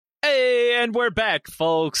And we're back,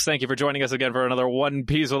 folks. Thank you for joining us again for another One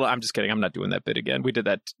Piece. I'm just kidding. I'm not doing that bit again. We did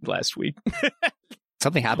that last week.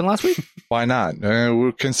 Something happened last week? Why not?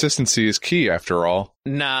 Consistency is key, after all.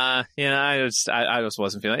 Nah, I just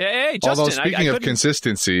wasn't feeling it. Hey, Justin. Although, speaking of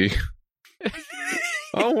consistency...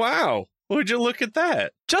 Oh, wow. Would you look at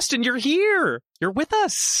that? Justin, you're here. You're with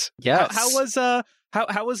us. Yes.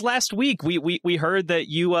 How was last week? We heard that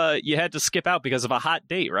you had to skip out because of a hot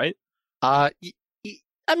date, right?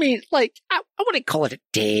 I mean, like, I wouldn't call it a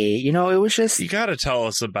day. You know, it was just... You got to tell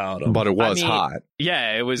us about them. But it was hot.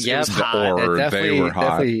 Yeah, it was, Yep. it was hot. Or they were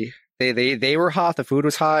hot. They were hot. The food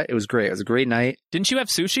was hot. It was great. It was a great night. Didn't you have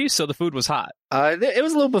sushi? So the food was hot. It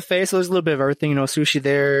was a little buffet, so there's a little bit of everything. You know, sushi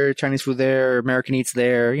there, Chinese food there, American eats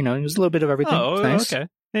there. You know, it was a little bit of everything. Oh, nice. Okay.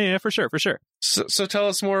 Yeah, for sure. So tell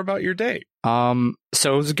us more about your date. So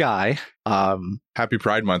it was a guy. Happy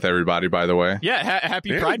Pride Month, everybody, by the way. Yeah,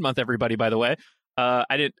 happy Pride Month, everybody, by the way. I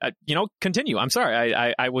didn't, continue. I'm sorry.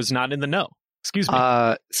 I was not in the know. Excuse me.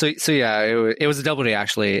 So yeah, it was a double date,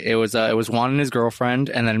 actually. It was Juan and his girlfriend,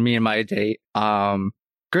 and then me and my date.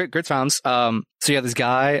 Great times. So yeah, this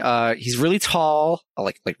guy, he's really tall,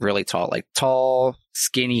 like really tall, like tall,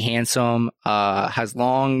 skinny, handsome, has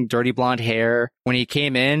long, dirty blonde hair. When he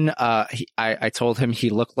came in, I told him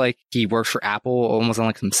he looked like he works for Apple, almost on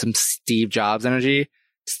like some Steve Jobs energy.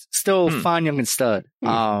 Still fine, young and stud.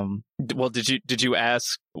 Well, did you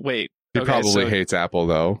ask? Wait. He probably hates Apple,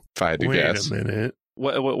 though, if I had to guess. Wait a minute.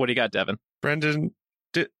 What do you got, Devin? Brendan,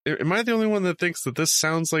 am I the only one that thinks that this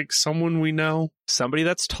sounds like someone we know? Somebody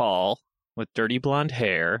that's tall with dirty blonde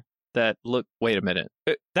hair that look... Wait a minute.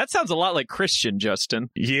 That sounds a lot like Christian, Justin.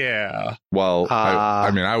 Yeah. Well,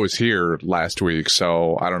 I mean, I was here last week,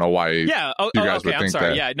 so I don't know why you guys would think I'm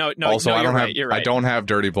sorry. that. Yeah, no, Also, you're right. I don't have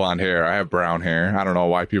dirty blonde hair. I have brown hair. I don't know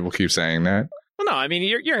why people keep saying that. Well, no, I mean,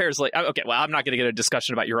 your hair's like... Okay, well, I'm not going to get a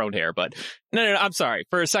discussion about your own hair, but... No, I'm sorry.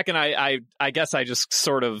 For a second, I guess I just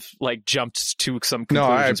sort of, like, jumped to some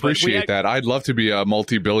conclusions. No, I appreciate that. I'd love to be a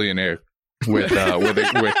multi-billionaire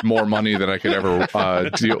with more money than I could ever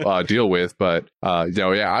deal with, but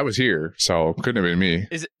I was here, so couldn't have been me.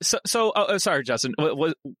 Is it, sorry, Justin.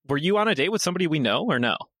 Were you on a date with somebody we know or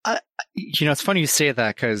no? It's funny you say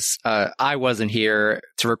that because I wasn't here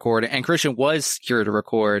to record, and Christian was here to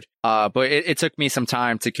record. But it took me some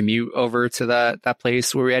time to commute over to that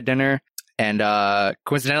place where we had dinner, and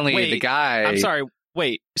coincidentally, the guy. I'm sorry.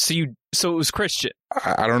 Wait. So it was Christian.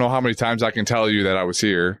 I don't know how many times I can tell you that I was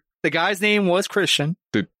here. The guy's name was Christian.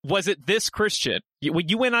 Was it this Christian?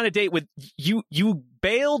 You went on a date with you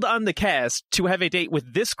bailed on the cast to have a date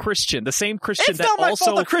with this Christian, the same Christian. It's not my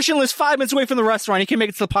fault. The Christian lives 5 minutes away from the restaurant. He can make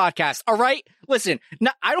it to the podcast. All right, listen.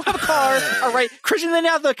 I don't have a car. All right, Christian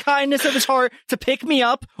didn't have the kindness of his heart to pick me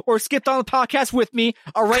up or skip on the podcast with me.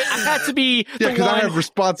 All right, I had to be because I have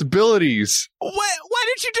responsibilities. Why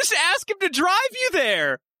didn't you just ask him to drive you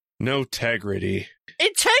there? No integrity.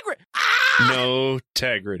 No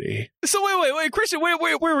integrity. So wait, Christian, where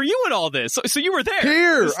were you in all this? So you were there.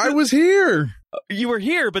 Here, I was here. You were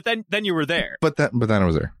here, but then you were there. But then I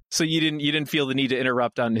was there. So you didn't feel the need to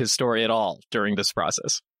interrupt on his story at all during this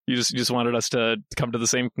process. You just wanted us to come to the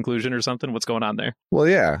same conclusion or something. What's going on there? Well,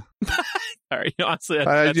 yeah. All right, honestly,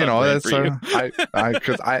 I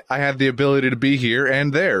had the ability to be here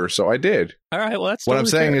and there, so I did. All right, well, that's what I'm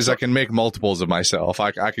saying is I can make multiples of myself.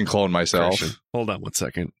 I can clone myself. Christian, hold on 1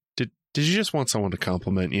 second. Did you just want someone to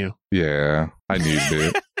compliment you? Yeah, I need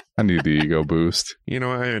it. I need the ego boost. I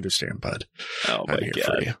understand, bud. Oh my God.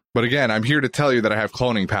 For you. But again, I'm here to tell you that I have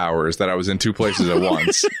cloning powers, that I was in 2 places at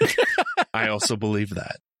once. I also believe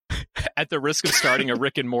that. At the risk of starting a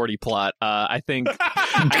Rick and Morty plot, I think we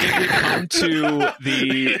come to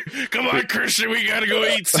the... Come on, Christian, we gotta go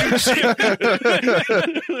eat sushi.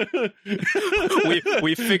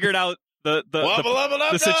 we figured out the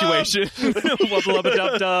situation. Wubba lubba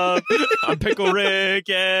dub dub. I'm Pickle Rick.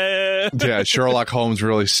 Yeah, Sherlock Holmes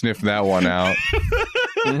really sniffed that one out.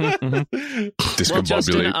 Discombobulate. Well,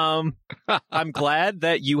 Justin, I'm glad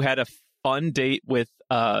that you had a fun date with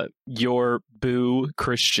your boo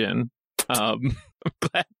Christian.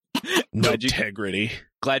 Integrity.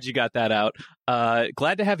 Glad you got that out.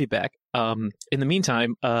 Glad to have you back. In the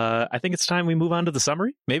meantime, I think it's time we move on to the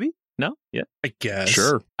summary. Maybe? No? Yeah. I guess.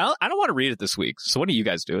 Sure. I don't want to read it this week. So why don't you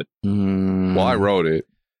guys do it? Well, I wrote it.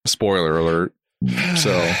 Spoiler alert.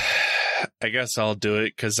 So I guess I'll do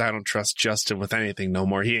it because I don't trust Justin with anything no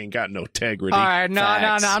more. He ain't got no integrity. All right, no.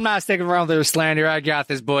 I'm not sticking around with their slander. I got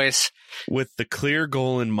this, boys. With the clear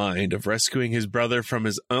goal in mind of rescuing his brother from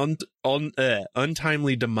his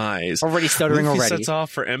untimely demise, Already stuttering Luffy already. sets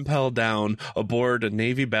off for Impel Down aboard a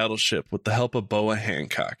Navy battleship with the help of Boa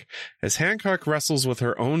Hancock. As Hancock wrestles with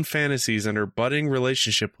her own fantasies and her budding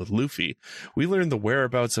relationship with Luffy, we learn the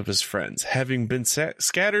whereabouts of his friends. Having been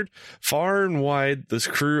scattered far and wide, this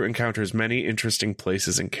crew encounters many interesting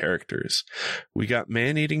places and characters. We got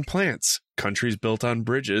man-eating plants, countries built on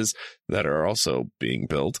bridges that are also being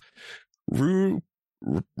built,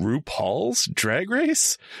 RuPaul's Drag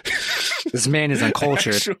Race? This man is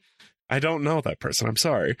uncultured. I don't know that person. I'm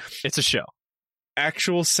sorry. It's a show.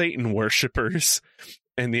 Actual Satan worshippers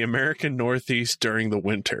and the American Northeast during the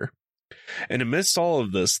winter. And amidst all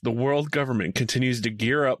of this, the world government continues to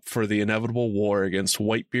gear up for the inevitable war against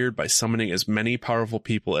Whitebeard by summoning as many powerful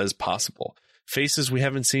people as possible. Faces we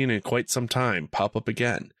haven't seen in quite some time pop up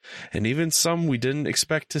again, and even some we didn't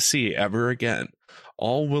expect to see ever again.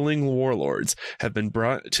 All willing warlords have been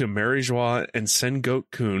brought to Marijois, and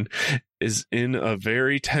Sengoku is in a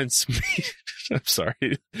very tense I'm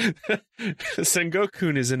sorry.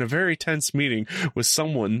 Sengoku is in a very tense meeting with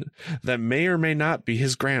someone that may or may not be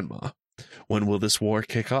his grandma. When will this war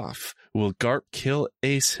kick off? Will Garp kill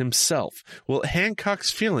Ace himself? Will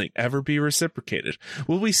Hancock's feeling ever be reciprocated?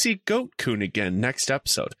 Will we see Goat-kun again next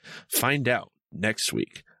episode? Find out next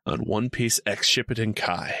week on One Piece X Shippuden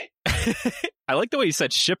Kai. I like the way you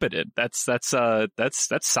said Shippuden.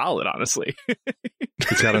 That's solid, honestly.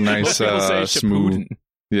 It's got a nice smooth,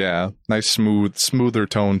 Shippuden. smoother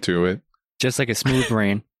tone to it. Just like a smooth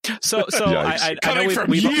brain. So I Coming know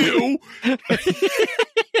from you.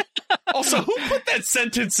 Also, who put that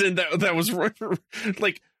sentence in that was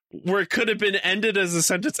like where it could have been ended as a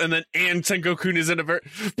sentence and then Sengoku is in a very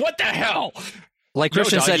what the hell? Like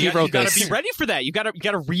Christian said, he wrote you gotta this. be ready for that. You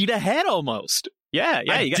gotta read ahead almost. Yeah.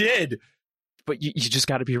 I did. But you just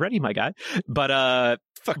got to be ready, my guy. But no.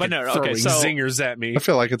 Okay, Throwing so zingers at me. I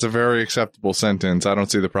feel like it's a very acceptable sentence. I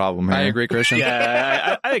don't see the problem here. I agree, Christian.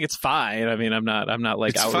 yeah, I think it's fine. I mean, I'm not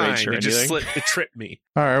like It's outraged fine. or It anything. just it tripped me.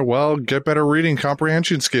 All right, well, get better reading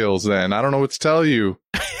comprehension skills then. I don't know what to tell you.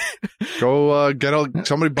 Go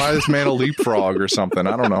somebody buy this man a leapfrog or something.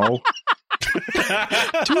 I don't know.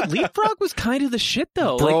 Dude, leapfrog was kind of the shit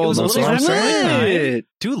though. Bro, like, it was a that's little what I'm after my saying. time.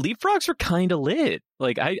 Dude, leapfrogs were kind of lit.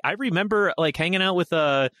 Like I remember like hanging out with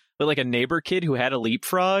like a neighbor kid who had a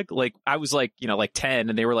leapfrog. Like I was like 10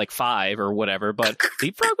 and they were like 5 or whatever, but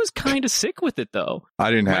leapfrog was kind of sick with it though. I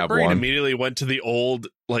didn't My have brain one. immediately went to the old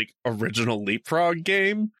like original Leapfrog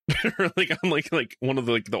game, or like on like one of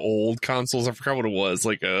the old consoles. I forgot what it was,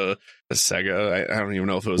 like a Sega. I don't even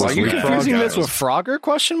know if it was. Are Are a you Leapfrog? confusing this guy. with Frogger?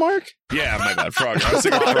 Question mark? Yeah, my bad, Frog. I was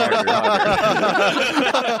thinking Frogger.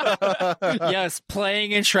 Yes,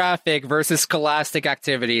 playing in traffic versus scholastic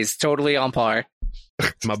activities, totally on par.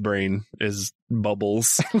 My brain is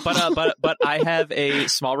bubbles. But I have a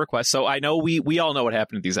small request. So I know we all know what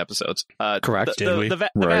happened in these episodes. Correct. The, Did the, we? the, va-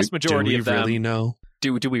 Right. the vast majority Do we of them really know?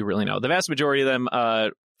 do we really know? The vast majority of them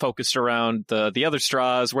focused around the other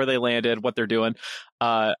straws, where they landed, what they're doing.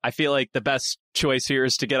 I feel like the best choice here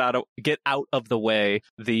is to get out of the way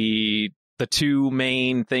the two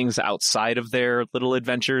main things outside of their little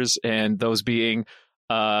adventures, and those being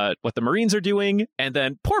what the Marines are doing, and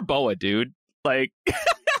then poor Boa, dude. Like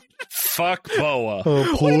Fuck Boa.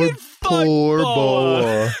 Oh, What do you mean, fuck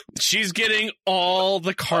Boa? She's getting all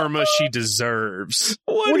the karma she deserves.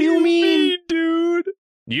 What do you mean, dude?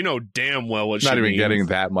 You know damn well what Not she even means. getting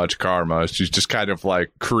that much karma. She's just kind of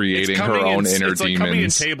like creating her coming own in, inner it's like coming in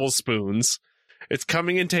demons. tablespoons. It's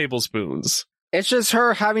coming in tablespoons. It's just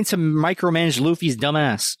her having to micromanage Luffy's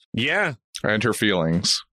dumbass. Yeah. And her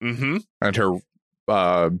feelings. Mm-hmm. And her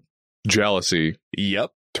jealousy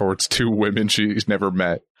Yep. towards two women she's never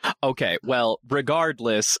met. Okay, well,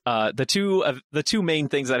 regardless, the two main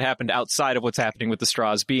things that happened outside of what's happening with the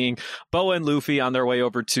straws being Boa and Luffy on their way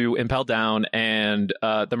over to Impel Down, and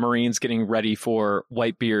the Marines getting ready for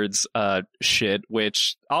Whitebeard's shit.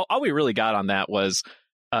 Which all we really got on that was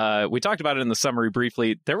we talked about it in the summary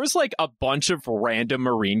briefly. There was like a bunch of random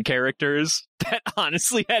Marine characters that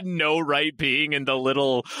honestly had no right being in the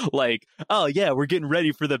little like, oh yeah, we're getting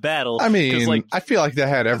ready for the battle. I mean, 'Cause, like, I feel like they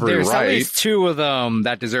had every There's at right. least 2 of them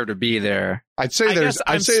that deserve to be there. I'd say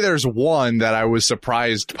there's one that I was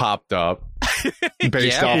surprised popped up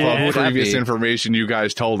based Yeah, off who of would that previous be? information you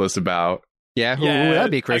guys told us about. Yeah, who would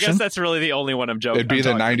that be, I Christian? guess that's really the only one I'm joking. It'd be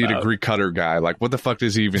I'm the talking 90-degree cutter guy. Like, what the fuck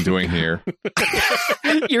is he even doing here?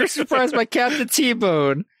 You're surprised by Captain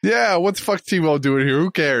T-Bone. Yeah, what the fuck T-Bone doing here? Who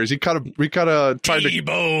cares? He tried to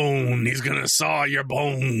T-Bone, he's gonna saw your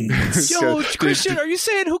bones. Yo, Christian, are you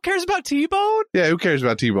saying who cares about T-Bone? Yeah, who cares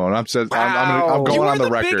about T-Bone? I'm going You were on the the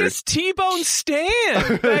record. biggest T-Bone stan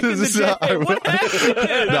back in the day. What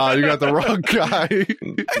happened? No, you got the wrong guy.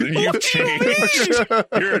 You've changed.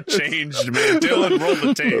 You're a changed man. Dylan, roll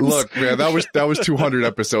the tapes. Look, man, that was 200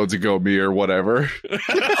 episodes ago, me or whatever.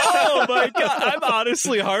 Oh my god, I'm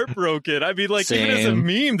honestly heartbroken. I mean, like, even as a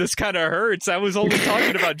meme, this kind of hurts. I was only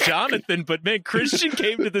talking about Jonathan, but man, Christian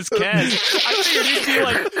came to this cast. I figured he'd be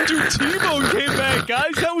like, dude, T-Bone came back,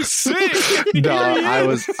 guys. That was sick. No,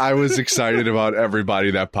 I was excited about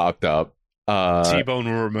everybody that popped up. T-Bone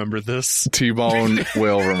will remember this. T-Bone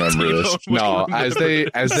will remember this. No, remember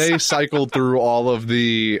as they cycled through all of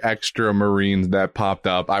the extra Marines that popped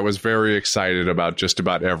up, I was very excited about just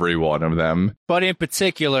about every one of them. But in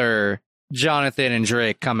particular, Jonathan and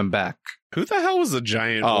Drake coming back. Who the hell was the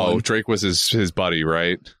giant Oh, one? Drake was his buddy,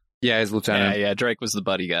 right? Yeah, his lieutenant. Yeah, Drake was the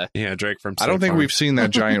buddy guy. Yeah, Drake from I don't State think Farm. we've seen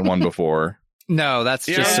that giant one before. No, that's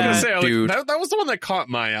Yeah, just I was some gonna say, dude. like, that was the one that caught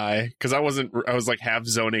my eye because I was like half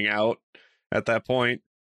zoning out at that point,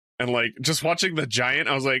 and like just watching the giant,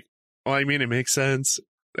 I was like, well, I mean, it makes sense.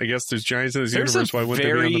 I guess there's giants in this universe. Why wouldn't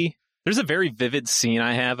they be on the... There's a very vivid scene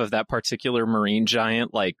I have of that particular Marine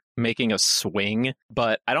giant, like, making a swing,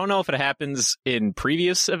 but I don't know if it happens in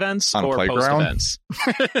previous events On a or playground? post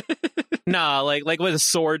events. Nah, like with a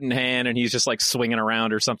sword in hand and he's just like swinging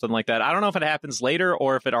around or something like that. I don't know if it happens later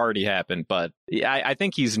or if it already happened, but I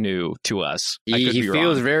think he's new to us. He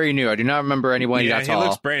feels very new. I do not remember anyone Yeah, that he tall.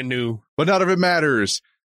 looks brand new. But none of it matters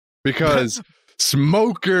because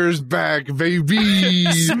Smoker's back, baby.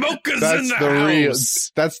 Smokers in the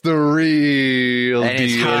house. That's the real and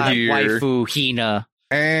his deal hot here. waifu, Hina.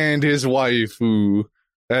 And his waifu.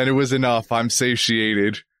 And it was enough. I'm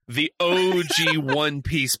satiated. The OG One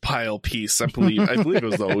Piece pile piece, I believe. I believe it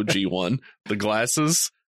was the OG one. The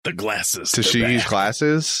glasses. Tashihi's back.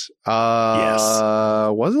 glasses. Yes.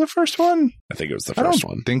 Was it the first one? I think it was the I first don't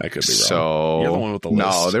one. think I could be wrong. so. You're the one with the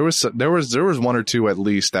No, list. there was one or two at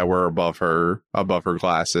least that were above her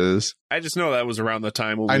glasses. I just know that was around the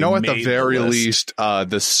time when I we know at the made very list. least,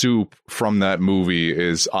 the soup from that movie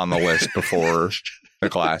is on the list before the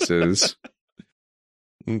glasses.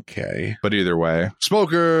 Okay. But either way,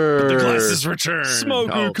 Smoker. The glasses return.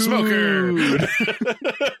 Smoker. Smoker.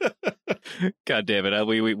 God damn it.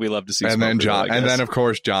 We love to see And then Smoker, though, I guess. of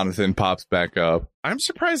course Jonathan pops back up. I'm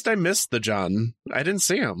surprised I missed the John. I didn't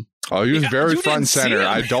see him. Oh, he was Yeah, very you front and didn't see center.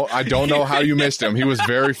 him. I don't know how you missed him. He was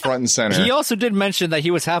very front and center. He also did mention that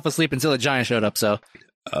he was half asleep until the giant showed up, so.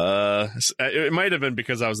 It might have been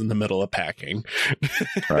because I was in the middle of packing.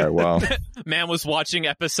 All right, well, Man was watching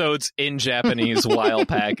episodes in Japanese while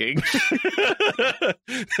packing.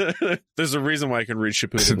 There's a reason why I can read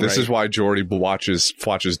Shippuden. this right? is why Jordy watches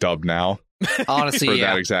dub now Honestly, for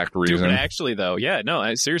yeah. that exact Dude, reason. but actually, though, yeah,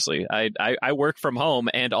 no, seriously, I work from home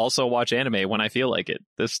and also watch anime when I feel like it.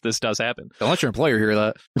 This does happen. Don't let your employer hear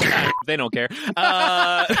that. They don't care.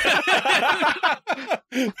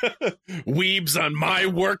 Weebs on my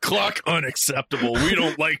work clock, unacceptable. We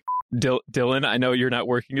don't like. Dylan, I know you're not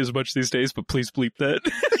working as much these days, but please bleep that.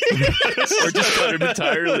 Or just cut him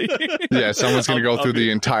entirely. Yeah, someone's going to go I'll through be-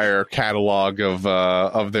 the entire catalog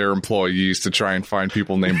of their employees to try and find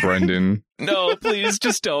people named Brendan. No, please,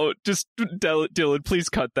 just don't. Just Dylan, please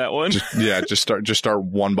cut that one. Just start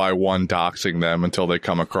one by one doxing them until they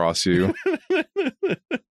come across you.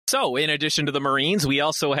 So, in addition to the Marines, we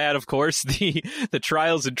also had, of course, the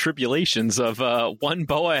trials and tribulations of one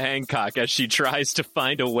Boa Hancock as she tries to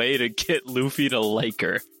find a way to get Luffy to like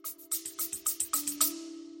her.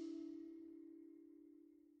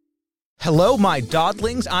 Hello, my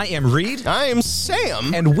dodlings. I am Reed. I am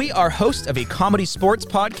Sam. And we are hosts of a comedy sports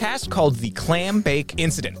podcast called The Clam Bake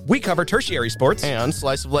Incident. We cover tertiary sports. And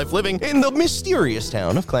slice of life living in the mysterious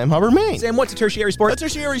town of Clam Harbor, Maine. Sam, what's a tertiary sport? A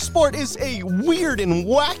tertiary sport is a weird and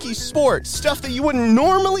wacky sport. Stuff that you wouldn't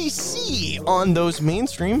normally see on those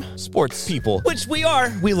mainstream sports people. Which we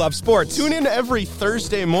are. We love sports. Tune in every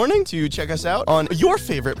Thursday morning to check us out on your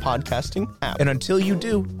favorite podcasting app. And until you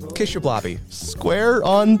do, kiss your blobby. Square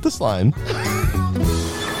on the slime.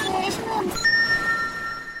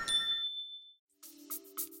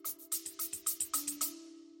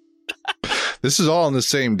 This is all on the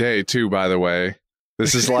same day, too, by the way.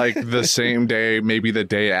 This is like the same day, maybe the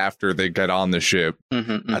day after they get on the ship.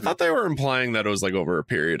 I thought they were implying that it was like over a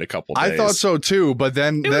period, a couple days. I thought so, too, but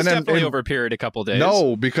then... It was then definitely over a period, a couple days.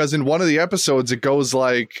 No, because in one of the episodes, it goes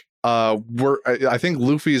like, I think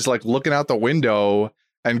Luffy's like looking out the window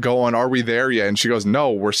and going, are we there yet? And she goes,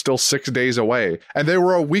 no, we're still 6 days away. And they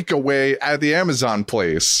were a week away at the Amazon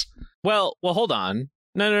place. Well, hold on.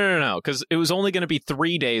 No, because it was only going to be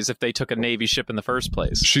 3 days if they took a Navy ship in the first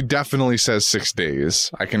place. She definitely says 6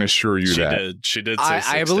 days. I can assure you that. She did say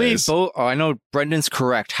 6 days. I believe both. I know Brendan's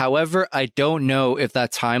correct. However, I don't know if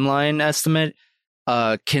that timeline estimate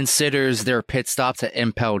considers their pit stops at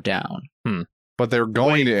Impel Down. But they're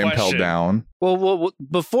going to Impel Down. Well,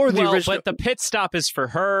 before the original, but the pit stop is for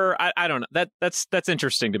her. I don't know. That's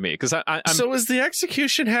interesting to me because I'm. So is the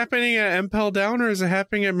execution happening at Impel Down or is it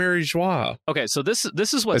happening at Mary Joie? Okay, so this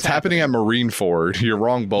is what's it's happening at Marineford. You're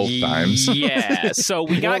wrong both times. Yeah. So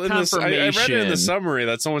we got confirmation. I read it in the summary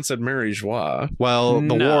that someone said Mary Joie. Well,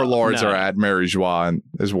 the warlords are at Mary Joie,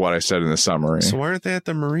 is what I said in the summary. So why aren't they at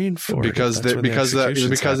the Marineford?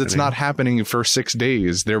 Because it's not happening for 6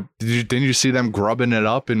 days. Didn't you see them grubbing it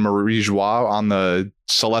up in Marie Joie on the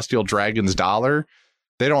Celestial Dragon's dollar?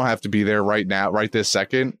 They don't have to be there right now, right this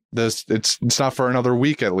second. It's not for another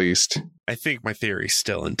week at least. I think my theory's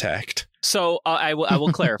still intact. So I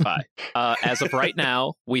will clarify. As of right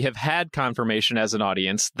now, we have had confirmation as an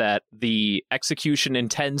audience that the execution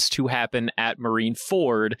intends to happen at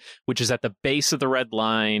Marineford, which is at the base of the Red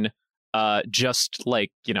Line, just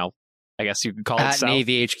like, I guess you could call it at south.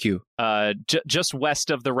 Navy HQ. Just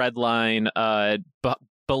west of the Red Line,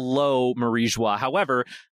 below Marie Joie. However,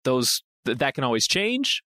 that can always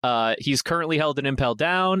change. He's currently held in Impel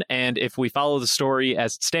Down, and if we follow the story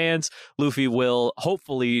as it stands, Luffy will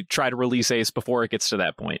hopefully try to release Ace before it gets to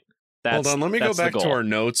that point. Hold on, let me go back to our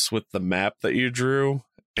notes with the map that you drew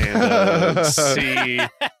and see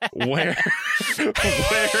where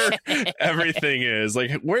everything is.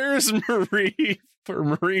 Like, where's Marie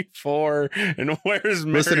 4 and where's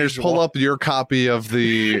Mary Listeners, Joie? pull up your copy of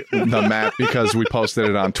the map because we posted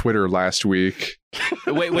it on Twitter last week.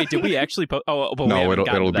 Wait, did we actually post? Oh, but no, it'll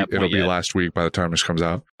be last week by the time this comes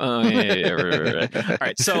out. Oh, yeah, right. All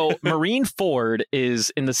right, so Marineford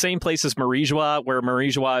is in the same place as Marie Joie, where Marie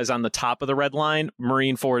Joie is on the top of the Red Line.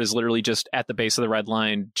 Marineford is literally just at the base of the Red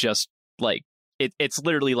Line, just like it's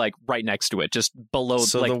literally like right next to it, just below.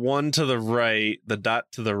 So the one to the right, the dot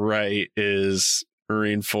to the right is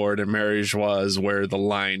Marineford, and Mary Joie is where the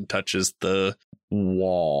line touches the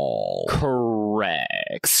wall. Correct.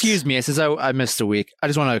 Excuse me, since I missed a week, I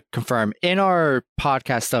just want to confirm in our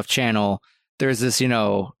podcast stuff channel, there's this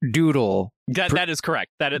doodle. That is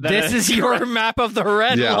correct. This is your map of the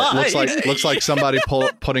Red Line. looks like somebody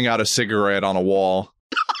putting out a cigarette on a wall.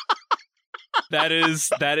 That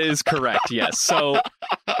is correct. Yes. So.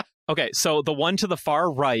 Okay, so the one to the far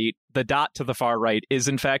right, the dot to the far right, is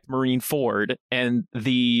in fact Marineford, and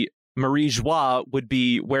the Marie Joie would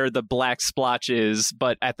be where the black splotch is,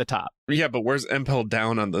 but at the top. Yeah, but where's Impel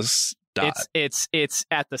Down on this dot? It's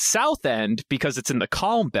at the south end because it's in the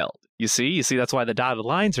calm belt. You see, that's why the dotted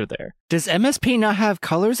lines are there. Does MSP not have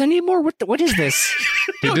colors anymore? What is this?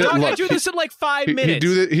 I do this in like 5 minutes.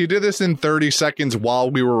 He did this in 30 seconds while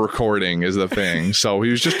we were recording is the thing. So he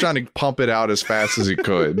was just trying to pump it out as fast as he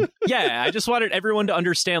could. Yeah, I just wanted everyone to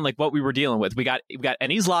understand like what we were dealing with. We got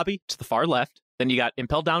Ennie's Lobby to the far left. Then you got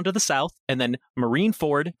Impel Down to the south, and then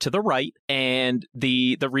Marineford to the right. And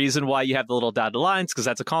the reason why you have the little dotted lines because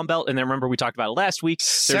that's a calm belt. And then remember we talked about it last week.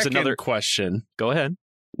 There's another question. Go ahead.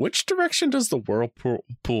 Which direction does the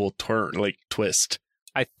whirlpool turn? Like twist?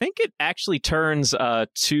 I think it actually turns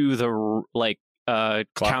to the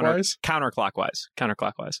counterclockwise.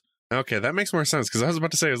 Okay, that makes more sense because I was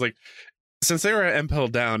about to say, I was like, since they were at Impel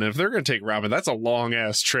Down, if they're going to take Robin, that's a long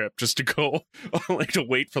ass trip just to go, like to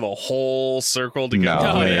wait for the whole circle to get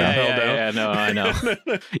Down. Yeah, no, I know.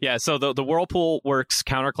 Yeah, so the whirlpool works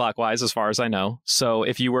counterclockwise as far as I know. So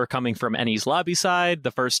if you were coming from Ennie's Lobby side, the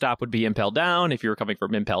first stop would be Impel Down. If you were coming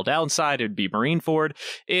from Impel Down side, it would be Marineford.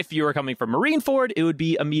 If you were coming from Marineford, it would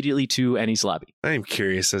be immediately to Ennie's Lobby. I'm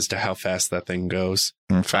curious as to how fast that thing goes.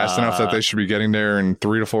 Fast enough that they should be getting there in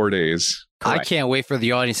 3 to 4 days. Correct. I can't wait for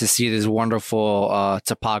the audience to see this wonderful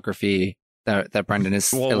topography that Brendan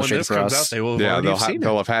has illustrated for us.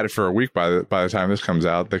 They'll have had it for a week by the time this comes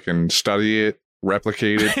out. They can study it,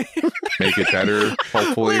 replicate it, make it better,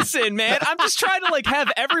 hopefully. Listen, man, I'm just trying to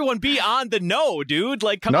have everyone be on the know, dude.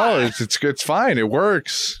 Come on. No, it's fine. It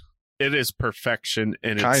works. It is perfection,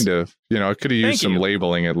 and kind of. It could have used some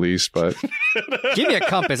labeling at least, but give me a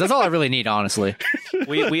compass. That's all I really need, honestly.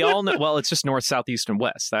 We all know. Well, it's just north, south, east, and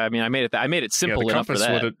west. I mean, I made it simple enough for that.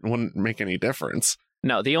 The compass wouldn't make any difference.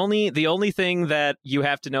 No, the only thing that you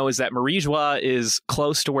have to know is that Marie Joie is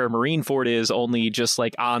close to where Marineford is, only just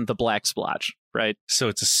on the black splotch, right? So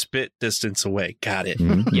it's a spit distance away. Got it.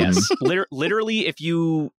 Mm-hmm. Yes, literally, if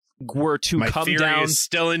you were to My come theory down, is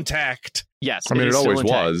still intact. Yes, I mean, it is still always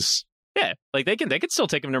intact. was. Yeah, like they can still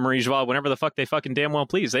take him to Marie Joie whenever the fuck they fucking damn well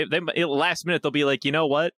please. They last minute they'll be like, you know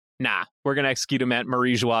what? Nah, we're gonna execute him at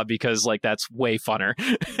Marie Joie because like that's way funner.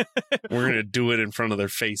 We're gonna do it in front of their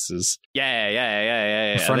faces.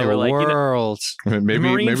 Yeah. In front They of were the like, world. Maybe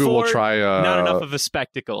Marine we'll Fort, try. not enough of a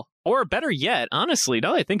spectacle, or better yet, honestly,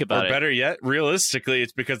 now that I think about Or it, better yet, realistically,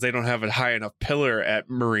 it's because they don't have a high enough pillar at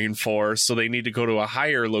Marine 4, so they need to go to a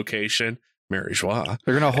higher location, Marie Joie.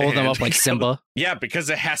 They're gonna hold them And up like because- Simba. Yeah, because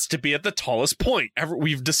it has to be at the tallest point.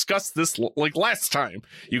 We've discussed this like last time.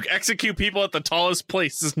 You execute people at the tallest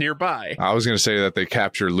places nearby. I was going to say that they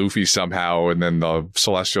capture Luffy somehow, and then the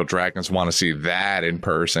Celestial Dragons want to see that in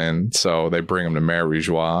person, so they bring him to Marie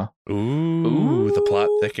Joie. Ooh, the plot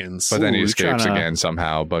thickens. But then he Ooh, escapes tryna- again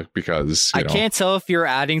somehow, but because, you I know, can't tell if you're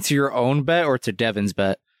adding to your own bet or to Devin's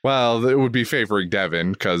bet. well, it would be favoring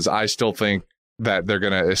Devin, because I still think that they're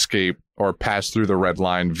going to escape or pass through the red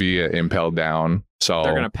line via Impel Down. So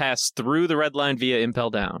they're gonna pass through the red line via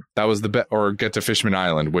Impel Down. that was the bet, or get to Fishman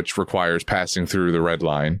Island, which requires passing through the red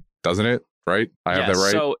line, doesn't it? Right? I have that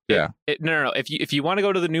right? So yeah. No. If you want to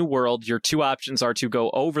go to the New World, your two options are to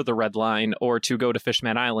go over the red line or to go to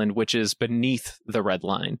Fishman Island, which is beneath the red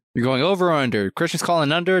line. You're going over or under. Christian's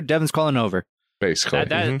calling under. Devin's calling over. Basically.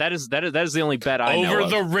 That is the only bet I know Over of.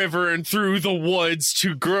 the river and through the woods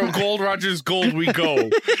to Gold Roger's Gold we go.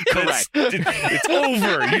 Correct. It's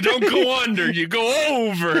over. You don't go under. You go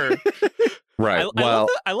over. Right.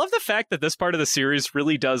 I love the fact that this part of the series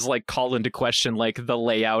really does like call into question like the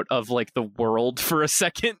layout of like the world for a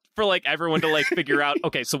second, for like everyone to like figure out,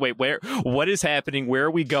 okay, so wait, what is happening? Where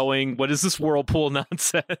are we going? What is this whirlpool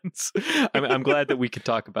nonsense? I'm glad that we could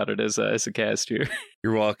talk about it as a cast here.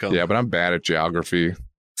 You're welcome. yeah, but I'm bad at geography.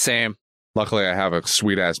 Same. Luckily, I have a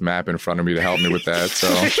sweet ass map in front of me to help me with that. So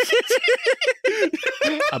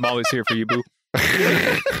I'm always here for you, boo.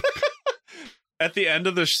 At the end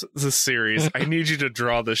of the series, I need you to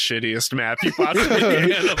draw the shittiest map you possibly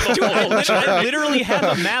can. Of the Dude, whole I literally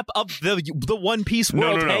have a map of the One Piece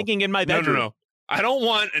world No. hanging in my bedroom. No. I don't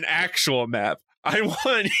want an actual map. I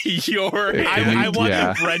want your. I want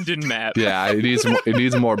Yeah. a Brendan map. yeah, it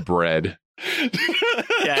needs more bread.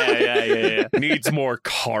 Yeah. Needs more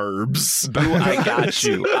carbs. Boo, I got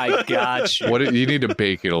you. What you need to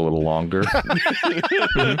bake it a little longer.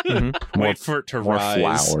 Wait for it to More rise.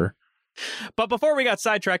 flour. But before we got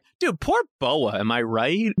sidetracked, dude, poor Boa, am I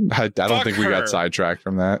right? I don't Fuck think we her. got sidetracked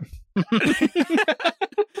from that.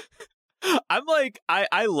 I'm like,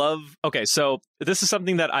 I love, okay, so this is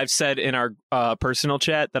something that I've said in our personal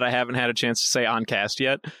chat that I haven't had a chance to say on cast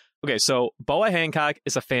yet. Okay, so Boa Hancock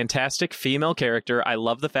is a fantastic female character. I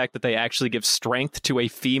love the fact that they actually give strength to a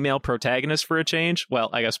female protagonist for a change.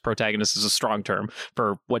 Well, I guess protagonist is a strong term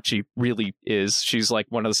for what she really is. She's like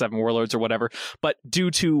one of the seven warlords or whatever. But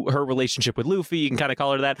due to her relationship with Luffy, you can kind of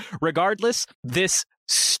call her that. Regardless, this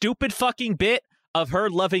stupid fucking bit of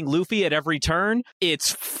her loving Luffy at every turn,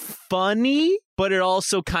 it's funny, but it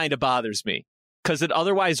also kind of bothers me. Because it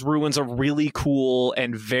otherwise ruins a really cool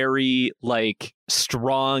and very, like,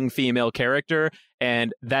 strong female character.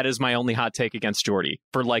 And that is my only hot take against Geordi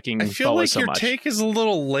for liking I feel Boa like so your much. take is a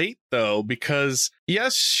little late, though, because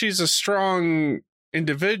yes, she's a strong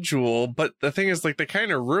individual, but the thing is, like, they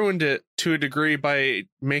kind of ruined it to a degree by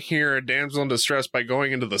making her a damsel in distress by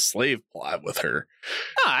going into the slave plot with her.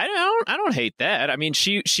 No, I don't hate that. I mean,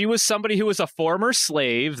 she was somebody who was a former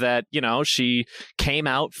slave that, you know, she came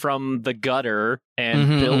out from the gutter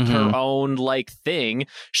and built her own, like, thing.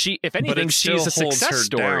 If But anything, it still she's a holds success her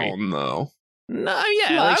story. down, though. No,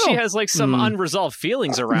 yeah, No, like I she don't- has like some unresolved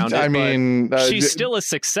feelings around it. I mean, but she's still a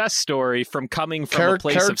success story from coming from a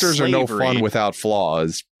place characters of are no slavery. fun without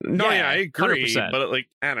flaws. No, Yeah, yeah, I agree, 100%. but like,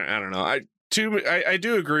 I don't know. I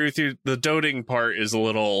do agree with you. The doting part is a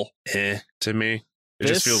little to me. It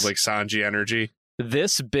just This- feels like Sanji energy.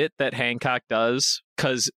 This bit that Hancock does,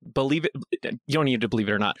 because believe it, you don't need to believe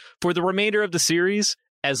it or not. For the remainder of the series,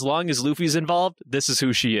 as long as Luffy's involved, this is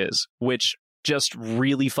who she is, which just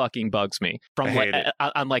really fucking bugs me from I like hate it.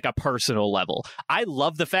 on like a personal level. I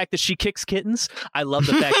love the fact that she kicks kittens. I love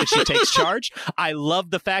the fact that she takes charge. I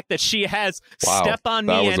love the fact that she has Wow, step on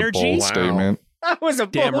that me was energy. a bold Wow. statement. That was a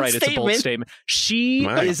Damn right, it's a bold statement. She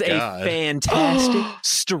My is God. a fantastic,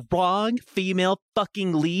 strong female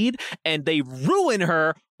fucking lead, and they ruin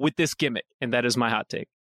her with this gimmick, and that is my hot take.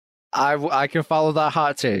 I can follow that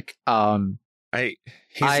hot take. Doesn't I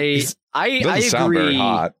sound very agree.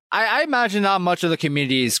 hot. I imagine not much of the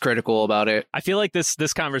community is critical about it. I feel like this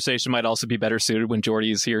conversation might also be better suited when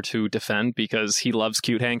Geordi is here to defend because he loves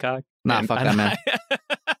cute Hancock. Nah, fuck that man.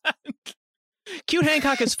 Cute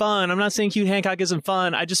Hancock is fun. I'm not saying Cute Hancock isn't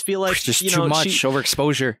fun. I just feel like There's you too know much she,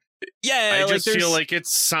 overexposure. Yeah, I just feel like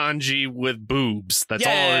it's Sanji with boobs. That's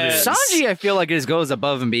all it is. Sanji, I feel like it goes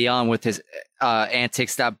above and beyond with his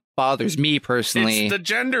antics that bothers me personally. It's the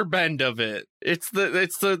gender bend of it. It's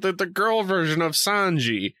the girl version of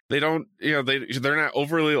Sanji. They don't, they're not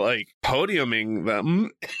overly like podiuming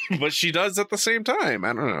them, but she does at the same time.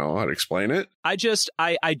 I don't know how to explain it. I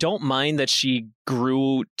don't mind that she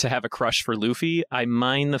grew to have a crush for Luffy. I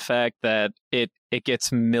mind the fact that it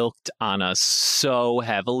gets milked on us so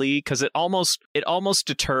heavily because it almost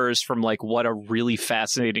deters from like what a really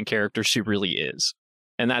fascinating character she really is.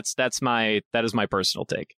 And that is my personal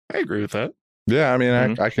take. I agree with that. Yeah, I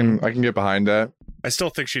mean, I can get behind that. I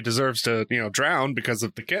still think she deserves to, drown because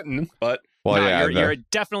of the kitten, but you're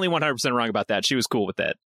definitely 100% wrong about that. She was cool with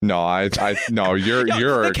that. No, no,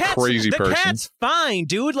 you're a crazy person. The cat's fine,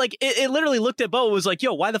 dude. Like it literally looked at Bo and was like,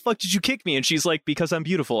 "Yo, why the fuck did you kick me?" And she's like, "Because I'm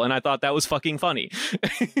beautiful." And I thought that was fucking funny.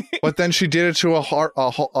 But then she did it to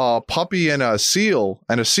a puppy and a seal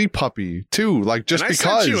and a sea puppy too, like just because.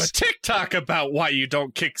 I sent you a TikTok about why you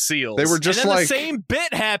don't kick seals. They were just and then like the same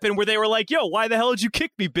bit happened where they were like, "Yo, why the hell did you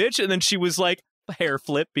kick me, bitch?" And then she was like, "Hair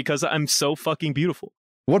flip because I'm so fucking beautiful."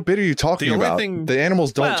 What bit are you talking about? The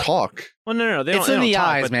animals don't talk. Well, no. It's in the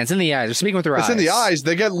eyes, man. It's in the eyes. They're speaking with their eyes. It's in the eyes.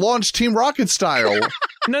 They get launched Team Rocket style.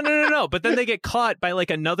 No. But then they get caught by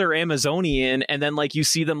like another Amazonian, and then like you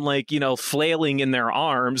see them like flailing in their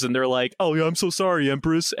arms, and they're like, "Oh yeah, I'm so sorry,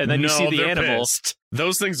 Empress." And then you see the animal. Pissed.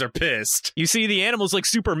 Those things are pissed. You see the animals like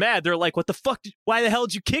super mad. They're like, "What the fuck? Why the hell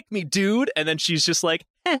did you kick me, dude?" And then she's just like,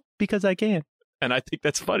 "Because I can." And I think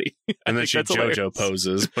that's funny. And then she JoJo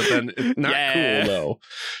poses, but then it's not cool though.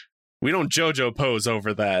 We don't JoJo pose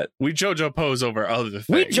over that. We JoJo pose over other things.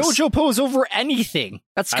 We JoJo pose over anything.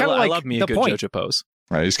 That's kind of like I love me the a good point. JoJo pose.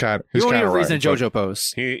 Right, he's kind of you don't need a reason right, to JoJo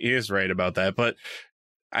pose. He is right about that, but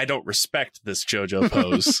I don't respect this JoJo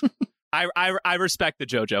pose. I respect the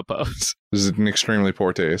JoJo pose. This is an extremely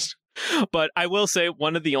poor taste. But I will say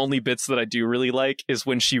one of the only bits that I do really like is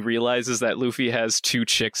when she realizes that Luffy has 2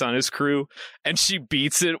 chicks on his crew and she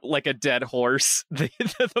beats it like a dead horse. The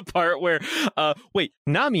part where, wait,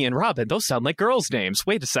 Nami and Robin, those sound like girls' names.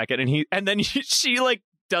 Wait a second. And then she like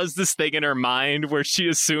does this thing in her mind where she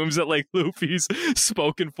assumes that like Luffy's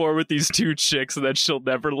spoken for with these 2 chicks and that she'll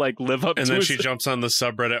never like live up to it. And then she jumps on the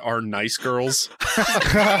subreddit r nice girls.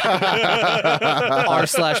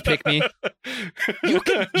 r/pick me. You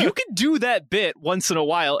can do that bit once in a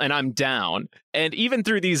while and I'm down. And even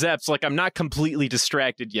through these eps, like I'm not completely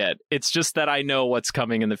distracted yet. It's just that I know what's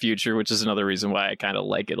coming in the future, which is another reason why I kind of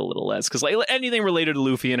like it a little less. Because like anything related to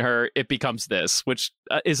Luffy and her, it becomes this, which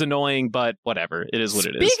is annoying, but whatever. It is what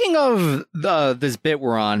it is. Speaking of this bit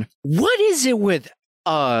we're on, what is it with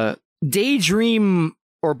Daydream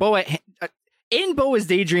or Boa in Boa's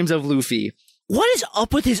daydreams of Luffy? What is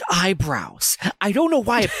up with his eyebrows? I don't know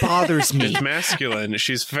why it bothers me. It's masculine.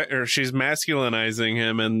 She's masculinizing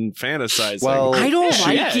him and fantasizing. Well, I don't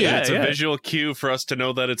like it. It's a visual cue for us to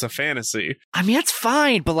know that it's a fantasy. I mean, that's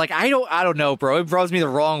fine, but like I don't know, bro. It rubs me the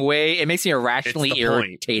wrong way. It makes me irrationally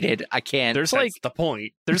irritated. I can't. There's That's the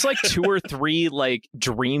point. There's like 2 or 3 like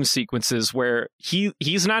dream sequences where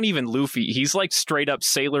he's not even Luffy. He's like straight up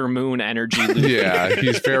Sailor Moon energy Luffy. Yeah,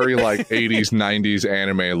 he's very like 80s, 90s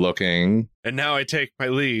anime looking. And now I take my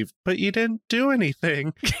leave. But you didn't do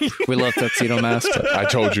anything. We love Tuxedo Mask. I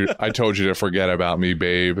told you to forget about me,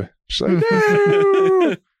 babe. She's like,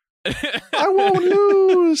 no, I won't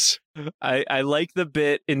lose. I like the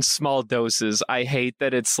bit in small doses. I hate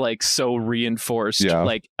that it's like so reinforced,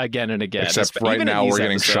 like again and again. Except right now we're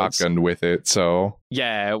getting shotgunned with it. So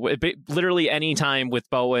yeah, literally any time with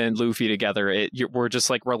Boa and Luffy together, we're just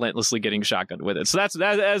like relentlessly getting shotgunned with it. So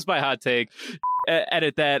that's my hot take.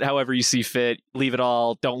 Edit that however you see fit. Leave it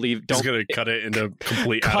all. Don't leave. Don't. Just gonna cut it into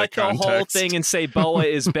complete cut out of context. The whole thing and say Boa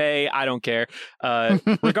is bae. I don't care.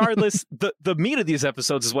 Regardless, the meat of these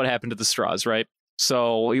episodes is what happened to the straws, right?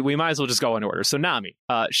 So we might as well just go in order. So Nami,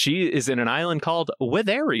 she is in an island called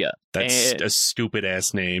Witheria. That's a stupid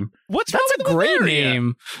ass name. That's a great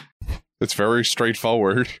name. It's very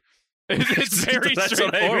straightforward. It's very That's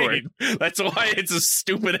straightforward. What I mean. That's why it's a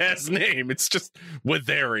stupid ass name. It's just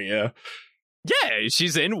Witheria. Yeah,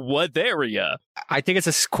 she's in Witheria. I think it's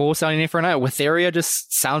a cool sounding name for an island. Witheria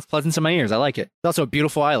just sounds pleasant to my ears. I like it. It's also a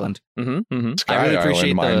beautiful island. Sky I really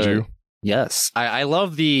appreciate Island, mind you. Yes, I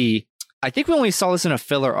love the. I think we only saw this in a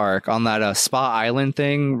filler arc on that Spa Island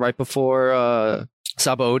thing right before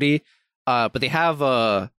Sabaody. But they have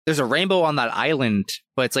there's a rainbow on that island,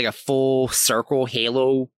 but it's like a full circle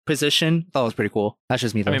halo position. That was pretty cool. That's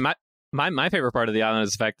just me though. I mean, my favorite part of the island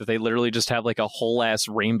is the fact that they literally just have like a whole ass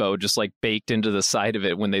rainbow just like baked into the side of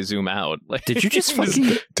it when they zoom out. Like, did you just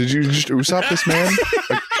fucking... Did you just Usopp this man?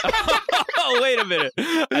 Oh, wait a minute.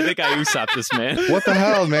 I think I Usopped this man. What the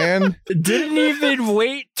hell, man? Didn't even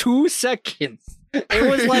wait 2 seconds. It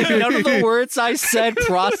was like none of the words I said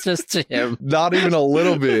processed to him. Not even a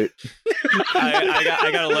little bit. I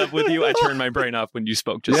gotta live with you. I turned my brain off when you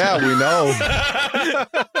spoke just now. We know.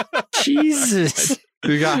 Jesus.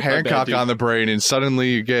 You got Hancock on the brain, and suddenly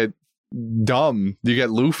you get dumb. You get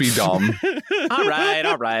Luffy dumb. All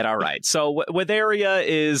right. So Witheria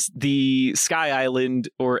is the sky island,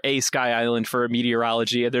 or a sky island for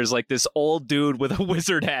meteorology. And there's like this old dude with a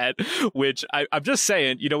wizard hat, which I'm just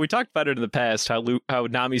saying, we talked about it in the past, how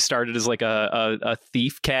Nami started as like a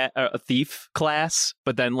thief class,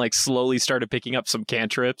 but then like slowly started picking up some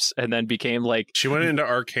cantrips and then became like... She went into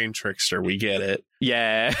Arcane Trickster. We get it.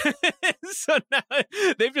 Yeah. So now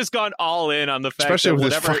they've just gone all in on the fact especially that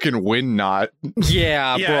with this fucking wind knot.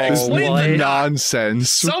 Yeah, bro. Explain what? the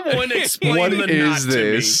Nonsense. Someone explain what the is knot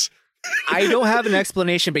this? to me. I don't have an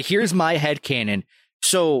explanation, but here's my headcanon.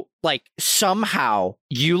 So, like, somehow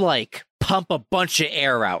you, like, pump a bunch of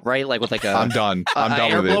air out, right? Like, with, like, a... I'm done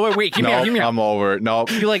with it. Blower. Wait, give me here. I'm over it.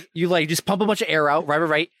 Nope. You just pump a bunch of air out,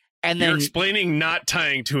 right? And then... You're explaining not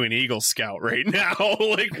tying to an Eagle Scout right now.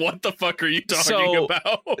 Like, what the fuck are you talking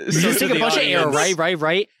about? You just take a bunch of air,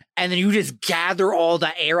 right? And then you just gather all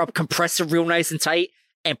the air up, compress it real nice and tight,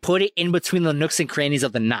 and put it in between the nooks and crannies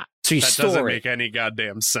of the knot. So you store it. That doesn't make any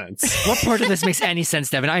goddamn sense. What part of this makes any sense,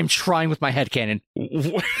 Devin? I am trying with my headcanon.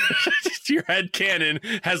 Your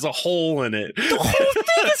headcanon has a hole in it. The whole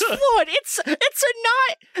thing is flawed. It's a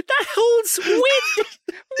knot that holds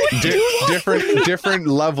wind. Different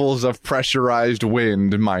levels of pressurized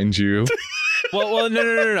wind, mind you. Well,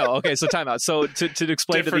 no. Okay, so time out. So to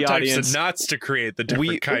explain different to the audience, types of knots to create the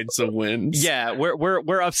different kinds of winds. Yeah,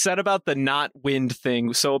 we're upset about the knot wind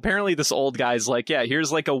thing. So apparently this old guy's like, yeah,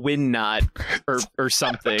 here's like a wind knot or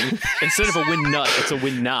something. Instead of a wind nut, it's a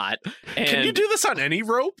wind knot. And can you do this on any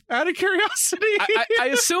rope? Out of curiosity, I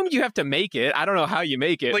assume you have to make it. I don't know how you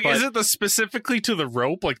make it. Like, is it specifically to the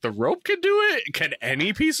rope? Like the rope can do it? Can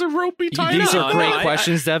any piece of rope be tied? These are great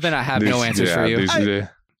questions, Devin. I have no answers for you.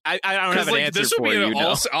 I don't have an answer for you. This would be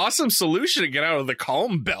an awesome solution to get out of the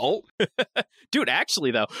calm belt. Dude,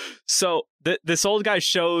 actually, though. So this old guy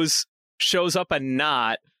shows up a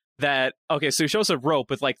knot that... Okay, so he shows a rope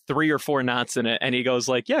with like 3 or 4 knots in it. And he goes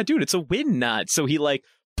like, yeah, dude, it's a wind knot. So he like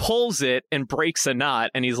pulls it and breaks a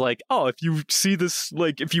knot. And he's like, oh, if you see this,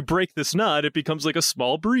 like if you break this knot, it becomes like a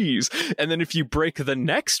small breeze. And then if you break the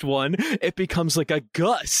next one, it becomes like a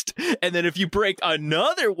gust. And then if you break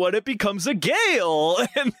another one, it becomes a gale.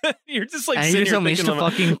 And then you're just like sitting here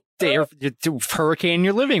thinking, fucking hurricane in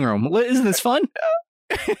your living room. Isn't this fun?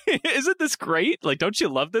 Isn't this great? Like, don't you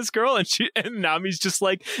love this girl? And Nami's just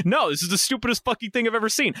like, no, this is the stupidest fucking thing I've ever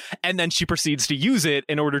seen. And then she proceeds to use it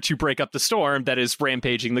in order to break up the storm that is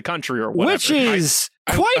rampaging the country or whatever. Which is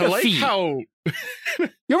quite a feat. How...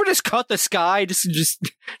 You ever just cut the sky? She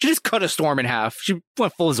just cut a storm in half. She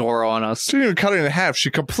went full Zorro on us. She didn't even cut it in half.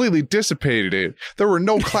 She completely dissipated it. There were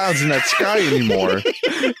no clouds in that sky anymore.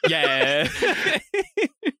 Yeah.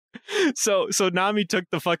 So Nami took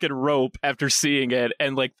the fucking rope after seeing it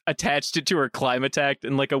and like attached it to her Climatex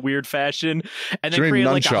in like a weird fashion, and then created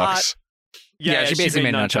like a hot... Yeah, she basically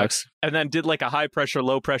made nunchucks. And then did like a high pressure,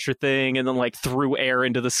 low pressure thing, and then like threw air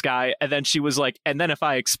into the sky. And then she was like, and then if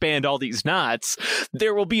I expand all these knots,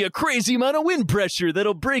 there will be a crazy amount of wind pressure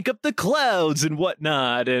that'll break up the clouds and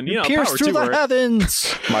whatnot. And, pierce through the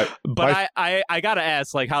heavens. I gotta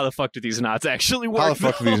ask, like, how the fuck do these knots actually work? How the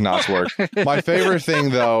fuck do these knots work? My favorite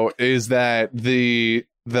thing, though, is that the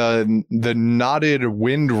knotted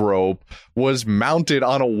wind rope was mounted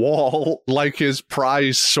on a wall like his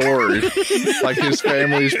prize sword, like his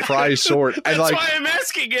family's prize sword. And that's why I'm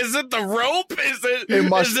asking: is it the rope? Is it? It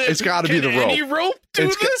must. It's got to be the rope. Any rope do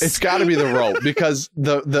this? It's got to be the rope because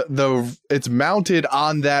the it's mounted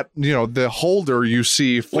on that the holder you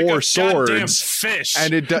see for like a swords. Goddamn fish.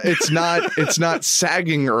 And it's not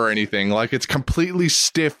sagging or anything. Like it's completely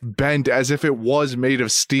stiff, bent as if it was made of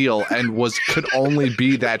steel and could only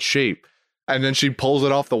be that shape. And then she pulls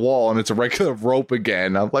it off the wall and it's a regular rope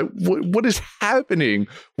again. I'm like, what is happening?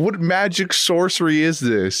 What magic sorcery is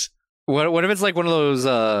this? What if it's like one of those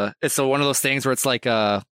one of those things where it's like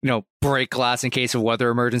break glass in case of weather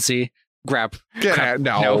emergency?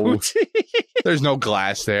 No. There's no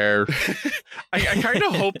glass there. I kind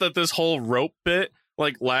of hope that this whole rope bit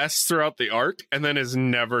lasts throughout the arc and then is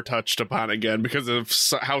never touched upon again because of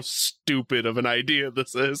how stupid of an idea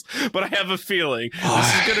this is. But I have a feeling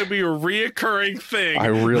this is going to be a reoccurring thing. I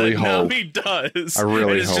really hope Nami does. I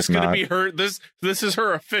really and it's hope just going to not. be her. This is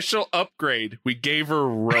her official upgrade. We gave her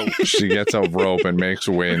rope. She gets a rope and makes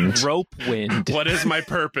wind. Rope wind. What is my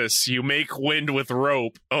purpose? You make wind with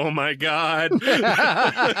rope. Oh my god.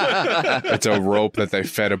 It's a rope that they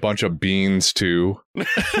fed a bunch of beans to.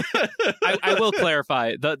 I will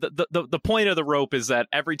clarify. The point of the rope is that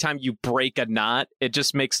every time you break a knot, it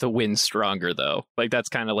just makes the wind stronger, though. Like, that's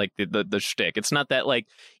kind of like the shtick. It's not that, like,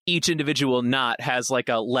 each individual knot has, like,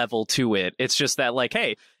 a level to it. It's just that, like,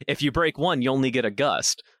 hey, if you break one, you only get a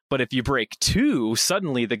gust. But if you break two,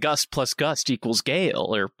 suddenly the gust plus gust equals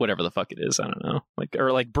gale, or whatever the fuck it is. I don't know.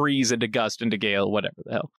 Or breeze into gust into gale, whatever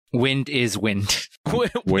the hell. Wind is wind.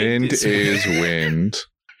 Wind is wind.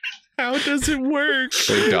 How does it work?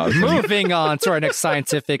 It doesn't. Moving on to our next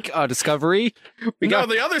scientific discovery.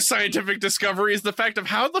 The other scientific discovery is the fact of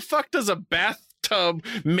how the fuck does a bathtub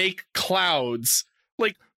make clouds?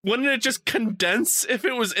 Like, wouldn't it just condense if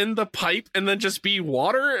it was in the pipe and then just be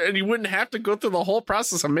water, and you wouldn't have to go through the whole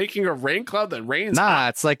process of making a rain cloud that rains? Nah,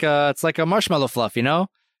 it's like a marshmallow fluff, you know?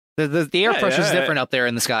 The air pressure is different up there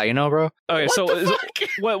in the sky, you know, bro? Okay,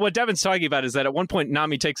 what Devin's talking about is that at one point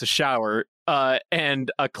Nami takes a shower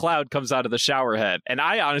and a cloud comes out of the shower head. And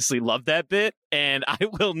I honestly love that bit, and I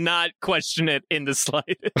will not question it in the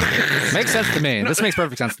slightest. Makes sense to me. This makes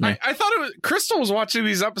perfect sense to me. I thought it was Crystal was watching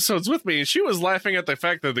these episodes with me, and she was laughing at the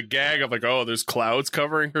fact that the gag of, like, oh, there's clouds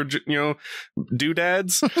covering her,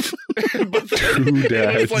 doodads. But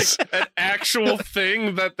Doodads. it's like an actual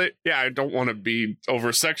thing that I don't want to be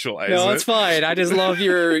over-sexualized. No, it's fine. I just love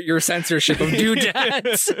your censorship of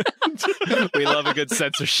doodads. We love a good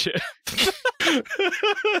censorship.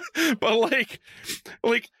 But like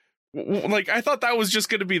I thought that was just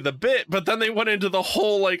going to be the bit, but then they went into the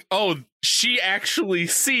whole, like, oh, she actually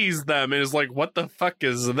sees them and is like, what the fuck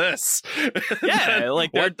is this? Yeah, then,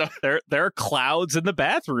 like there are clouds in the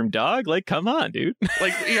bathroom, dog. Like, come on, dude.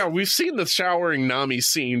 Like, yeah, we've seen the showering Nami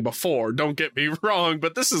scene before, don't get me wrong,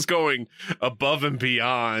 but this is going above and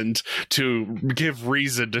beyond to give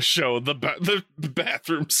reason to show the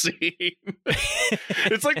bathroom scene.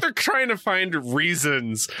 It's like they're trying to find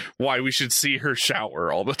reasons why we should see her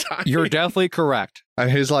shower all the time. You're definitely correct.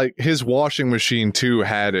 And his washing machine too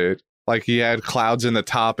had it. Like, he had clouds in the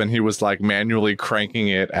top, and he was like manually cranking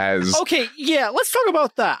it as. Okay, yeah, let's talk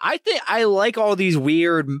about that. I think I like all these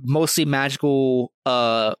weird, mostly magical,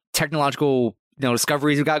 technological,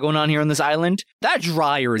 discoveries we got going on here on this island. That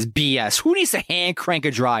dryer is BS. Who needs to hand crank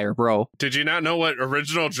a dryer, bro? Did you not know what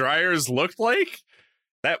original dryers looked like?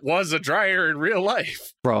 That was a dryer in real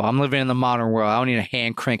life. Bro, I'm living in the modern world. I don't need to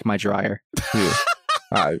hand crank my dryer. Yeah.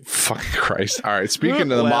 Fucking Christ. All right, speaking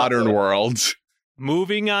of the modern world.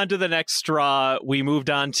 Moving on to the next straw, we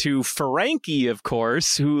moved on to Frankie, of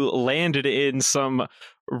course, who landed in some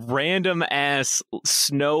random-ass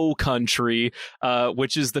snow country,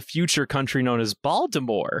 which is the future country known as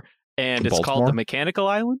Baltimore. And it's called the Mechanical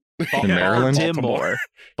Island? In Maryland?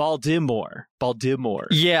 Baltimore.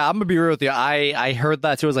 Yeah, I'm going to be real with you. I heard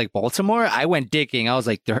that too. I was like, Baltimore? I went digging. I was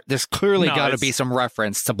like, there's clearly got to be some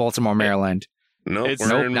reference to Baltimore, Maryland. Nope,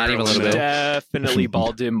 not even a little bit. Definitely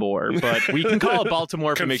Baltimore, but we can call it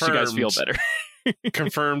Baltimore if it makes you guys feel better.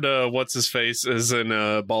 Confirmed. What's his face is in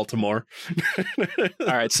Baltimore. All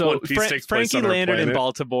right, so Frankie landed in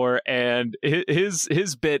Baltimore, and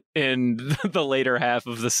his bit in the later half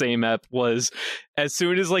of the same ep was, as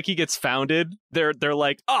soon as he gets founded, they're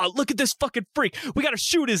like, oh, look at this fucking freak, we gotta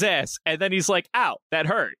shoot his ass, and then he's like, ow, that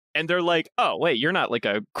hurt. And they're like, oh, wait, you're not like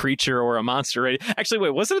a creature or a monster, right? Actually, wait,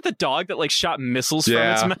 wasn't it the dog that shot missiles from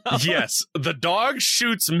its mouth? Yes, the dog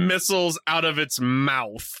shoots missiles out of its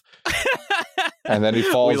mouth. And then he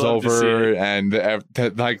falls over, and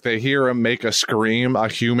they hear him make a scream, a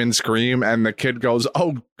human scream, and the kid goes,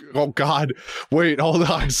 "Oh God, wait, hold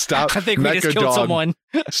on, stop!" I think we just killed someone.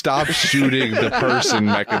 Stop shooting the person,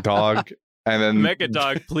 Mecha Dog. And then Mecha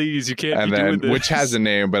Dog, please, you can't. And be then doing this. Which has a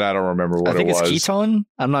name, but I don't remember what it was. I think it's Keaton.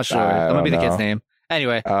 I'm not sure. That might be the kid's name.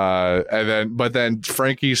 Anyway, but then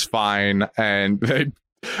Frankie's fine, and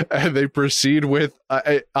they proceed with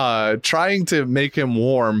trying to make him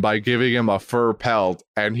warm by giving him a fur pelt,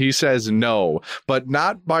 and he says no, but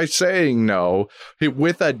not by saying no,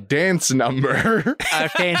 with a dance number. A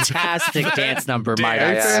fantastic dance number, might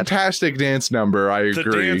I add. Fantastic dance number, I agree.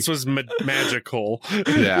 The dance was magical.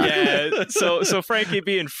 Yeah. So Frankie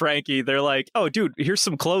being Frankie, they're like, oh, dude, here's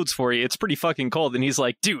some clothes for you. It's pretty fucking cold. And he's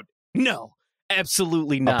like, dude, no.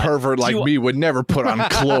 Absolutely not. A pervert like me would never put on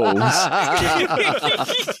clothes.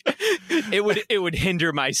 It would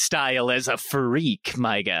hinder my style as a freak,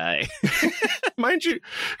 my guy. Mind you,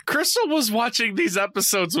 Crystal was watching these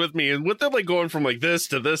episodes with me, and with them like going from like this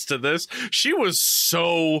to this to this, she was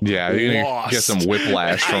so you lost. get some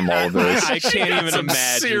whiplash from all of this. I can't even some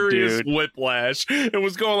imagine, serious dude. whiplash. It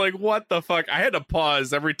was going like, what the fuck? I had to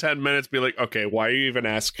pause every 10 minutes, be like, okay, why are you even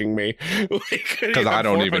asking me? Because I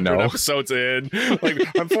don't even know. Episodes in, like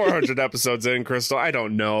I'm 400 episodes in, Crystal. I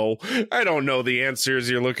don't know the answers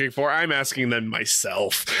you're looking for. I'm asking them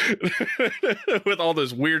myself with all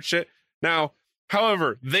this weird shit. Now,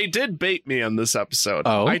 however, they did bait me on this episode.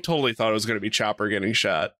 Oh. I totally thought it was going to be Chopper getting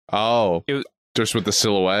shot. Oh, It was- just with the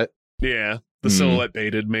silhouette. Yeah, the silhouette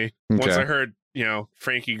baited me. Once Okay. I heard,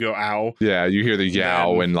 Frankie go, ow. Yeah, you hear the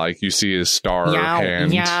yow Then- and like you see his star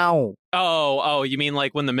hand. Oh, you mean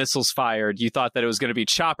like when the missiles fired, you thought that it was going to be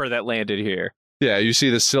Chopper that landed here. Yeah, you see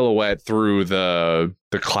the silhouette through the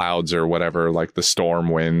clouds or whatever, like the storm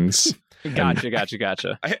winds.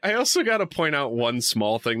 Gotcha. I also got to point out one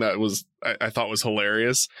small thing that I thought was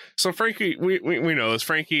hilarious. So Frankie, we know this.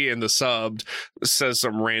 Frankie in the subbed says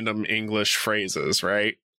some random English phrases,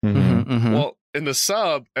 right? Mhm. Well, in the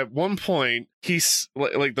sub, at one point, he's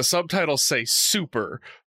like the subtitles say super,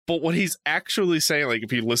 but what he's actually saying, like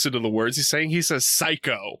if you listen to the words he's saying, he says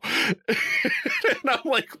psycho. And I'm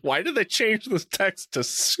like, why did they change the text to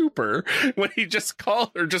super when he just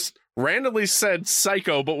called or just randomly said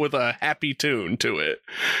psycho, but with a happy tune to it?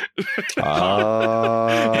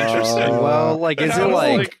 Interesting. Well, like, is And I it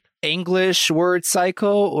was like English word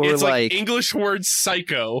psycho or it's like English word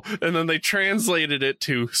psycho, and then they translated it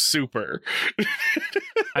to super.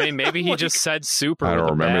 I mean, maybe he just said super I don't with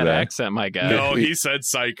a remember bad that. accent, my guy. No, he said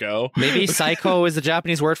psycho. maybe psycho is the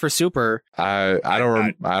Japanese word for super? I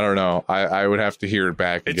don't know. I would have to hear it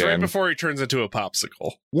back It's again. right before he turns into a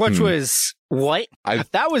popsicle. Which was what?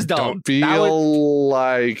 That was dumb. Don't feel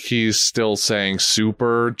like he's still saying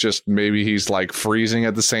super. Just maybe he's like freezing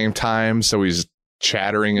at the same time, so he's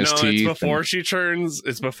chattering his teeth. It's before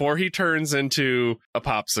it's before he turns into a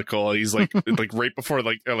popsicle. He's like like right before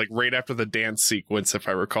like right after the dance sequence, if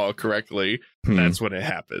I recall correctly. That's when it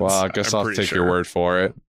happens. Well, I guess I'm I'll pretty take your word for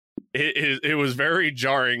it. It was very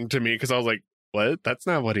jarring to me because I was like, what? That's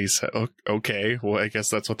not what he said. Okay, well, I guess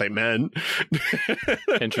that's what they meant.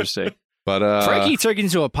 Interesting. But Frankie turning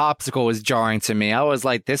into a popsicle was jarring to me. I was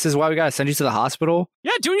like, "This is why we gotta send you to the hospital."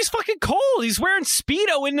 Yeah, dude, he's fucking cold. He's wearing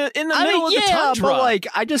Speedo in the middle of the tundra. but like,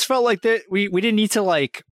 I just felt like that we didn't need to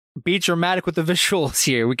like be dramatic with the visuals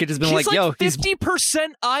here. We could just been he's like, "Yo, he's 50%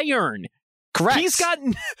 iron." correct."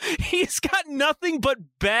 He's got nothing but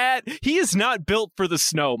bad. He is not built for the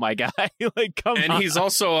snow, my guy. Like, come on. And he's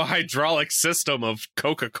also a hydraulic system of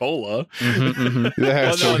Coca-Cola. yeah,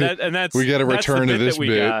 Well, so no, we get a that's return the to bit this that we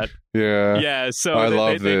bit. got. Yeah, So I they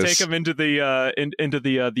love take this. him into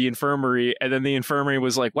the infirmary, and then the infirmary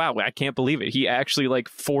was like, "Wow, I can't believe it. He actually like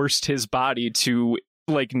forced his body to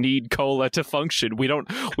like need cola to function. We don't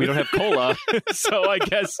have cola, so I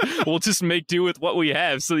guess we'll just make do with what we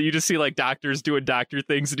have." So you just see like doctors doing doctor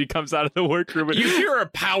things, and he comes out of the workwork and You hear a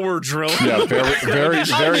power drill. Yeah, very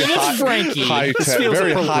It's Frankie. high This tech, feels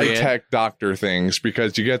very appropriate. high tech doctor things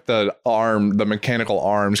because you get the mechanical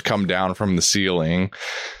arms come down from the ceiling.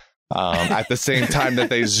 At the same time that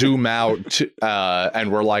they zoom out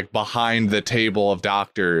and we're like behind the table of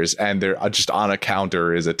doctors, and they're just on a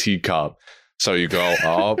counter is a teacup. So you go,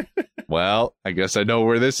 oh, well, I guess I know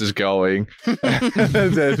where this is going.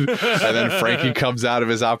 and then Frankie comes out of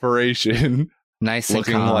his operation Nice and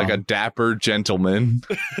looking calm. like a dapper gentleman.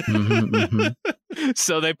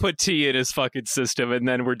 So they put tea in his fucking system, and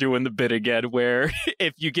then we're doing the bit again where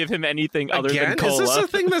if you give him anything other Again? than cola, Is this a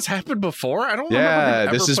thing that's happened before? I don't Yeah, remember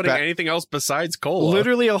him this ever is putting ba- anything else besides cola.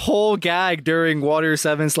 Literally a whole gag during Water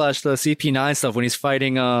 7 / the CP9 stuff when he's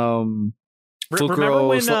fighting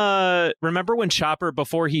remember when Chopper,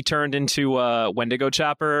 before he turned into Wendigo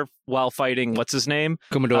Chopper while fighting what's his name,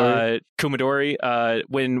 Kumadori,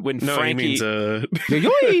 when No, Frankie, he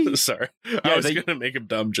means sorry, I was they- gonna make a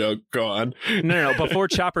dumb joke. Go on. no, before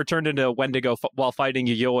Chopper turned into Wendigo while fighting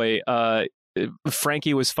Yayoi,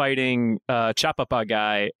 Frankie was fighting Chapapa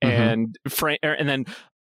guy, and then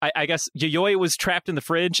I guess Yayoi was trapped in the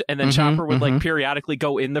fridge, and then Chopper would like periodically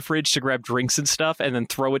go in the fridge to grab drinks and stuff, and then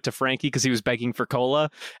throw it to Frankie because he was begging for cola.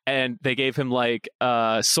 And they gave him like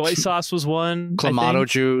soy sauce was one, Clamato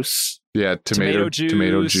juice. Yeah, tomato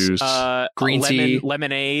juice, green tea,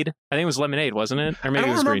 lemonade. I think it was lemonade, wasn't it? Or I maybe it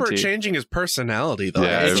don't was green remember tea. changing his personality though.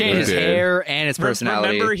 Yeah, it changed his hair and his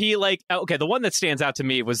personality. Remember, he the one that stands out to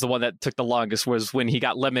me was the one that took the longest was when he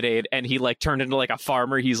got lemonade and he turned into a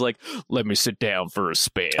farmer. He's like, let me sit down for a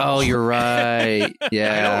spell. Oh, you're right.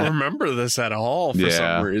 Yeah, I don't remember this at all for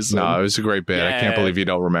some reason. No, it was a great bit. Yeah. I can't believe you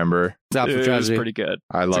don't remember. It was pretty good.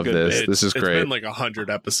 I love this. This is great. It's been like 100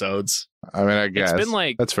 episodes. I mean, I guess it's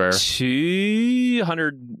been that's fair.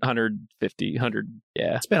 200, 150, 100.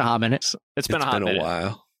 Yeah, it's been a hot minute. It's been a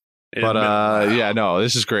while. Yeah, no,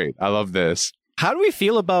 this is great. I love this. How do we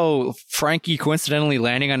feel about Frankie coincidentally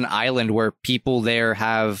landing on an island where people there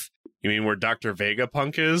have? You mean where Dr.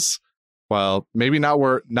 Vegapunk is? Well, maybe not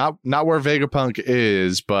where Vegapunk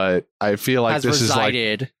is, but I feel like this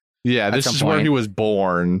resided is this is where he was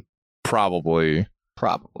born. Probably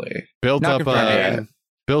built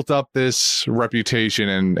up this reputation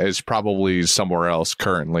and is probably somewhere else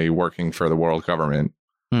currently working for the world government.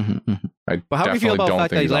 Mm-hmm. But how do you feel about the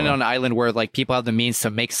fact that he landed on an island where people have the means to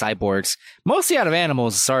make cyborgs, mostly out of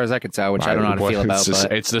animals, as far as I can tell, which I don't know how to feel about.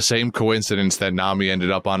 It's the same coincidence that Nami ended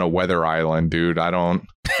up on a weather island, dude. I don't.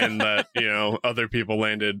 And that other people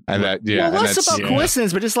landed, and that less about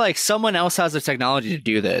coincidence, but just someone else has the technology to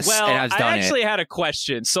do this. Well, and has done I actually had a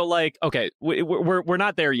question. So, okay, we're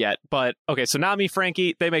not there yet, but okay. So Nami,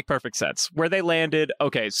 Frankie, they make perfect sense. Where they landed,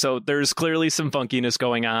 okay. So there's clearly some funkiness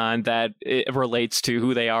going on that it relates to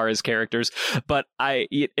who they are as characters. But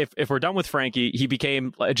if we're done with Frankie, he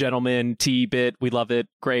became a gentleman. T-bit, we love it.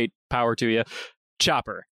 Great, power to you.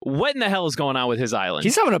 Chopper, what in the hell is going on with his island?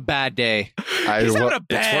 He's having a bad day. He's having a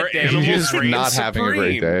bad day. He's not having a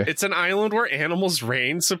great day. It's an island where animals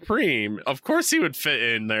reign supreme. Of course he would fit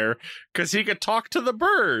in there because he could talk to the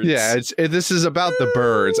birds. Yeah, this is about the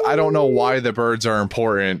birds. I don't know why the birds are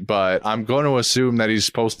important, but I'm going to assume that he's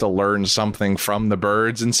supposed to learn something from the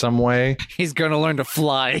birds in some way. He's going to learn to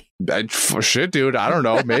fly. Shit, dude. I don't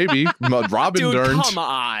know. Maybe. Robin learned. Come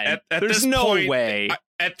on. There's no way.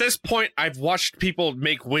 At this point, I've watched people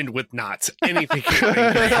make wind with knots. Anything can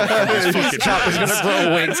happen. Chopper's gonna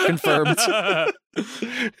grow wings, confirmed.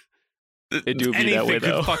 It do be that way, though.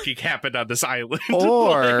 Anything could fucking happen on this island.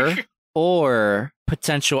 Or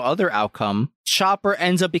potential other outcome, Chopper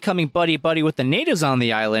ends up becoming buddy-buddy with the natives on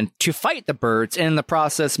the island to fight the birds, and in the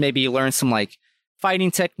process, maybe you learn some,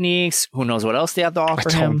 fighting techniques. Who knows what else they have to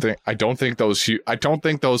offer him? I don't think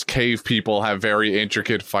those cave people have very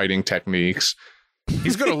intricate fighting techniques.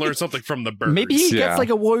 He's going to learn something from the birds. Maybe he gets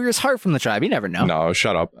a warrior's heart from the tribe. You never know. No,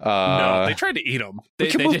 shut up. No, they tried to eat him. They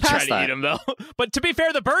did try to eat him, though. But to be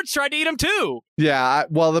fair, the birds tried to eat him, too. Yeah,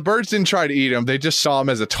 well, the birds didn't try to eat him. They just saw him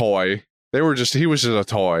as a toy. He was just a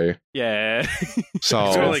toy. Yeah. So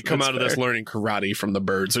he's going to come out of this learning karate from the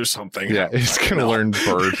birds or something. Yeah, he's going to learn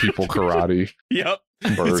bird people karate. Yep.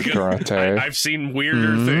 Bird karate. I've seen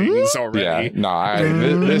weirder things already. Yeah,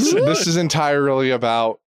 no, this is entirely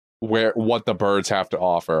about what the birds have to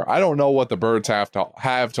offer. I don't know what the birds have to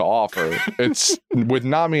offer. It's with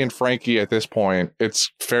Nami and Frankie at this point,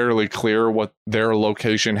 it's fairly clear what their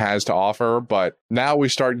location has to offer, but now we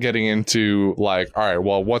start getting into all right,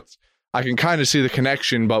 well, I can kind of see the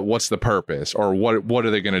connection, but what's the purpose, or what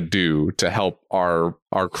are they going to do to help our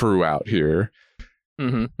crew out here?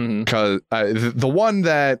 Because the one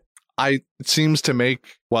that seems to make,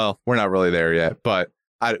 well, we're not really there yet, but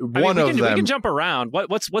we can jump around.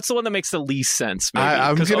 What's the one that makes the least sense? Maybe?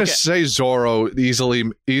 I'm gonna say Zoro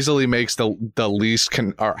easily makes the least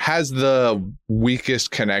or has the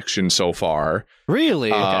weakest connection so far.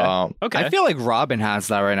 Really? Okay. I feel like Robin has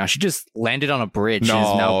that right now. She just landed on a bridge. And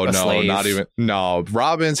is now a slave. Not even. No,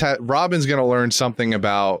 Robin's gonna learn something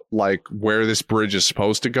about where this bridge is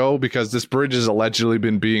supposed to go, because this bridge has allegedly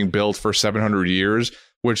been being built for 700 years.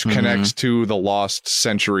 Which connects to the lost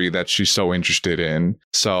century that she's so interested in.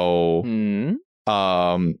 So,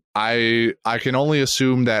 I can only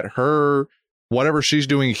assume that whatever she's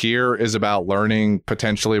doing here is about learning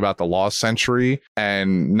potentially about the lost century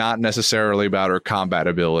and not necessarily about her combat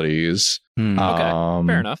abilities. Okay,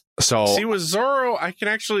 fair enough. So, see, with Zoro, I can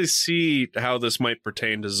actually see how this might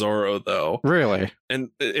pertain to Zoro, though. Really? And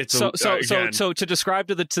it's so to describe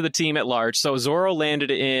to the team at large. So Zoro landed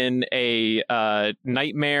in a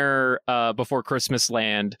Nightmare Before Christmas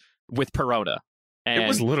land with Perona. And it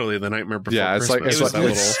was literally the Nightmare Before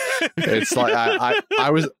Christmas. It's like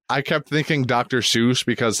I kept thinking Dr. Seuss,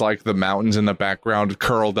 because the mountains in the background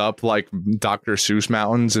curled up like Dr. Seuss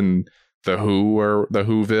mountains, and the Who or the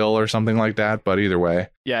Whoville or something like that. But either way,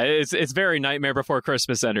 yeah, it's very Nightmare Before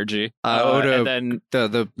Christmas energy. And then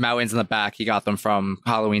the mountains in the back, he got them from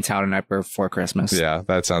Halloween Town and Nightmare Before Christmas. Yeah,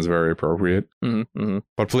 that sounds very appropriate.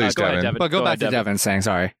 But please, go Devin. ahead, Devin. But go back to Devin saying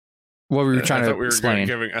sorry. What were you trying to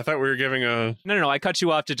explain? I thought we were giving a... No, I cut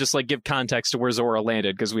you off to just like give context to where Zora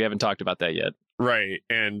landed because we haven't talked about that yet. Right,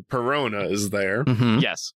 and Perona is there. Mm-hmm.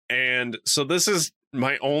 Yes. And so this is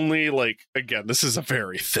my only, like, again, this is a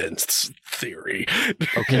very thin theory.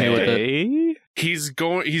 Okay. He's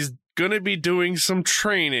gonna be doing some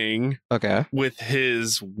training with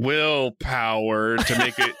his willpower to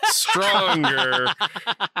make it stronger.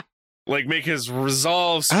 Like, make his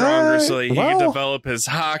resolve stronger so that he can develop his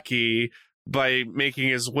hockey by making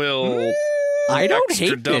his will. I don't extra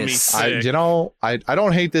hate dummy this. sick. I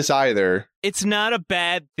don't hate this either. It's not a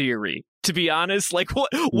bad theory, to be honest. Like, what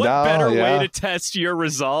better way to test your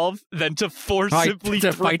resolve than to forcibly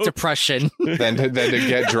fight depression? than to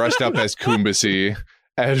get dressed up as Kumbasi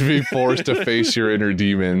and be forced to face your inner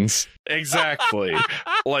demons. Exactly.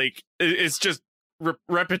 Like, it's just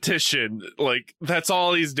repetition. Like, that's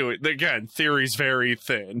all he's doing. Again, theory's very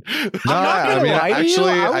thin. No, I mean,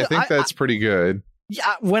 actually, I think that's pretty good.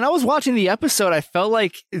 Yeah, when I was watching the episode, I felt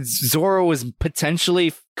like Zoro was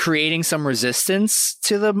potentially creating some resistance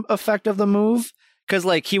to the effect of the move. Because,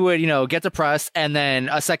 like, he would, get depressed, and then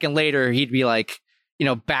a second later, he'd be like,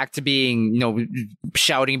 back to being,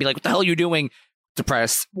 shouting and be like, "What the hell are you doing?"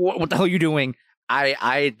 Depressed. What the hell are you doing?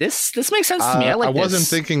 This makes sense to me. I wasn't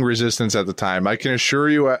thinking resistance at the time. I can assure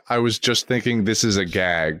you, I was just thinking this is a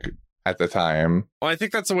gag at the time. Well, I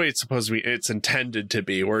think that's the way it's supposed to be. It's intended to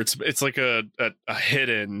be, where it's like a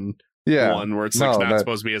hidden one where it's not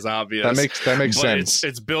supposed to be as obvious. That makes sense.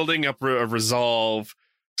 It's building up a resolve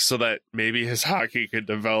so that maybe his hockey could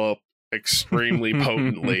develop extremely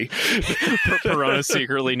potently. Perona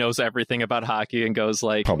secretly knows everything about hockey and goes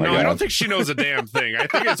like, "Oh my no, God. I don't think she knows a damn thing. I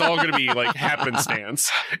think it's all going to be like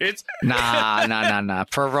happenstance." It's nah.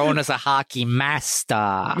 Perona's a hockey master.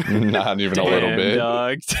 Not even a little bit.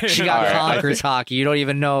 Dog. She got conquers hockey. You don't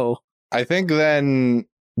even know. I think then,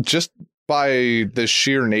 just by the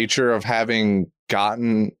sheer nature of having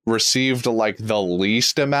received like the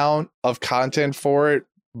least amount of content for it,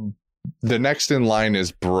 the next in line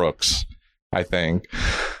is Brooks, I think.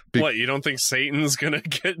 What, you don't think Satan's gonna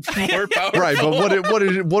get more powerful? Right, but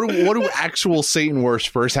what do actual Satan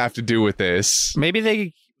worshippers have to do with this? Maybe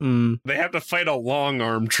they have to fight a long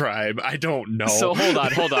arm tribe. I don't know. So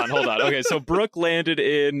hold on. Okay, so Brooke landed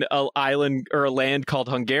in an island or a land called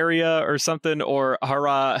Hungaria or something, or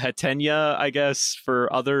Hara Hatenya, I guess,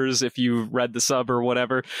 for others if you read the sub or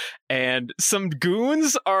whatever. And some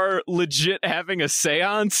goons are legit having a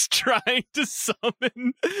seance trying to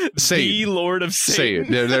summon the Lord of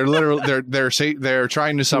Satan. They're literally they're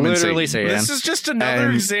trying to summon literally Satan. This is just another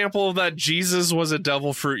example that Jesus was a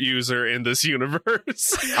devil fruit user in this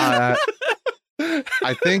universe.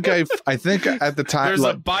 I think at the time there's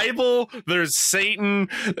a Bible, there's Satan,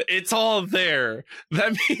 it's all there.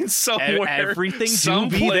 That means somewhere, everything do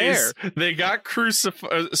be there. They got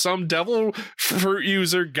crucified. Some devil fruit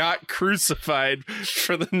user got crucified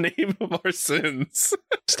for the name of our sins.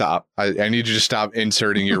 Stop! I need you to stop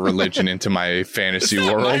inserting your religion into my fantasy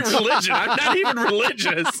world. My religion. I'm not even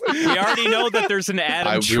religious. We already know that there's an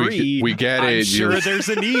Adam tree. We get it. I'm sure there's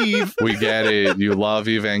an Eve. We get it. You love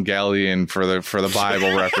Evangelion for the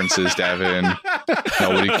Bible references, Devin.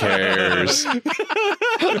 Nobody cares.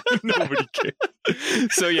 Nobody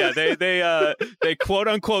cares. So yeah, they quote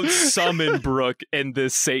unquote summon Brooke in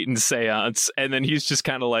this Satan seance, and then he's just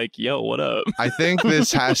kind of like, "Yo, what up?" I think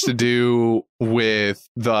this has to do with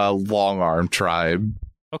the Long Arm tribe.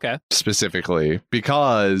 Okay. Specifically,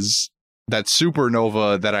 because that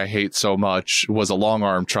supernova that I hate so much was a Long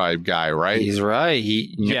Arm tribe guy, right? He's right.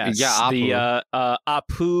 Apu.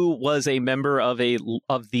 Apu was a member of the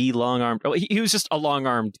long arm. Oh, he was just a long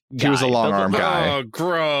armed guy. He was a long arm guy. Oh,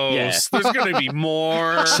 gross! Yeah. There's gonna be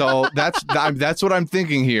more. So that's what I'm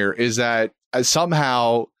thinking here. Is that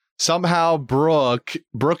somehow Brooke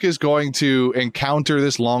is going to encounter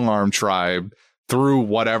this Long Arm tribe through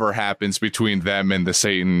whatever happens between them and the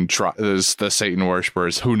Satan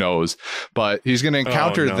worshippers. Who knows? But he's going to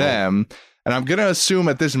encounter them, and I'm going to assume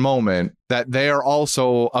at this moment that they are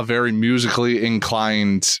also a very musically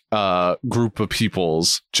inclined group of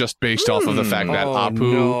peoples, just based off of the fact that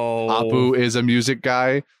Apu is a music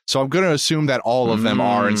guy. So I'm going to assume that all of them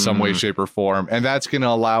are in some way, shape, or form, and that's going to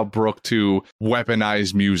allow Brooke to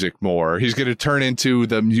weaponize music more. He's going to turn into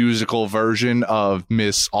the musical version of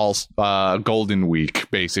Miss Golden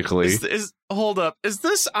Week, basically. Hold up. Is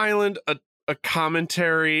this island a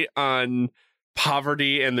commentary on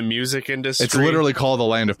poverty and the music industry. It's literally called the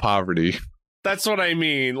land of poverty. That's what I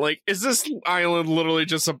mean. Like, is this island literally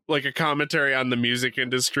just a commentary on the music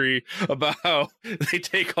industry about how they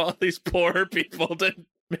take all these poor people to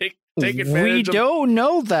take advantage We don't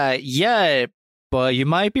know that yet, but you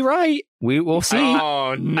might be right. We will see.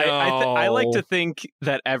 Oh, no. I like to think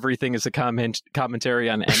that everything is a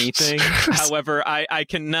commentary on anything. However, I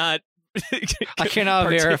cannot... I cannot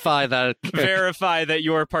verify that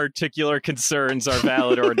your particular concerns are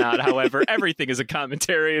valid or not. However, everything is a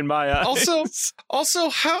commentary in my eyes. Also,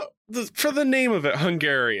 how for the name of it,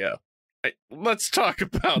 Hungaria. Let's talk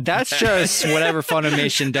about that's that. Just whatever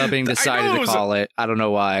Funimation dubbing decided to call it. I don't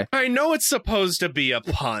know why. I know it's supposed to be a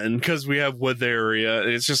pun because we have Witharia.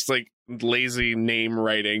 It's just like lazy name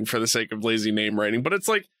writing for the sake of lazy name writing, but it's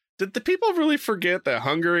like, did the people really forget that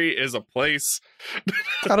Hungary is a place?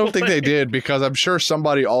 I don't think they did, because I'm sure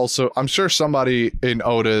somebody in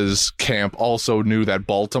Oda's camp also knew that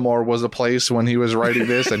Baltimore was a place when he was writing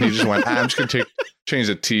this, and he just went, I'm just going to change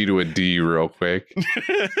the T to a D real quick.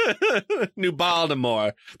 New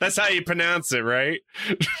Baltimore. That's how you pronounce it, right?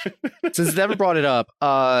 Since never brought it up,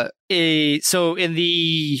 so in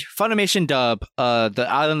the Funimation dub, the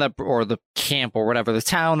island or the camp or whatever, the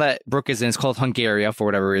town that Brook is in is called Hungaria for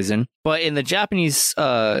whatever reason. But in the Japanese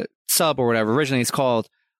sub or whatever, originally it's called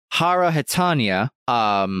Hara Hitania,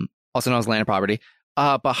 also known as land of poverty.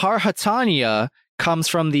 But Hara Hitania comes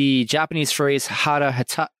from the Japanese phrase Hara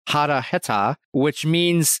Heta, which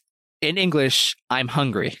means in English, I'm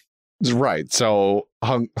hungry. Right. So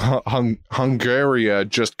Hungaria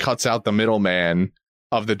just cuts out the middleman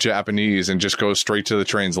of the Japanese and just goes straight to the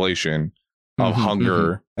translation of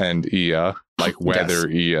hunger and Ia, like weather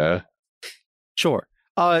Ia. Sure.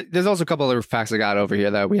 There's also a couple other facts I got over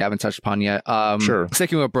here that we haven't touched upon yet. Sure.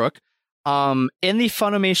 Sticking with Brooke, in the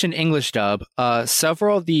Funimation English dub,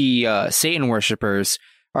 several of the Satan worshippers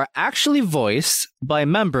are actually voiced by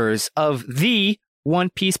members of the One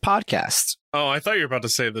Piece podcast. Oh, I thought you were about to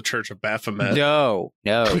say the Church of Baphomet. No.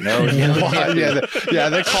 Yeah, they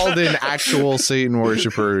called in actual Satan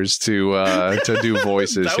worshippers to do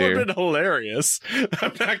voices that here. That would have been hilarious.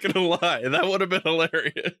 I'm not going to lie. That would have been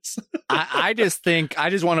hilarious. I just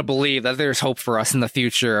want to believe that there's hope for us in the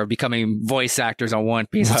future of becoming voice actors on One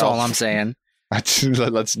Piece. That's all I'm saying.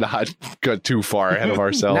 Let's not go too far ahead of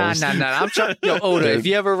ourselves. Nah. I'm trying. Yo, Oda, if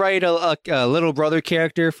you ever write a little brother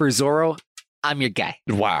character for Zoro, I'm your guy.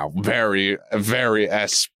 Wow, very, very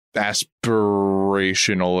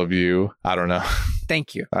aspirational of you. I don't know.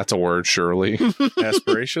 Thank you. That's a word, surely.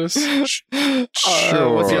 Aspiracious?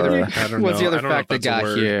 Sure. What's the other I fact I got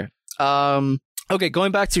here? Okay,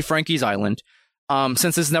 going back to Frankie's Island.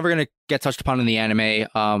 Since it's never going to get touched upon in the anime,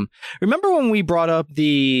 remember when we brought up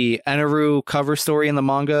the Eneru cover story in the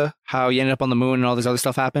manga? How he ended up on the moon and all this other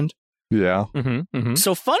stuff happened? Yeah.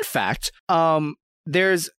 So, fun fact,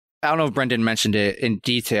 there's... I don't know if Brendan mentioned it in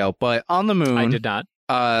detail, but on the moon... I did not.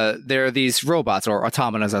 There are these robots, or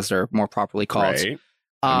automatas as they're more properly called. Right.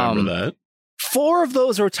 I remember that. 4 of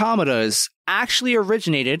those automatas actually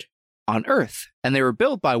originated on Earth, and they were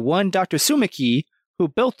built by one Dr. Sumiki, who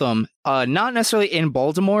built them, not necessarily in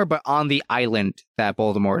Baltimore, but on the island that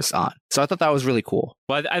Baltimore is on. So I thought that was really cool.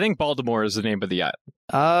 Well, I think Baltimore is the name of the island.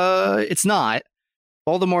 It's not.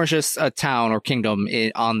 Baltimore is just a town or kingdom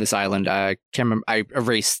on this island. I can't remember. I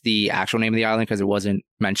erased the actual name of the island because it wasn't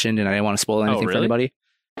mentioned, and I didn't want to spoil anything for anybody.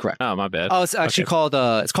 Correct. Oh, my bad. Oh, it's actually called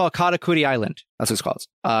Katakuri Island. That's what it's called.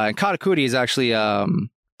 And Katakuri is actually a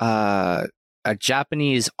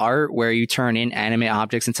Japanese art where you turn inanimate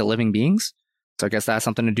objects into living beings. So I guess that has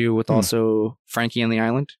something to do with also Frankie and the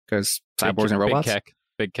island, because cyborgs and robots.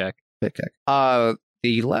 Big keck.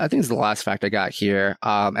 I think it's the last fact I got here.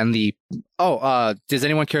 Does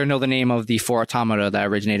anyone care to know the name of the 4 automata that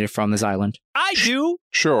originated from this island? I do.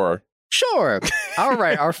 Sure. All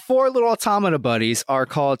right. Our 4 little automata buddies are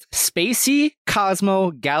called Spacey, Cosmo,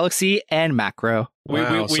 Galaxy, and Macro.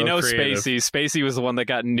 Wow, we know creative. Spacey. Spacey was the one that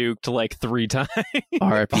got nuked like 3 times.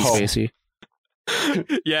 R.I.P. Spacey.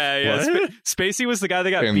 Yeah. Spacey was the guy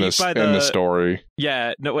that got beat by in the story.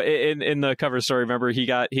 Yeah, no, in the cover story. Remember, he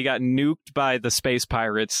got nuked by the space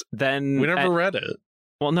pirates. Then we never read it.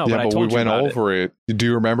 Well, no, yeah, but I but told we went you over it. Do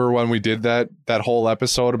you remember when we did that whole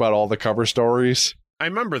episode about all the cover stories? I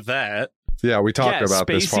remember that. Yeah, we talked about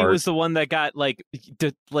Spacey this part. Was the one that got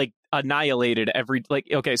annihilated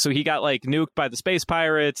okay, so he got nuked by the space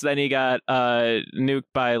pirates, then he got nuked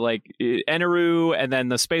by Eneru, and then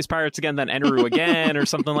the space pirates again, then Eneru again, or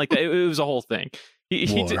something like that. It was a whole thing. He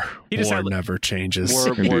just never changes.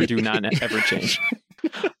 War do not ever change.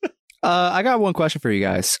 I got one question for you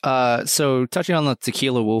guys. So touching on the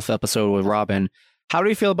Tequila Wolf episode with Robin, How do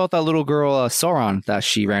you feel about that little girl, Sauron, that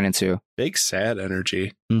she ran into? Big sad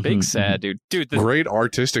energy. Big sad, dude. Great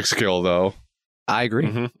artistic skill, though. I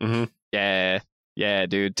agree. Yeah,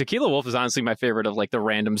 dude. Tequila Wolf is honestly my favorite of like the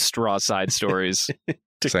random straw side stories.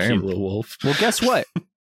 Tequila Wolf. Well, guess what?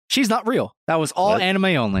 She's not real. That was all anime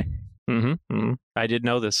only. I did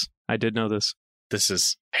know this. This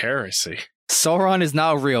is heresy. Sauron is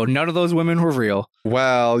not real. None of those women were real.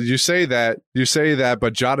 Well, you say that,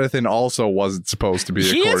 but Jonathan also wasn't supposed to be.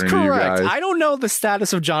 He is according to you correct. guys. I don't know the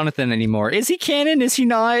status of Jonathan anymore. Is he canon? Is he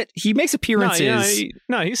not? He makes appearances.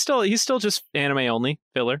 No, he's still just anime only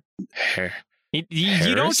filler.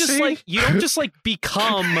 You don't just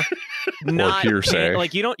become not hearsay.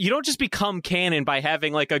 like you don't just become canon by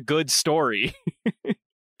having like a good story.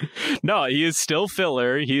 No, he is still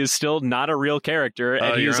filler. He is still not a real character.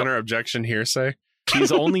 And Your Honor, objection, hearsay.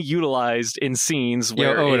 He's only utilized in scenes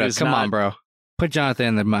where Yo, Oda, it is come not... on, bro. Put Jonathan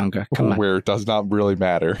in the manga. Come on. Where it does not really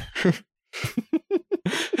matter.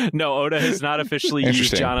 No, Oda has not officially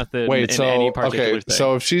used Jonathan in any particular thing.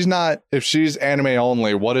 So if she's anime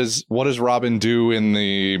only, what does Robin do in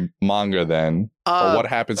the manga then? Or what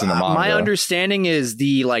happens in the manga? My understanding is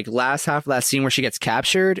the like last half of that scene where she gets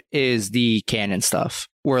captured is the canon stuff,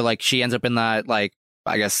 where like she ends up in that like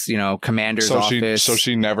I guess commander's office. So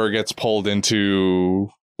she never gets pulled into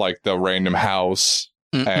like the random house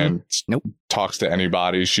and talks to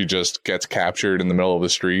anybody. She just gets captured in the middle of the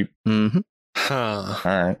street. Huh. All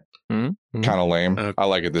right. Kind of lame. Okay. I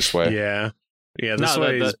like it this way. Yeah, this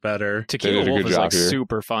way is better. Tequila Wolf is like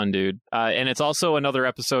super fun, dude. And it's also another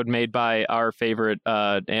episode made by our favorite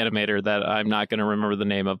animator that I'm not going to remember the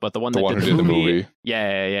name of, but the one who did the movie.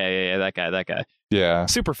 Yeah, that guy. Yeah.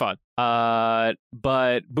 Super fun.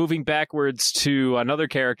 But moving backwards to another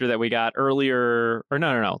character that we got earlier, or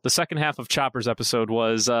no. The second half of Chopper's episode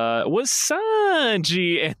was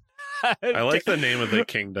Sanji. And I like the name of the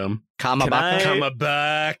kingdom.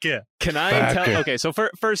 Kamabaka. Can I tell? Okay, so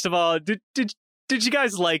first of all, did you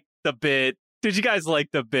guys like the bit?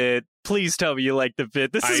 Please tell me you like the bit.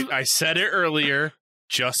 I said it earlier.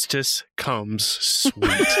 Justice comes sweet.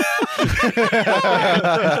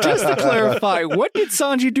 Just to clarify, what did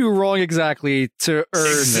Sanji do wrong exactly to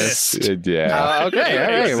earn this? Yeah. Okay. All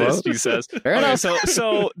right. Well, he says. Fair enough.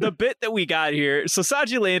 So the bit that we got here. So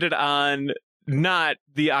Sanji landed on not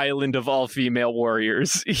the island of all female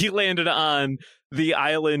warriors. He landed on the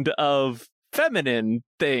island of feminine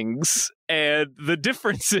things. And the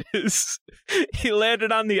difference is he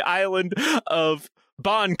landed on the island of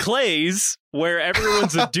Bon Clays, where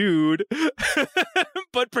everyone's a dude,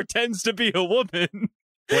 but pretends to be a woman.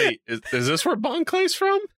 Wait, is this where Bon Clay's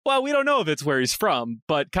from? Well, we don't know if it's where he's from,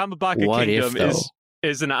 but Kamabaka Kingdom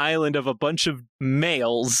is an island of a bunch of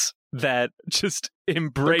males that just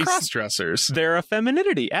embrace cross-dressers. Their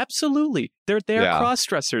femininity. Absolutely. They're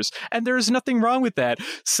cross-dressers. And there's nothing wrong with that.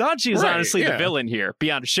 Sanji is honestly the villain here,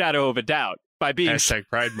 beyond a shadow of a doubt. By being Hashtag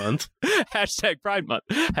Pride Month. Hashtag Pride Month.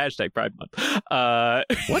 Hashtag Pride Month.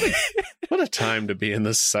 What a time to be in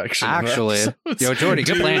this section. Actually. Yo, Jordy,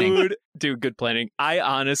 good planning. Dude, good planning. I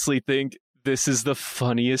honestly think this is the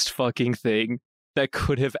funniest fucking thing that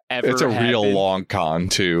could have ever It's a happened. real long con,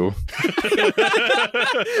 too.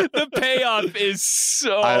 The payoff is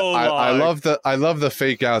so long. I love the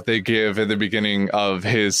fake out they give at the beginning of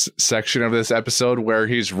his section of this episode where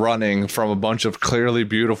he's running from a bunch of clearly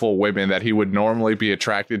beautiful women that he would normally be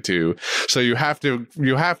attracted to. So you have to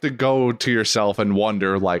go to yourself and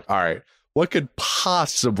wonder, like, all right, what could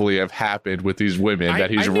possibly have happened with these women that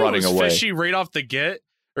he's running away? Fishy right off the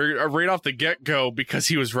get-go because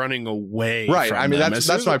he was running away. Right. From I mean, them.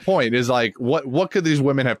 that's my point is like, what could these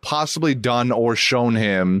women have possibly done or shown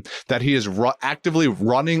him that he is actively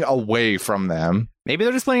running away from them? Maybe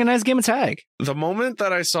they're just playing a nice game of tag. The moment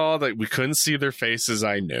that I saw that we couldn't see their faces,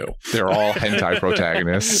 I knew they're all hentai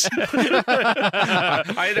protagonists.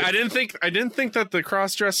 I didn't think that the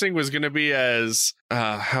cross-dressing was going to be as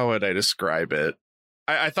how would I describe it?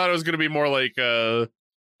 I thought it was going to be more like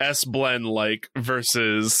S-Blend like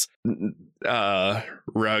versus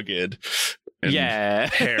rugged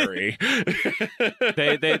and hairy.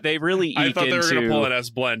 they really eke I thought they were going to pull an into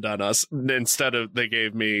S-Blend on us. Instead of they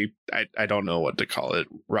gave me I don't know what to call it,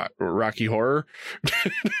 Rocky Horror.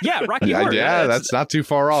 Rocky Horror. Yeah, that's not too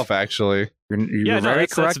far off actually. You're very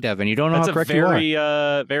correct, Evan. You don't know how correct you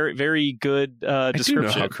are. Very, very good description. I do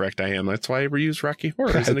know how correct I am. That's why I reuse Rocky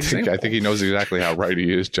Horror as an example. I think he knows exactly how right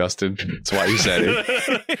he is, Justin. That's why he said it.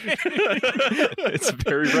 It's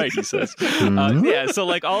very right, he says. So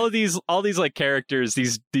like all these like characters,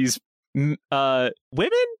 these women,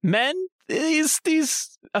 men,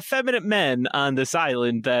 these effeminate men on this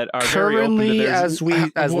island that are Currently, very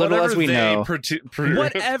open to as little as we know,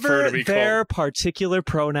 whatever their particular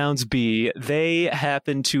pronouns be, they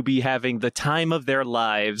happen to be having the time of their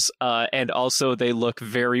lives, and also they look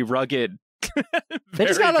very rugged. They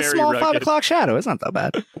just got a small 5 o'clock shadow. It's not that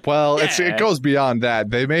bad. Well, it goes beyond that.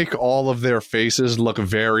 They make all of their faces look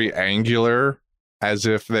very angular, as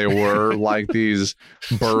if they were like these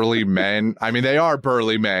burly men. I mean, they are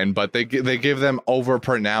burly men, but they give them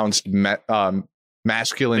overpronounced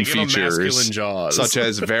masculine features, masculine jaws, such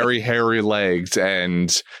as very hairy legs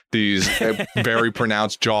and these very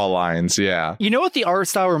pronounced jaw lines. Yeah. You know what the art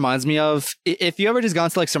style reminds me of? If you ever just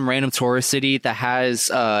gone to like some random tourist city that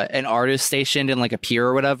has an artist stationed in like a pier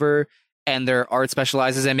or whatever, and their art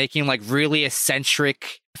specializes in making like really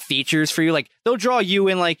eccentric features for you, like they'll draw you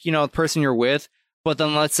in like, you know, the person you're with. But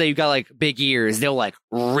then let's say you got like big ears, they'll like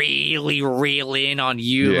really reel in on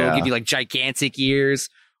you. Yeah. They'll give you like gigantic ears.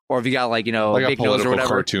 Or if you got like, you know, like a big a political nose or whatever.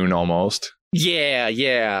 cartoon almost.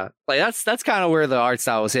 Yeah. Like that's kind of where the art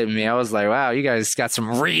style was hitting me. I was like, wow, you guys got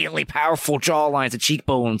some really powerful jaw lines and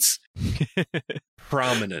cheekbones.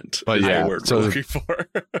 Prominent. But yeah, word we're looking for.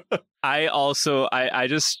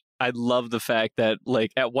 I love the fact that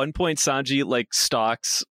like at one point Sanji like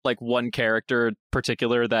stalks like one character in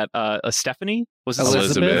particular that Stephanie was it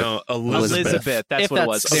Elizabeth. No, Elizabeth. That's if what that's it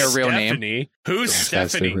was. their real name. Stephanie? Who's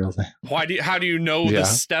That's Stephanie? the real name. How do you know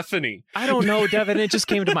this Stephanie? I don't know, Devin. It just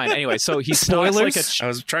came to mind. Anyway, so he stalks like I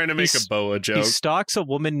was trying to make a boa he joke. stalks a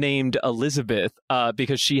woman named Elizabeth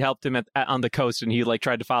because she helped him on the coast, and he like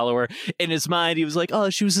tried to follow her. In his mind, he was like, "Oh,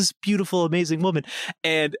 she was this beautiful, amazing woman."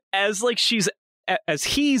 And as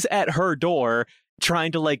he's at her door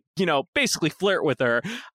trying to like, you know, basically flirt with her,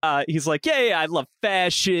 he's like, yeah, I love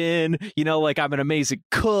fashion, you know, like I'm an amazing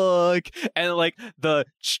cook. And like the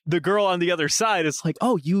girl on the other side is like,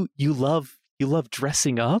 oh, you love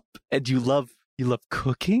dressing up and you love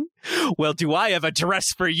cooking? Well, do I have a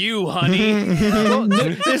dress for you, honey? Well,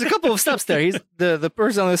 there's a couple of steps there. He's the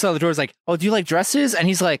person on the other side of the door is like, oh, do you like dresses? And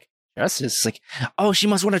he's like, dresses? It's like, oh, she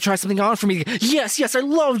must want to try something on for me. Yes, I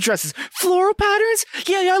love dresses. Floral patterns?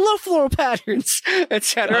 Yeah, I love floral patterns,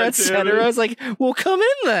 etc., etc. I was like, well, come in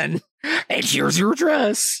then. And here's your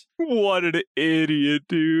dress. What an idiot,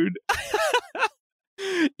 dude.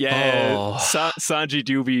 Yeah, Sanji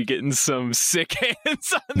do be getting some sick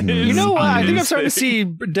hands on this. You know what? I think I'm starting to see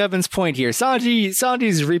Devin's point here.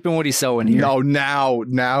 Sanji's reaping what he's sowing here. No,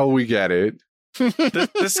 now we get it.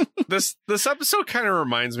 This episode kind of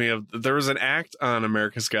reminds me of, there was an act on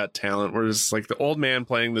America's Got Talent where it's like the old man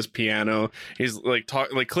playing this piano. He's like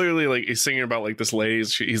clearly like he's singing about like this lady.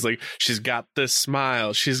 He's like, she's got this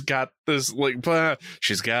smile, she's got this like blah,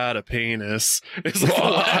 she's got a penis. It's like the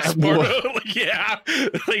last part of, like, yeah,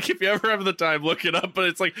 like if you ever have the time, look it up. But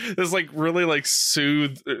it's like this like really like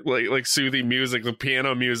soothing music, the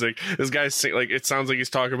piano music. This guy's sing, like it sounds like he's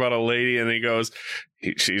talking about a lady, and he goes,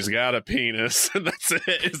 she's got a penis, and that's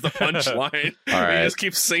it, is the punchline. Right. He just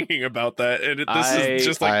keeps singing about that, and this is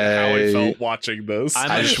just like how I felt watching this.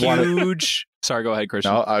 I'm huge. Sorry, go ahead,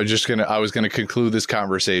 Christian. No, I was gonna conclude this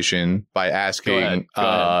conversation by asking, Go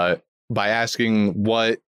ahead.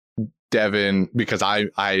 What Devin, because I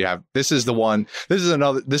have, this is one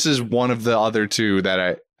of the other two that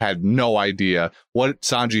I had no idea what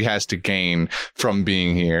Sanji has to gain from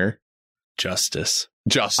being here. Justice.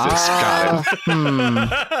 Got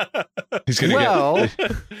it. He's gonna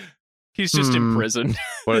get. He's just in prison.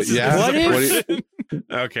 What if?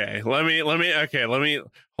 Okay, let me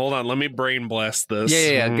hold on. Let me brain blast this.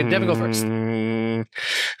 Yeah. Devin, go first.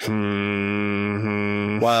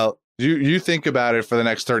 Well, you think about it for the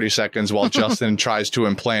next 30 seconds while Justin tries to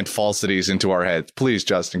implant falsities into our heads. Please,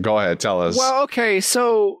 Justin, go ahead. Tell us. Well, okay,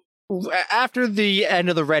 so after the end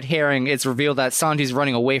of the red herring, it's revealed that Sanji's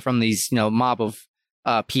running away from these, you know, mob of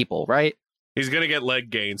people, right? He's gonna get leg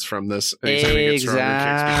gains from this. Exactly.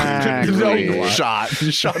 No shot.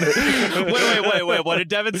 You shot it. Wait. What did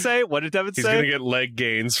Devin say? He's gonna get leg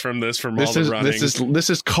gains from this all the running. This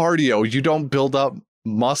is cardio. You don't build up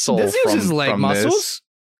muscle. This uses leg muscles. This.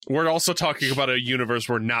 We're also talking about a universe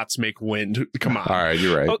where knots make wind. Come on. All right,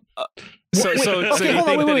 you're right.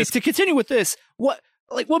 Wait. To continue with this, what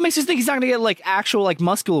makes you think he's not gonna get like actual like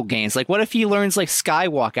muscle gains? Like, what if he learns like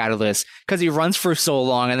skywalk out of this because he runs for so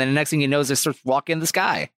long, and then the next thing he knows, he starts walking in the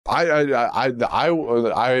sky? I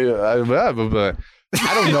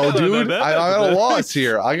don't know, dude. I'm at a loss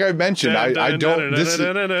here. Like I mentioned, I don't.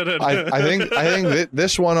 I think that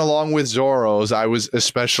this one, along with Zoro's, I was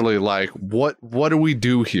especially like, what do we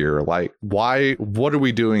do here? Like, why? What are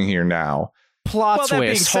we doing here now? Plot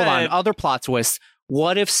twist. Hold on. Other plot twist.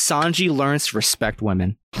 What if Sanji learns to respect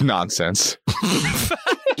women? Nonsense.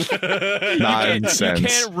 Nonsense. You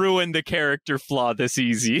can't ruin the character flaw this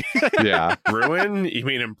easy. Yeah. Ruin? You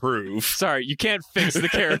mean improve? Sorry, you can't fix the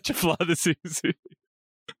character flaw this easy.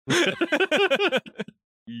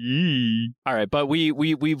 All right, but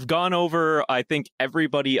we've gone over, I think,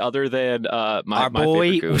 everybody other than my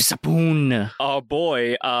boy favorite goon. Usopp. Oh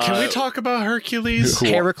boy, can we talk about Hercules?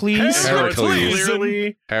 Heracles. Hercules.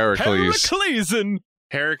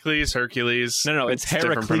 No, it's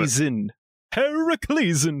Heraclesan.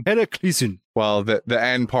 Heraclesan. Well, the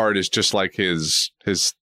end part is just like his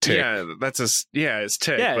tick. Yeah, that's his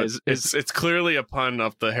tick. Yeah, but it's clearly a pun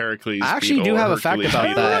of the Heracles. I actually do have a fact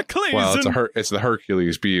about that. Well, it's the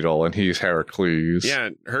Hercules beetle, and he's Heracles. Yeah,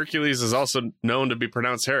 Hercules is also known to be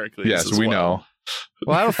pronounced Heracles. Yes, we know.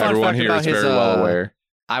 Well, I have a fun Everyone fact here about is very well aware.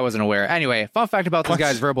 I wasn't aware. Anyway, fun fact about this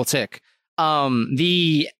guy's verbal tick.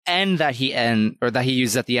 The end that he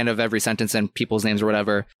uses at the end of every sentence and people's names or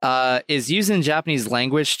whatever, is used in Japanese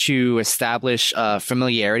language to establish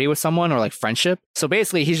familiarity with someone or like friendship. So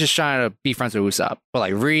basically, he's just trying to be friends with Usopp, but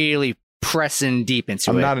like really pressing deep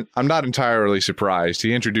into it. I'm not entirely surprised.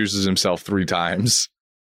 He introduces himself 3 times.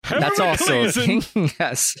 That's also a thing.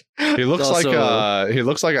 Yes. He looks like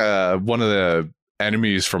one of the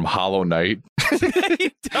enemies from Hollow Knight.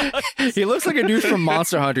 He looks like a dude from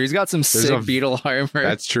Monster Hunter. He's got some sick beetle armor.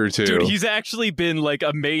 That's true too. Dude, he's actually been like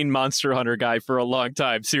a main Monster Hunter guy for a long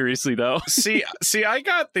time. Seriously though. See, I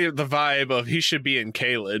got the vibe of he should be in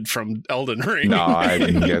Caelid from Elden Ring. No, I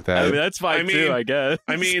didn't get that. I mean, that's fine too, I guess.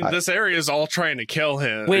 I mean, this area is all trying to kill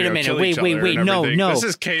him. Wait a minute. Wait. No. This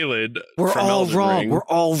is Caelid. We're from all Elden wrong. Ring. We're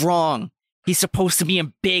all wrong. He's supposed to be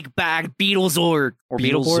in Big Bag Beetlezord or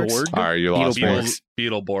Beetleborg. All right, you lost me.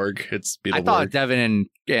 Beetleborg. It's Beetleborg. I thought Devin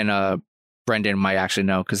and Brendan might actually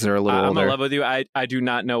know because they're a little older. I'm in love with you. I do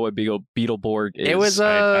not know what Beetleborg is. It was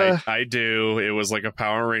I do. It was like a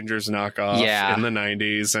Power Rangers knockoff in the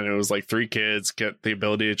 90s, and it was like 3 kids get the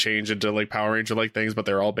ability to change into like Power Ranger like things, but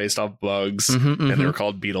they're all based off bugs, and they were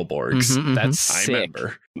called Beetleborgs. That's sick. I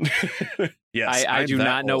remember. Yes, I do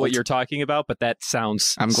not know what you're talking about, but that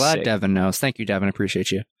sounds I'm glad sick. Devin knows. Thank you, Devin.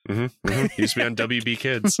 Appreciate you. Used to be on WB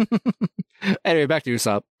Kids. Anyway, back to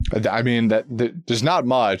Usopp. I mean, there's not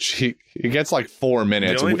much. He gets like 4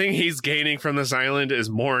 minutes. The only thing he's gaining from this island is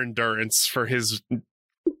more endurance for his.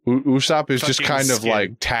 Usopp is just kind of skin.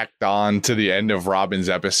 like tacked on to the end of Robin's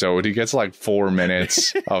episode. He gets like 4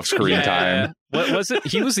 minutes of screen time. What was it?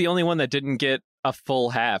 He was the only one that didn't get a full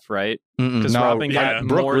half, right? Because Robin got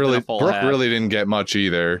Brooke more really, than a full Brooke half. really didn't get much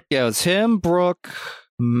either. Yeah, it was him, Brooke,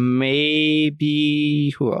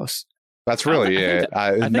 maybe who else? That's really it.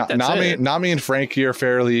 I think that's it. Nami and Frankie are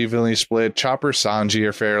fairly evenly split. Chopper, Sanji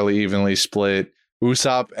are fairly evenly split.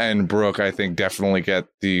 Usopp and Brooke, I think, definitely get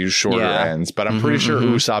the shorter ends, but I'm pretty sure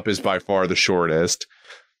Usopp is by far the shortest.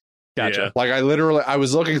 Gotcha. Yeah. Like I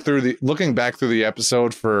was looking back through the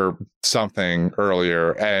episode for something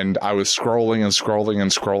earlier, and I was scrolling.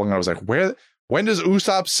 I was like, when does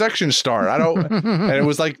Usopp's section start? I don't. And it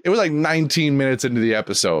was like 19 minutes into the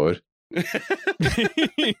episode.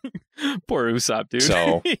 Poor Usopp, dude.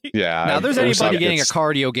 So yeah. Now, there's anybody Usopp getting a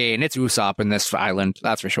cardio gain, it's Usopp in this island.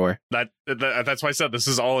 That's for sure. That's why I said this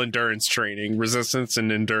is all endurance training, resistance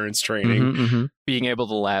and endurance training. Being able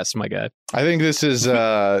to last, my God. I think this is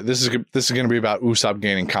going to be about Usopp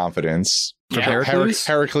gaining confidence. Yeah.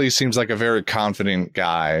 Heracles seems like a very confident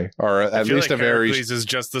guy, or at least like a very. Heracles is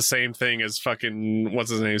just the same thing as fucking what's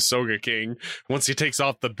his name, Soga King. Once he takes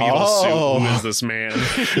off the beetle suit, who is this man?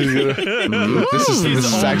 This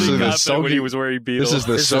is actually the Soga. When he was wearing beetle. This is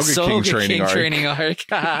the Soga King training arc.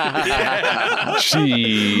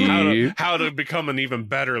 Gee. How to become an even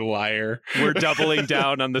better liar. We're doubling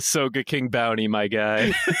down on the Soga King bounty, my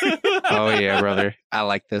guy. Oh yeah, brother. I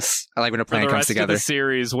like this. I like when a plan comes together. For the rest of the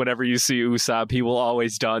series, whenever you see Usopp, he will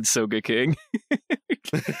always don Soga King.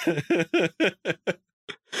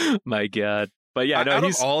 My God. But yeah, no, out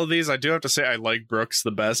of all of these, I do have to say I like Brooks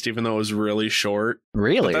the best, even though it was really short.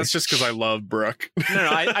 Really? But that's just because I love Brooke. No,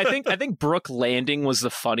 I think Brooke landing was the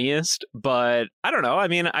funniest, but I don't know. I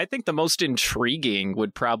mean, I think the most intriguing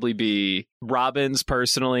would probably be Robin's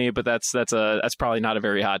personally, but that's probably not a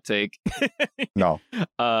very hot take. No.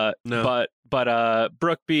 No. But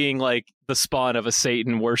Brooke being like the spawn of a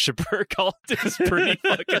Satan worshiper cult is pretty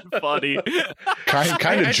fucking funny.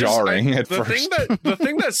 Kind of jarring at first. The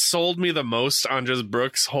thing that sold me the most on just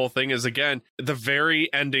Brooke's whole thing is, again, the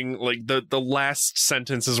very ending, like the last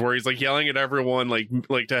sentences where he's like yelling at everyone, like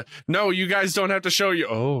no, you guys don't have to show you.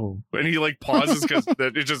 Oh, and he like pauses because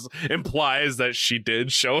it just implies that she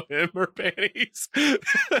did show him her panties.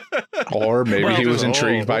 Or maybe he was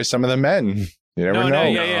intrigued by some of the men. You never know.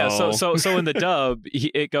 No, yeah. So in the dub,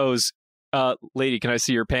 it goes, lady, can I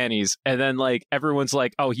see your panties? And then like everyone's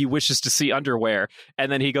like, oh, he wishes to see underwear.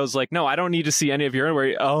 And then he goes like, no, I don't need to see any of your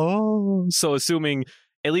underwear. Oh, so assuming,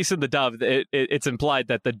 at least in the dub, it's implied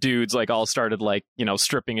that the dudes like all started like, you know,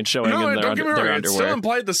 stripping and showing No, in don't get me their wrong. underwear. It's still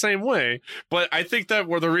implied the same way. But I think that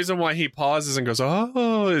the reason why he pauses and goes,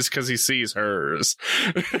 oh, is because he sees hers.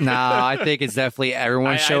 Nah, I think it's definitely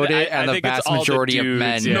everyone showed it, and the vast majority of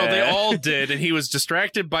men. Yeah. No, they all did, and he was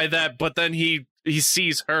distracted by that. But then he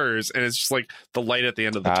sees hers, and it's just like the light at the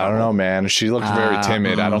end of the tunnel. I don't know, man. She looked very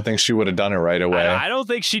timid. I don't think she would have done it right away. I don't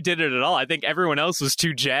think she did it at all. I think everyone else was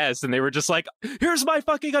too jazzed, and they were just like, "Here's my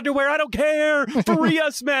fucking underwear. I don't care. Free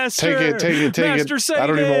us, master. Take it. Master I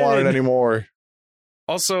don't even want it anymore."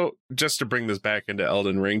 Also, just to bring this back into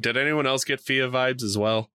Elden Ring, did anyone else get Fia vibes as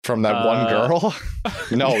well? From that one girl?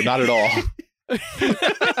 No, not at all.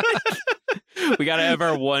 We gotta have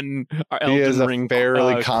our Elden Ring. A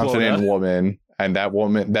fairly confident quota. woman, and that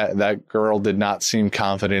woman, that girl, did not seem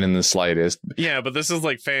confident in the slightest. Yeah, but this is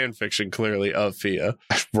like fan fiction, clearly, of Fia.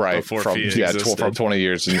 Right, Before from Fia existed. from 20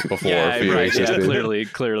 years before Yeah, Fia right. existed. Yeah,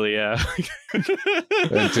 clearly, yeah.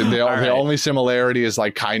 The only similarity is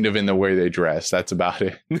like kind of in the way they dress. That's about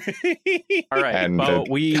it. All right, And well,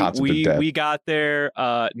 the we concept of death. got there.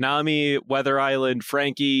 Nami, Weather Island,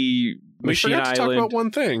 Frankie, We Machine forgot to talk Island. about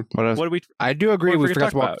one thing. What do we? I do agree. What We did we forgot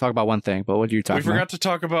talk to about? talk about one thing, but what did you talk We about? forgot to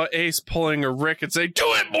talk about Ace pulling a Rick and say, "Do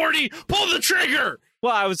it, Morty! Pull the trigger!"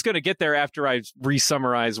 Well, I was gonna get there after I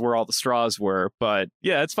re-summarize where all the straws were, but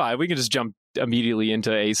yeah, it's fine. We can just jump immedially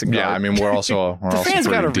into Ace and Garp. Yeah, I mean, we're also The fans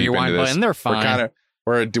got a pretty deep rewind into this. button. They're fine.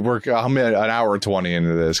 We're I'm an hour and 20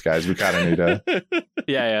 into this, guys. We kind of need to.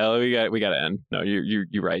 yeah, we got to end. No, you're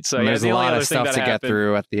right. So And yeah, there's the a only lot other of thing stuff that to get happened-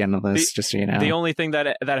 through at the end of this, just so you know. The only thing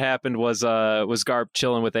that happened was Garp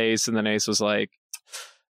chilling with Ace, and then Ace was like,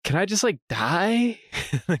 "Can I just like die?"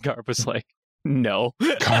 And Garp was like, "No."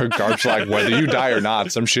 Garp's like, whether you die or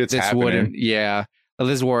not, some shit's this happening. wouldn't, yeah.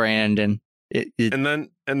 This war ending. And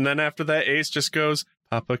then after that, Ace just goes,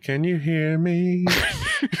 "Papa, can you hear me?"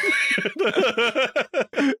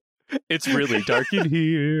 It's really dark in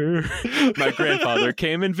here. My grandfather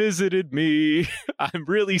came and visited me. I'm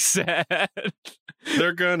really sad.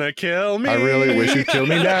 They're gonna kill me. I really wish you'd kill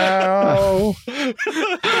me now.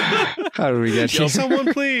 How do we get Kill here?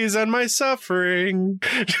 someone, please, and my suffering.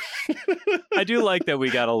 I do like that we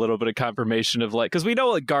got a little bit of confirmation of like, because we know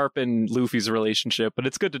like Garp and Luffy's relationship, but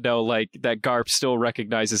it's good to know like that Garp still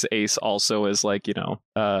recognizes Ace also as like, you know,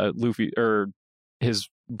 Luffy or his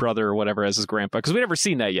brother or whatever as his grandpa, because we never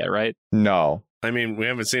seen that yet, right? No. I mean, we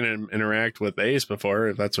haven't seen him interact with Ace before,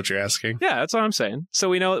 if that's what you're asking. Yeah, that's what I'm saying. So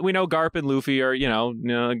we know Garp and Luffy are, you know,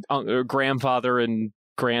 grandfather and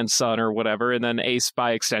grandson or whatever, and then Ace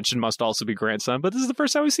by extension must also be grandson, but this is the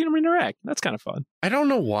first time we've seen them interact. That's kind of fun. I don't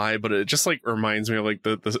know why, but it just like reminds me of like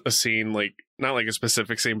a scene, like not like a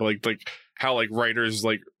specific scene, but like how like writers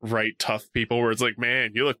like write tough people where it's like,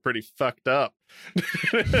 man, you look pretty fucked up.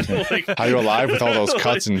 Like, How you alive with all those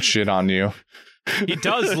cuts and shit on you? He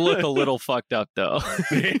does look a little fucked up though.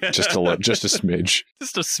 Just a smidge.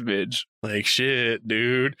 Just a smidge. like shit,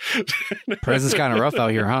 dude. Present's kind of rough out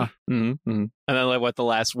here, huh? Mm-hmm. And then like what the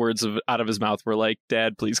last words out of his mouth were like,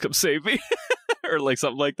 "Dad, please come save me," or like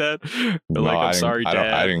something like that. Or No, like, I "I'm didn't- sorry, I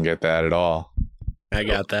Dad." didn't get that at all. I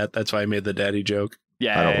got that. That's why I made the daddy joke.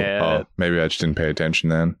 Yeah. Maybe I just didn't pay attention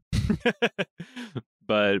then.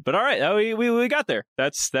 but all right, we got there.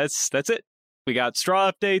 That's it. We got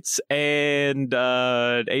straw updates and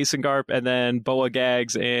Ace and Garp, and then Boa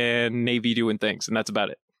gags and Navy doing things, and that's about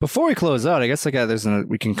it. Before we close out, I guess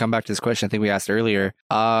we can come back to this question I think we asked earlier.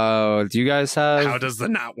 Do you guys have? How does the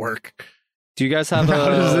knot work? Do you guys have? How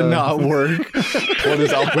does it not work? What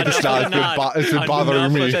is up with the knot? It's been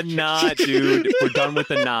bothering me. Enough with the knot, dude. We're done with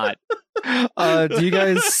the knot. Do you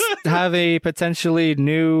guys have a potentially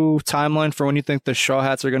new timeline for when you think the Straw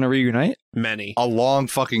Hats are going to reunite? Many. A long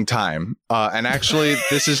fucking time. And actually,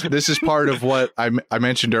 this is part of what I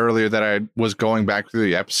mentioned earlier, that I was going back through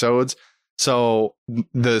the episodes. So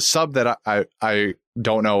the sub that I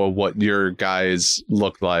don't know what your guys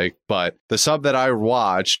looked like, but the sub that I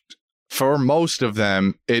watched, for most of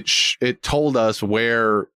them, it told us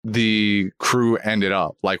where the crew ended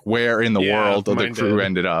up, like where in the world the crew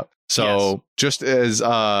ended up. So just as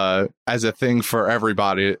a thing for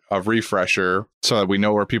everybody, a refresher, so that we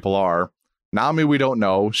know where people are. Nami, we don't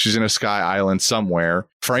know. She's in a sky island somewhere.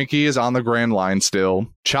 Frankie is on the Grand Line still.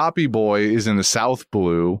 Choppy Boy is in the South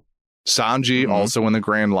Blue. Sanji also in the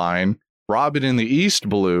Grand Line. Robin in the East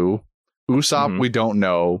Blue. Usopp, we don't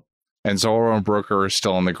know. And Zoro and Brooker are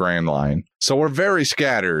still in the Grand Line. So we're very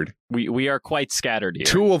scattered. We are quite scattered here.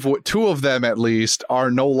 Two of them at least are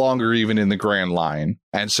no longer even in the Grand Line,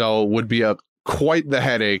 and so would be quite the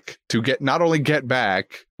headache to not only get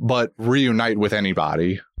back but reunite with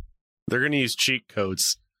anybody. They're going to use cheat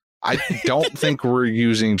codes. I don't think we're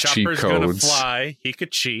using cheat codes. Chopper's going to fly. He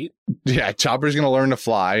could cheat. Yeah, Chopper's going to learn to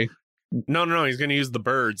fly. No. He's going to use the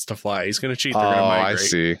birds to fly. He's going to cheat. They're going to migrate. I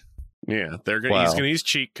see. Yeah, he's going to use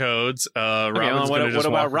cheat codes. Robin's going to just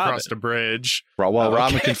walk across the bridge.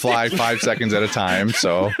 Robin can fly 5 seconds at a time,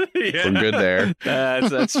 so we're good there.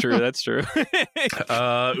 That's true. That's true.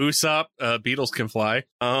 Usopp, beetles can fly.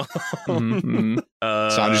 Sanji's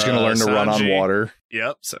going to learn to run on water.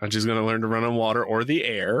 Yep, Sanji's going to learn to run on water or the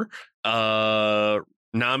air.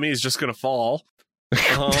 Nami is just going to fall.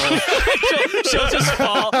 She'll just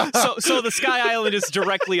fall. So the Sky Island is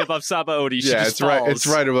directly above Sabaody. It's right. It's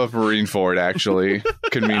right above Marineford, actually.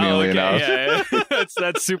 Conveniently enough. Yeah.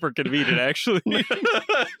 That's super convenient, actually.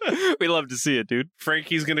 We love to see it, dude.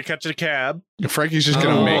 Frankie's gonna catch a cab. Frankie's just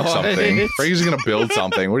gonna make something. Frankie's gonna build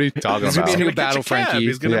something. What are you talking about? He's gonna be a battle Frankie.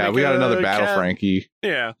 We got another battle Frankie.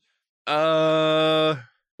 Yeah.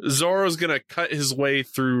 Zoro's gonna cut his way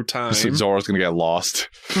through time. Zoro's gonna get lost.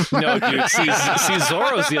 No, dude. See,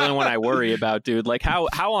 Zoro's the only one I worry about, dude. Like, how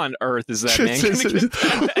on earth is that man gonna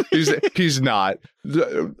get He's not.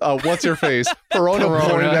 What's her face? Perona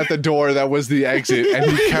pointed at the door that was the exit, and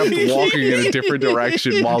he kept walking in a different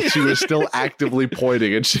direction while she was still actively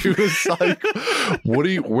pointing. And she was like,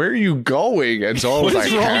 where are you going? And Zoro was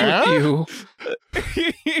like, wrong with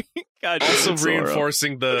you? God, also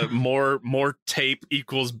reinforcing the more tape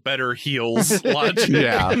equals better heels logic.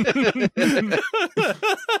 Yeah.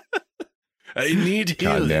 I need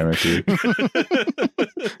God damn it, dude.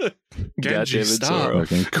 Genji, stop.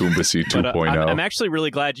 Fucking Kumbasi 2.0. I'm actually really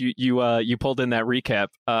glad you pulled in that recap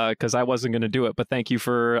because I wasn't going to do it, but thank you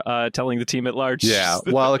for telling the team at large. Yeah,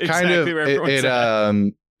 well, it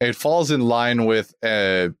it falls in line with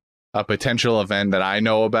a potential event that I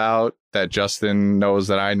know about, that Justin knows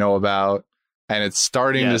that I know about, and it's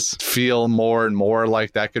starting to feel more and more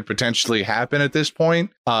like that could potentially happen at this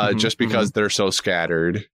point, just because they're so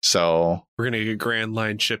scattered. So we're gonna get Grand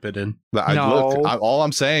Line Shippuden. All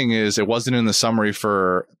I'm saying is it wasn't in the summary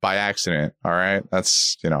by accident. All right,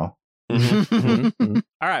 that's All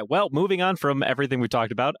right, well, moving on from everything we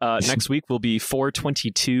talked about, next week will be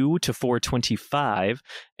 422 to 425,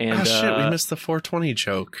 and shit, we missed the 420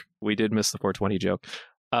 joke. We did miss the 420 joke.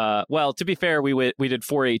 Well, to be fair, we did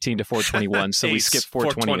 418 to 421, so we skipped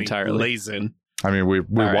 420 entirely. Blazing. I mean, we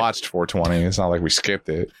watched 420. It's not like we skipped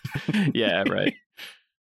it. Yeah, right.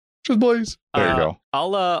 Just blaze. There you go.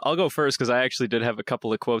 I'll go first because I actually did have a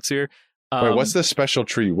couple of quotes here. Wait, what's the special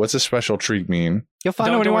treat? What's a special treat mean? You'll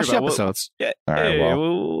find out when you watch the episodes. All right,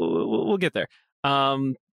 we'll get there. Both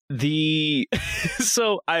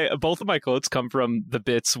of my quotes come from the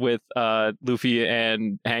bits with Luffy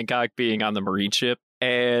and Hancock being on the Marine ship,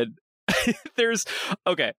 and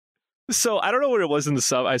so I don't know what it was in the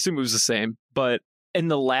sub. I assume it was the same, but in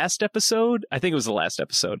the last episode, I think it was the last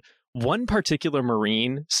episode, one particular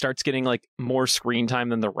Marine starts getting like more screen time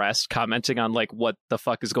than the rest, commenting on like what the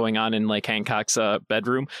fuck is going on in like Hancock's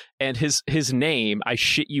bedroom, and his name, I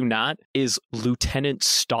shit you not, is Lieutenant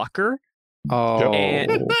Stalker. Oh,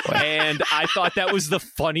 and I thought that was the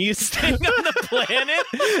funniest thing on the planet.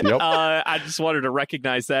 Yep. I just wanted to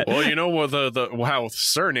recognize that. Well, you know what how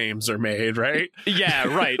surnames are made, right? Yeah,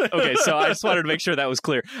 right. Okay, so I just wanted to make sure that was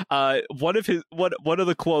clear. One of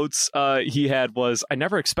the quotes he had was, "I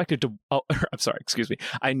never expected to." Oh, I'm sorry. Excuse me.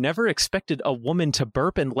 I never expected a woman to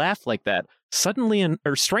burp and laugh like that.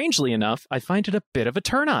 Strangely enough, I find it a bit of a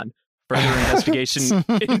turn on. Further investigation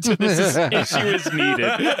into this issue is needed.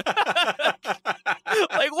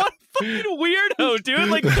 Like, what a fucking weirdo, dude.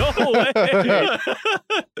 Like, go away.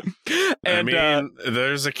 And,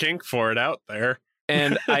 there's a kink for it out there.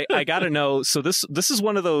 And I gotta know, so this is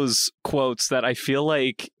one of those quotes that I feel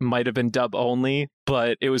like might have been dub only,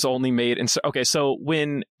 but it was only made in... Okay, so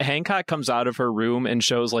when Hancock comes out of her room and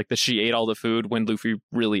shows like that she ate all the food when Luffy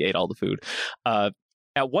really ate all the food,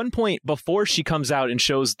 at one point before she comes out and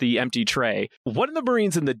shows the empty tray, one of the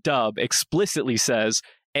Marines in the dub explicitly says,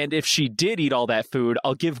 "And if she did eat all that food,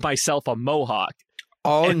 I'll give myself a mohawk."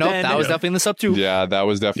 Oh, no, that was definitely in the sub too. Yeah, that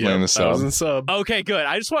was definitely in the sub. That was in the sub. Okay, good.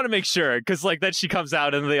 I just want to make sure, because like then she comes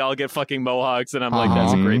out and they all get fucking mohawks, and I'm like,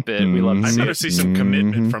 that's a great bit. We love to I see better it. see some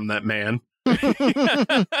commitment from that man.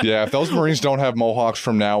 Yeah, if those Marines don't have mohawks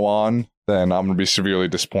from now on, then I'm gonna be severely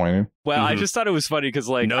disappointed. Well, I just thought it was funny because,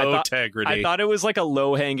 like, integrity. I thought it was like a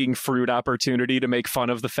low-hanging fruit opportunity to make fun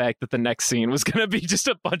of the fact that the next scene was going to be just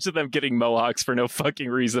a bunch of them getting mohawks for no fucking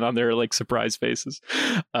reason on their, like, surprise faces.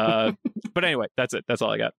 But anyway, that's it. That's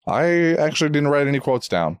all I got. I actually didn't write any quotes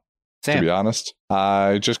down. Sam. To be honest,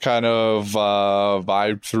 I just kind of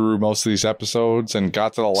vibed through most of these episodes and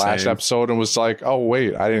got to the last episode and was like, oh,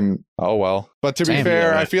 wait, I didn't. Oh, well. But to be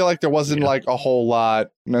fair, I feel like there wasn't like a whole lot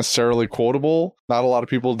necessarily quotable. Not a lot of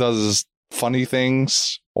people does funny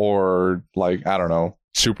things or like, I don't know,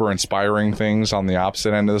 super inspiring things on the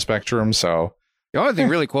opposite end of the spectrum. So the only thing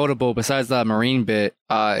really quotable besides the Marine bit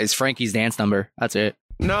is Frankie's dance number. That's it.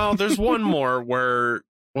 No, there's one more where,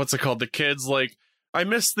 what's it called? The kid's like, I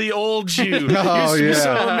miss the old you. Oh, You're yeah.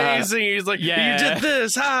 so amazing. He's like, you did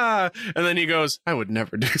this, And then he goes, I would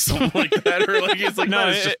never do something like that. Or like, he's like, no,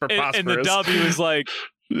 it's just preposterous. And the W was like,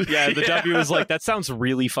 W was like, that sounds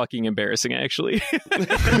really fucking embarrassing, actually.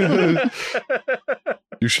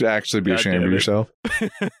 You should actually be ashamed of yourself.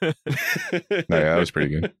 No, that was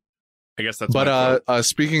pretty good. I guess that's. But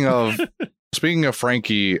speaking of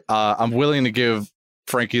Frankie, I'm willing to give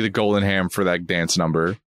Frankie the golden ham for that dance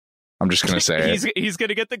number. I'm just gonna say he's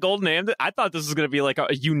gonna get the golden ham. I thought this was gonna be like a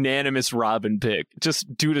unanimous Robin pick,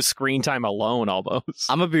 just due to screen time alone, almost.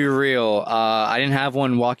 I'm gonna be real. I didn't have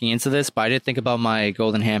one walking into this, but I did think about my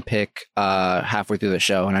golden ham pick halfway through the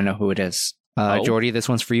show, and I know who it is. Jordy, this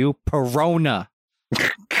one's for you. Perona.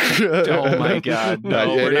 Oh my god!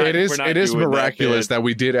 No, it is miraculous that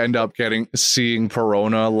we did end up seeing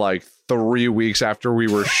Perona like 3 weeks after we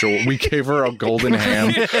were short. We gave her a golden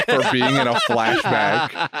ham for being in a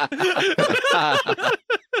flashback.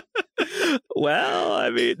 Well, I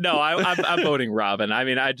mean, no, I'm voting Robin. I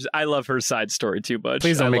mean, I love her side story too much.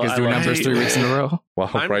 Please don't make us do numbers 3 weeks in a row. Well,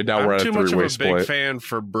 right now we're at a 3-way split. I'm too much of a big fan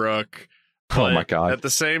for Brooke. Oh my god! At the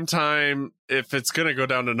same time, if it's gonna go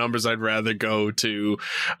down to numbers, I'd rather go to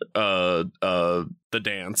the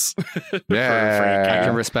dance. Yeah, I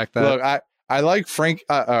can respect that. Look, I like Frank.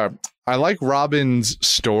 I like Robin's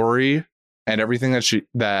story and everything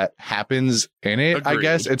that happens in it. Agreed. I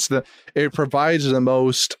guess it provides the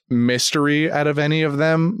most mystery out of any of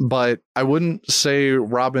them, but I wouldn't say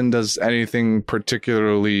Robin does anything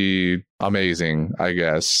particularly amazing. I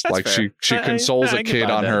guess That's like fair. she consoles a kid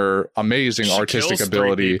on her amazing artistic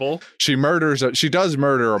ability. She murders. She does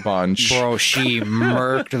murder a bunch, bro. She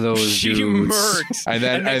murked those dudes. Murked, and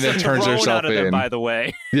then turns herself in. Them, by the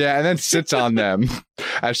way, yeah, and then sits on them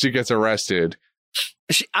as she gets arrested.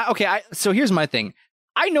 So here's my thing.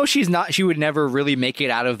 I know she would never really make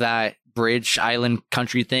it out of that bridge island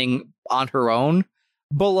country thing on her own,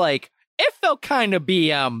 but like it felt kind of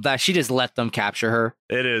BM that she just let them capture her.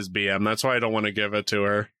 It is BM. That's why I don't want to give it to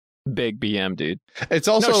her. Big BM, dude. It's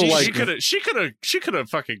also like she could have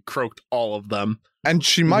fucking croaked all of them, and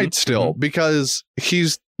she might still because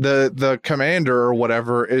he's the commander or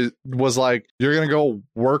whatever was like, you're gonna go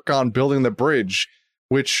work on building the bridge,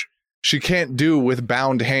 which she can't do with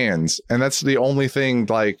bound hands. And that's the only thing.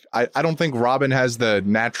 Like, I don't think Robin has the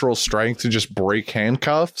natural strength to just break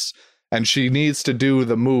handcuffs, and she needs to do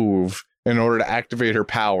the move in order to activate her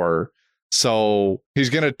power. So he's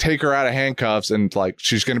going to take her out of handcuffs and like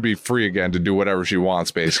she's going to be free again to do whatever she wants,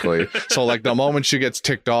 basically. So like the moment she gets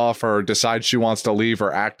ticked off or decides she wants to leave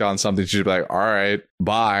or act on something, she'd be like, all right,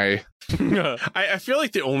 bye. I feel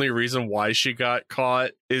like the only reason why she got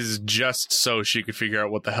caught is just so she could figure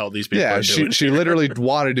out what the hell these people are doing. She literally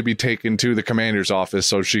wanted to be taken to the commander's office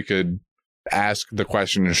so she could ask the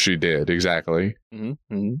questions she did. Exactly.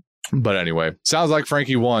 Mm-hmm. But anyway, sounds like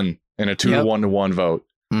Frankie won in a 2-1 vote.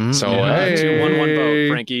 Mm-hmm. So, hey.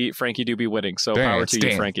 2-1 vote. Frankie do be winning. So power to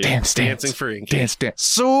you, Frankie. Dancing Frankie. Dance.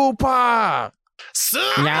 Super.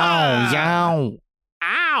 Yow.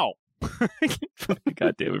 Ow.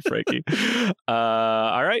 God damn it, Frankie.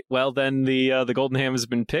 All right. Well, then the golden ham has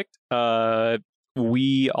been picked.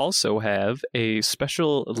 We also have a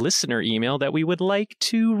special listener email that we would like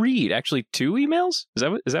to read. Actually, 2 emails? Is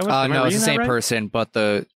that what? No, it's the same person, but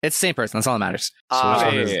it's the same person. That's all that matters.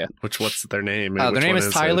 What's their name? Their name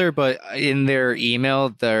is Tyler, but in their email,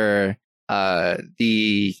 the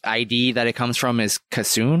ID that it comes from is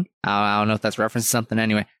Kasoon. I don't know if that's referencing something.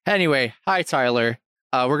 Anyway, hi Tyler.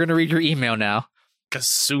 We're gonna read your email now.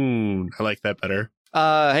 Kasoon. I like that better.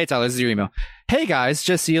 Hey Tyler, this is your email. Hey guys,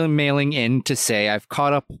 just emailing in to say I've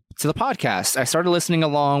caught up to the podcast. I started listening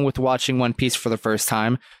along with watching One Piece for the first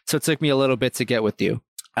time, so it took me a little bit to get with you.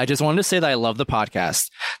 I just wanted to say that I love the podcast.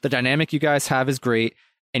 The dynamic you guys have is great,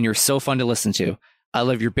 and you're so fun to listen to. I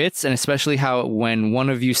love your bits, and especially how when one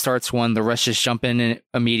of you starts one, the rest just jump in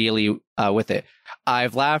immediately with it.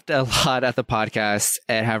 I've laughed a lot at the podcast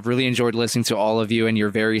and have really enjoyed listening to all of you and your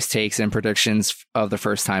various takes and predictions of the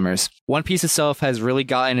first timers. One Piece itself has really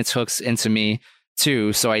gotten its hooks into me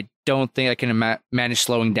too, so I don't think I can manage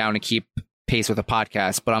slowing down to keep pace with the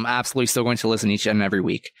podcast, but I'm absolutely still going to listen each and every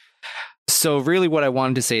week. So really what I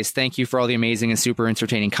wanted to say is thank you for all the amazing and super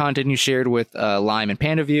entertaining content you shared with Lime and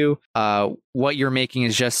Panda View. What you're making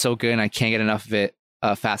is just so good and I can't get enough of it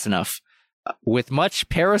fast enough. With much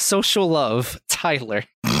parasocial love, Tyler.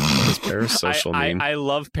 What does parasocial mean? I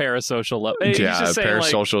love parasocial love. Yeah,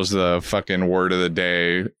 parasocial is the fucking word of the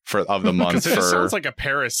day of the month. It sounds like a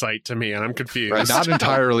parasite to me, and I'm confused. Right, not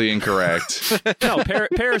entirely incorrect. No,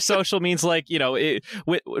 parasocial means like,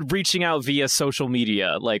 reaching out via social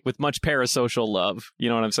media, like with much parasocial love. You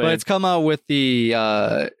know what I'm saying? But it's come out with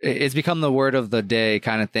it's become the word of the day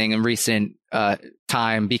kind of thing in recent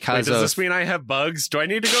time because does this mean I have bugs? Do I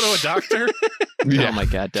need to go to a doctor? Yeah. Oh my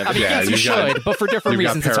God, Devin. I mean, yes, you should, but for different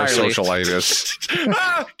reasons entirely. Parasocialitis.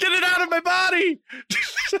 Get it out of my body!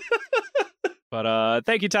 But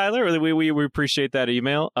thank you, Tyler. Really, we appreciate that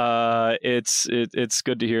email. It's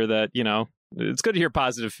good to hear that, it's good to hear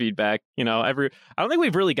positive feedback. I don't think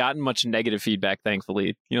we've really gotten much negative feedback,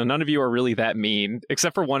 thankfully. None of you are really that mean,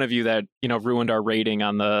 except for one of you that, ruined our rating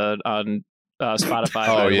on Spotify.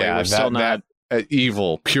 Oh yeah, we're still not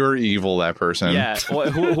evil, pure evil. That person. Yeah,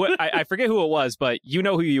 I forget who it was, but you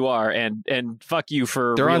know who you are, and fuck you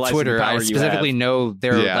for. They're on Twitter. The I specifically know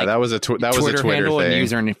their that was a Twitter handle thing. And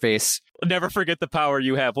user interface. Never forget the power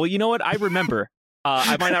you have. Well, you know what? I remember.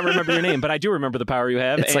 I might not remember your name, but I do remember the power you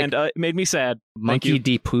have, and it made me sad. Monkey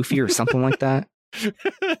D. Poofy or something like that.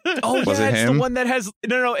 Oh was yeah, it it's him? the one that has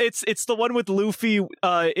no. It's the one with Luffy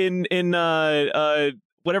in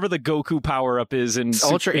whatever the Goku power up is in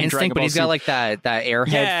Ultra in Instinct, but he's got like that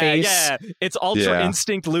airhead face. Yeah, it's Ultra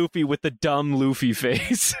Instinct Luffy with the dumb Luffy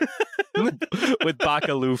face. With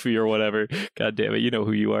Baka Luffy or whatever. God damn it, you know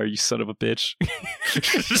who you are, you son of a bitch.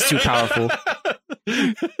 It's too powerful.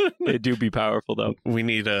 They do be powerful though. We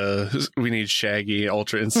need Shaggy,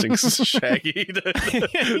 Ultra Instincts Shaggy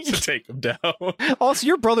to take him down. Also,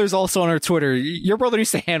 your brother's also on our Twitter. Your brother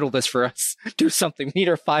needs to handle this for us. Do something. We need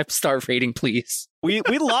our 5-star rating, please. We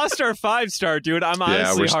lost our 5-star, dude. I'm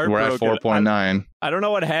honestly heartbroken. We're at 4.9. I don't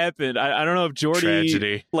know what happened. I don't know if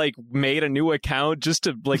Jordy made a new account just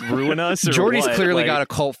to ruin us. Or Jordy's what. clearly got a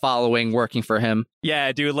cult following working for him.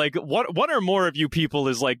 Yeah, dude. One or more of you people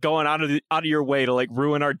is going out of your way to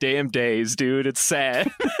ruin our damn days, dude. It's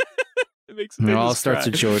sad. It makes it all starts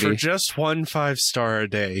with Jordy. For just 1 5-star a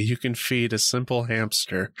day, you can feed a simple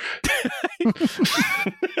hamster. You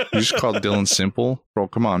just called Dylan simple, bro.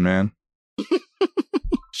 Come on, man.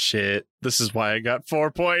 Shit, this is why I got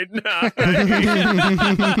 4.9.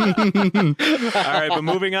 All right, but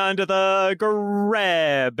moving on to the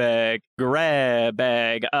grab bag.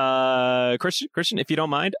 Christian, if you don't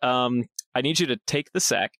mind, I need you to take the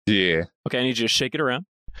sack. Yeah. Okay, I need you to shake it around.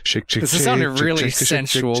 Shake, this sounded really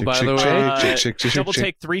sensual, by the way. Double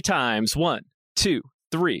take 3 times. 1, 2,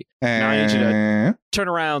 3. Now I need you to turn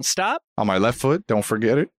around, stop. On my left foot, don't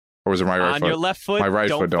forget it. Or was it my right foot? On your left foot, my right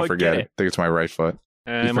foot, don't forget it. I think it's my right foot.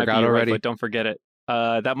 You forgot already. Right foot, don't forget it.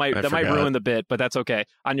 That might ruin the bit, but that's okay.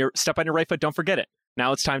 Step on your right foot, don't forget it.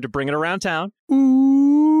 Now it's time to bring it around town.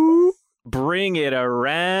 Ooh. Bring it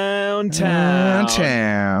around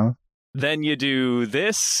town. Then you do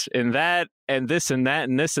this and that and this and that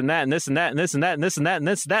and this and that and this and that and this and that and this and that and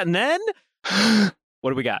this and that and then what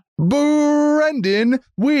do we got? Brendan,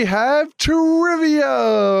 we have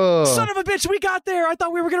trivia. Son of a bitch, we got there. I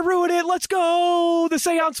thought we were going to ruin it. Let's go. The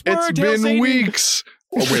seance word. It's been weeks.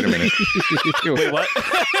 Oh, wait a minute. Wait, what?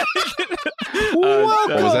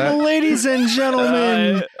 Welcome, ladies and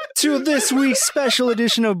gentlemen, to this week's special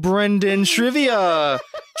edition of Brendan Trivia.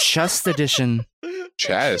 Chest edition.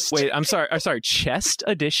 Chest? Wait, I'm sorry. Chest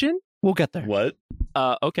edition? We'll get there. What?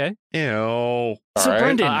 Okay. Ew. So, right.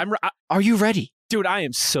 Brendan, are you ready? Dude, I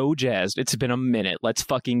am so jazzed. It's been a minute. Let's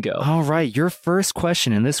fucking go. All right. Your first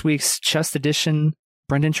question in this week's Chest Edition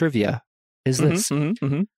Brendan Trivia is this.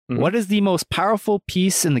 What is the most powerful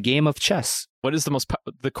piece in the game of chess? What is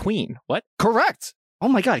the queen? What? Correct. Oh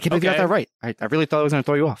my God. I can't believe you got that right. I really thought I was going to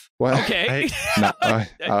throw you off. What? Okay.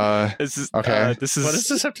 Okay. This is. What does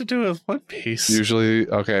this have to do with One Piece? Usually.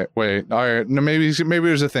 Okay. Wait. All right. No, maybe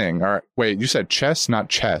there's a thing. All right. Wait. You said chess, not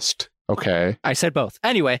chest. Okay. I said both.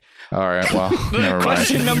 Anyway. All right. Well, never mind.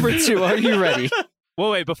 Question number 2. Are you ready?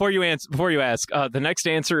 Well, wait. Before you ask, the next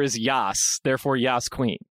answer is Yas. Therefore, Yas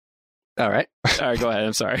Queen. All right. Go ahead.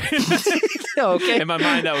 I'm sorry. Okay. In my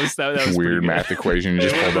mind, that was weird math equation you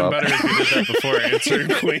just pulled up. Better if you did that before answering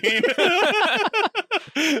Queen.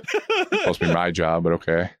 Supposed to be my job, but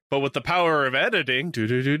okay. But with the power of editing,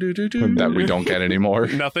 That we don't get anymore.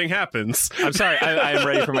 nothing happens. I'm sorry. I am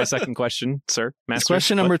ready for my second question, sir. Master.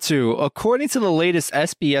 Question number 2. According to the latest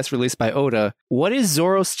SBS released by Oda, what is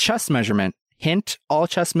Zoro's chest measurement? Hint, all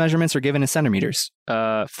chest measurements are given in centimeters.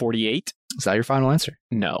 48? Is that your final answer?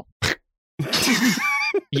 No.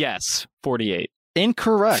 Yes, 48.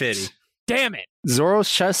 Incorrect. 50. Damn it. Zoro's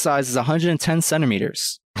chest size is 110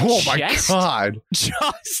 centimeters. Oh my Chest? god.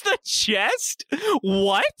 Just the chest?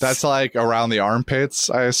 What? That's like around the armpits,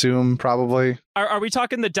 I assume, probably. Are we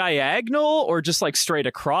talking the diagonal or just like straight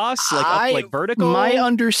across? Like up, like vertical? My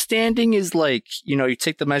understanding is like, you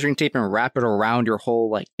take the measuring tape and wrap it around your whole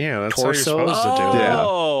like Yeah, that's torso? how you're supposed to do it.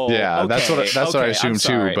 Oh, Yeah, that's what I assume I'm too,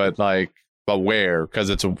 sorry. but where? Because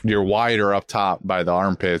you're wider up top by the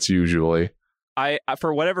armpits usually. I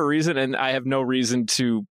for whatever reason, and I have no reason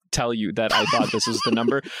to tell you that I thought this was the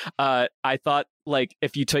number. I thought like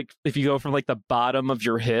if you go from like the bottom of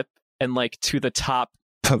your hip and like to the top.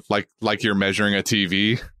 like you're measuring a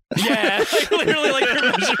TV. Yeah, like, literally like you're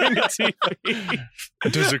measuring a TV.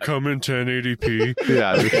 Does it come in 1080p?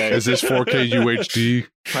 Yeah. Is this 4K UHD?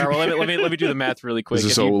 All right, well, let me do the math really quick. Is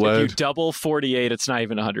this if you OLED? double 48, it's not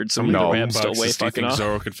even 100. So No. either way, I'm still way Do you fucking think off.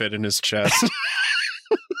 Zoro could fit in his chest?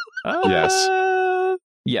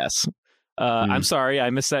 Yes. I'm sorry, I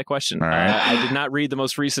missed that question. All right. I did not read the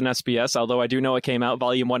most recent SBS, although I do know it came out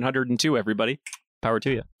volume 102. Everybody, power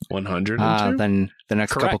to you. 102? Then the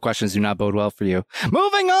next couple Correct. questions do not bode well for you.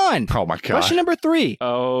 Moving on. Oh my god. Question number 3.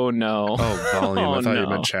 Oh no. Oh, volume. Oh, I thought you no.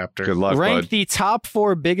 meant chapter. Good luck, Rank bud. the top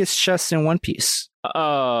 4 biggest chests in One Piece.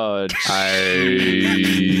 Oh,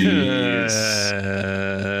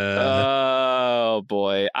 oh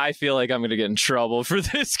boy. I feel like I'm gonna get in trouble for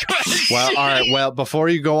this question. Well, all right. Well, before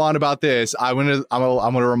you go on about this, I'm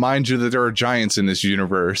gonna remind you that there are giants in this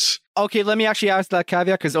universe. Okay, let me actually ask that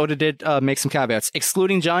caveat because Oda did make some caveats.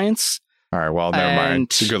 Excluding giants, All right. Well, never mind.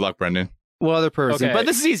 And- Good luck, Brendan. what other person? Okay. But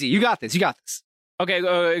this is easy. You got this.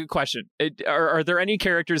 Okay, question. Are there any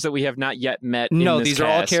characters that we have not yet met? No, in this these are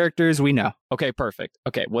all cast? characters we know. Okay, perfect.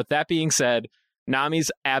 Okay, with that being said,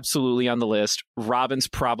 Nami's absolutely on the list. Robin's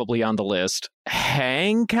probably on the list.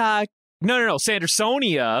 Hancock. No.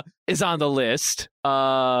 Sandersonia is on the list.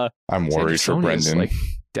 I'm worried for Sandersonia's, Brendan. like,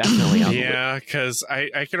 definitely on the list. Yeah, because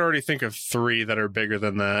I could already think of 3 that are bigger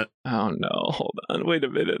than that. Oh no, hold on. Wait a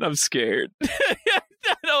minute. I'm scared.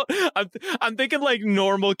 No, I'm thinking like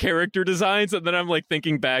normal character designs, and then I'm like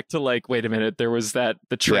thinking back to like, wait a minute, there was the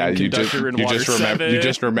train conductor in Water 7. You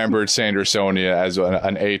just remembered Sandersonia as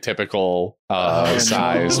an atypical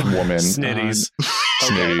sized woman. Snitties.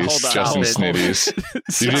 Snitties, hold on, Justin hold on.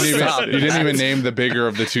 Snitties. Stop. You didn't even name the bigger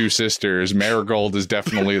of the 2 sisters. Marigold is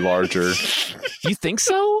definitely larger. You think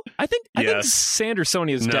so? I think Yes.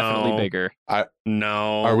 Sandersonia is No. definitely bigger.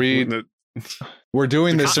 No. Are we- We're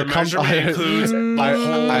doing this The measurement includes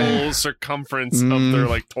the whole circumference of their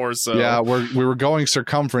like torso. Yeah, we were going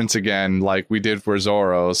circumference again, like we did for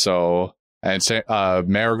Zoro. So, and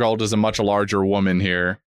Marigold is a much larger woman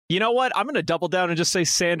here. You know what? I'm going to double down and just say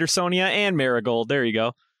Sandersonia and Marigold. There you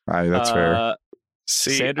go. That's fair.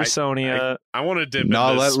 See, Sandersonia. I want to dip.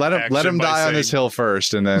 No, in this let him by die on this saying- hill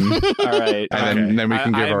first, and then All right. and then we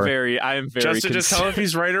can give I am our. very Justin, just tell if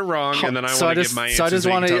he's right or wrong, and then I So want to I just- give my so I answer. just So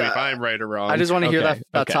you can wanna- tell me if I'm right or wrong. I just want to hear Okay,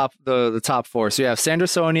 that okay. top the top 4. So you have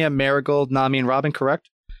Sandersonia, Marigold, Nami, and Robin. Correct?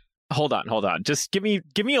 Hold on. Just give me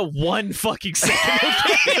a 1 fucking second.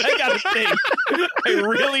 Okay? I gotta think. I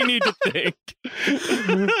really need to think.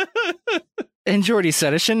 And Jordy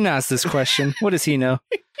said I shouldn't ask this question. What does he know?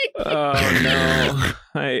 Oh no.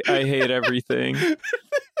 I hate everything.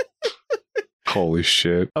 Holy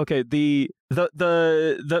shit! Okay, the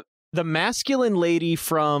masculine lady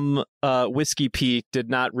from Whiskey Peak did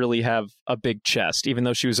not really have a big chest, even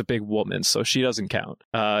though she was a big woman, so she doesn't count.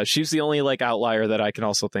 She's the only like outlier that I can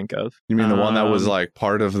also think of. You mean the one that was Um, like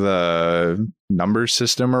part of the number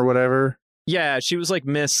system or whatever? Yeah, she was like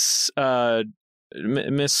Miss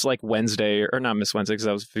like Wednesday, or not Miss Wednesday because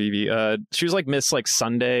that was Phoebe. She was like Miss like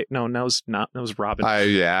Sunday. No, that was not. That was Robin. I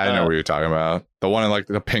know what you're talking about. The one in like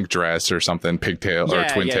the pink dress or something, pigtail or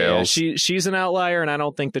twin tails. Yeah. She's an outlier, and I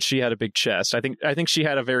don't think that she had a big chest. I think she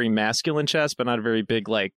had a very masculine chest, but not a very big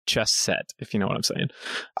like chest set. If you know what I'm saying.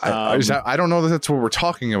 I don't know that that's what we're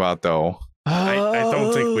talking about though. I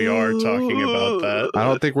don't think we are talking about that. I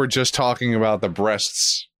don't think we're just talking about the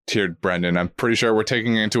breasts, tiered Brendan. I'm pretty sure we're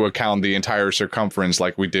taking into account the entire circumference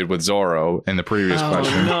like we did with Zoro in the previous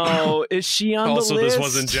question. No, is she on Also, the list? this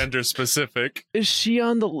wasn't gender specific. Is she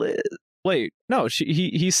on the list? Wait, no.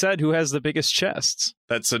 He said who has the biggest chests.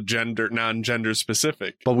 That's a non-gender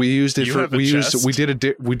specific. But we used it You for have a we chest?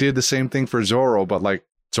 did the same thing for Zoro, but like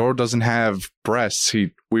Zoro doesn't have breasts.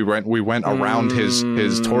 We went around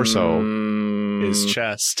his torso, his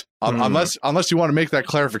chest. Unless you want to make that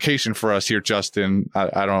clarification for us here, Justin.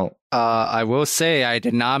 I don't. I will say I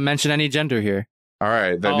did not mention any gender here. All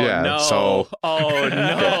right, then No. So no.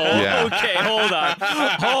 Yeah. Okay, hold on.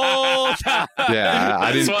 yeah,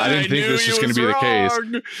 I didn't think this was going to be the case.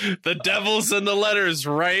 The devil's in the letters,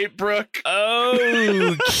 right, Brooke?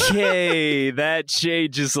 Okay, that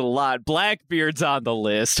changes a lot. Blackbeard's on the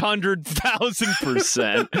list,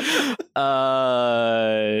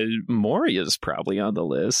 100,000%. Moria's probably on the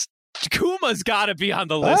list. Kuma's got to be on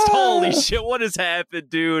the list. Holy shit! What has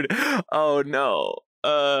happened, dude? Oh no.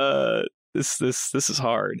 This is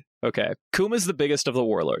hard. Okay, Kuma's the biggest of the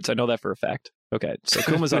warlords. I know that for a fact. Okay, so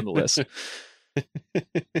Kuma's on the list.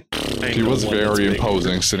 He was very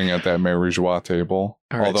imposing sitting at that Mary Joie table.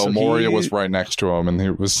 All right, although so Moria was right next to him and he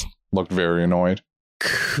looked very annoyed.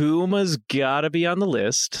 Kuma's gotta be on the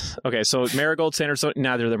list. Okay, so Marigold, Sanderson,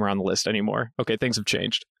 neither of them are on the list anymore. Okay, things have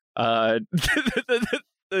changed.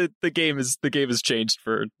 The game is changed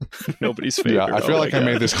for nobody's favor. Yeah, I feel like I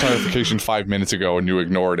made this clarification 5 minutes ago and you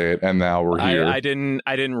ignored it, and now we're here. I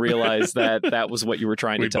didn't realize that was what you were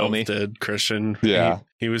trying to tell me. We both did, Christian. Yeah,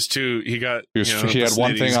 he was too. He had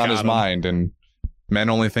one thing on his mind, and men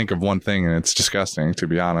only think of one thing, and it's disgusting, to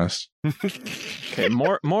be honest. Okay,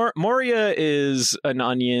 Moria is an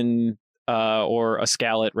onion, or a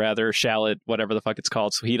shallot, whatever the fuck it's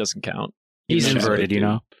called. So he doesn't count. He's inverted, you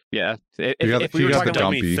know. Yeah, if we were talking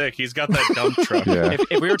about thick, he's got that dump truck. Yeah.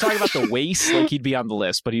 if we were talking about the waist, like he'd be on the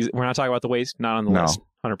list, but we're not talking about the waist. Not on the list.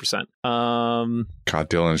 100%. God,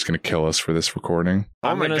 Dylan is going to kill us for this recording.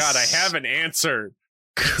 Oh my God, I have an answer.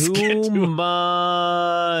 Kuma,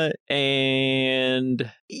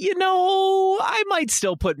 and I might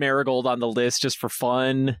still put Marigold on the list just for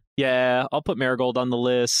fun. Yeah, I'll put Marigold on the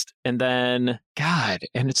list, and then God,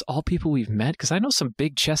 and it's all people we've met, because I know some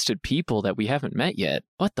big-chested people that we haven't met yet.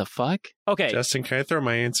 What the fuck? Okay, Justin, can I throw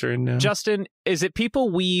my answer in now? Justin, is it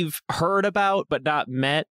people we've heard about but not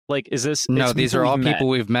met? Like, is this? No, these are all people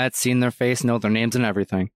we've met, seen their face, know their names and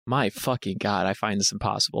everything. My fucking God, I find this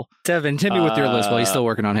impossible. Devin, hit me with your list while he's still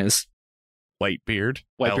working on his. Whitebeard.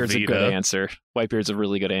 Whitebeard's a good answer. Whitebeard's a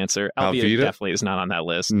really good answer. Alvita definitely is not on that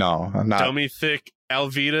list. No, I'm not. Dummy thick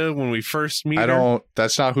Alvita when we first meet her.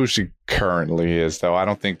 That's not who she currently is, though. I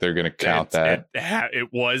don't think they're going to count that. It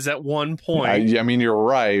was at one point. I mean, you're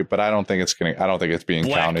right, but I don't think it's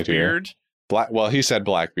being counted here. Well, he said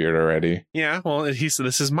Blackbeard already. Yeah, well, he said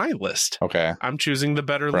this is my list. Okay. I'm choosing the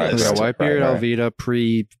better Right. list. Yeah, Whitebeard, Right. Alvita,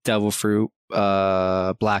 pre-Devil Fruit,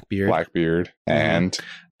 Blackbeard. And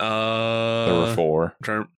there were 4.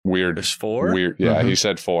 Weird. There's 4? Weird. Yeah, he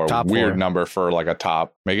said 4. Top Weird 4. number for like a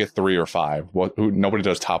top. Make it 3 or 5. Nobody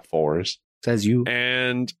does top 4s. Says you.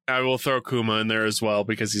 And I will throw Kuma in there as well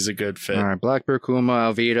because he's a good fit. All right, Blackbeard, Kuma,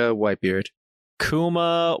 Alvita, Whitebeard.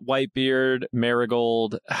 Kuma, Whitebeard,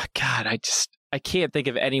 Marigold. God, I can't think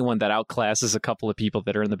of anyone that outclasses a couple of people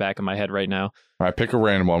that are in the back of my head right now. All right, pick a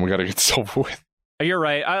random one. We got to get this over with. You're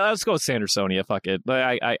right. Let's go with Sandersonia. Fuck it.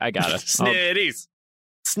 I got it. Snitties.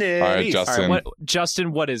 All right, Justin. All right,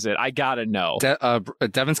 Justin, what is it? I gotta know.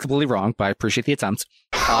 Devin's completely wrong, but I appreciate the attempt.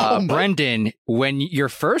 Brendan, when your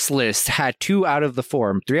first list had 2 out of the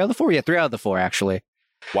 4, 3 out of the 4? Yeah, 3 out of the 4, actually.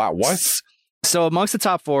 Wow, what? So amongst the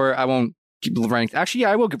top 4, I won't rank. Actually,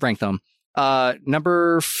 yeah, I will rank them.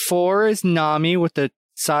 Number 4 is Nami with the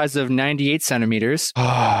size of 98 centimeters.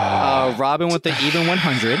 Robin with the even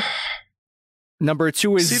 100. Number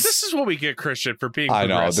 2 is... See, this is what we get, Christian, for being I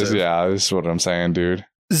know. progressive. This is what I'm saying, dude.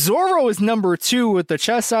 Zoro is number 2 with the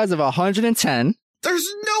chest size of 110. There's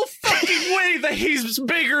no fucking way that he's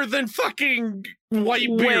bigger than fucking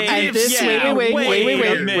Whitebeard. And this,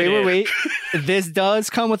 wait. This does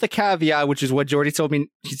come with a caveat, which is what Jordy told me.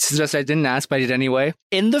 He suggested I didn't ask, but I did anyway.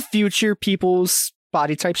 In the future, people's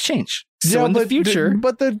body types change. So in the future,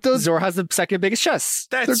 Zoro has the second biggest chest.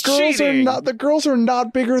 That's cheating. The girls are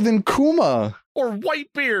not bigger than Kuma or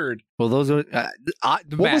Whitebeard. Well, those are. What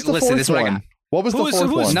Matt, was the listen, fourth this is what I one? got. What was the fourth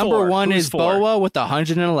one? Number 1 is Boa with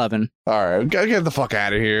 111. All right, get the fuck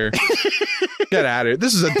out of here. Get out of here.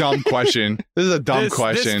 This is a dumb question. This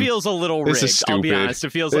feels a little rigged. This is stupid. I'll be honest.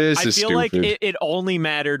 It feels. I feel like it only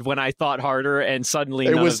mattered when I thought harder, and suddenly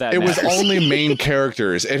none of that. It matters. was only main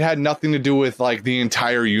characters. It had nothing to do with like the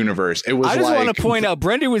entire universe. It was. I just want to point out,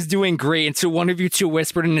 Brendan was doing great until one of you two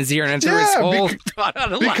whispered in his ear and entered his whole thought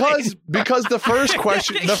out of line. because the first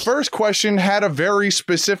question had a very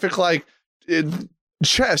specific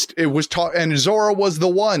chest. It was and Zora was the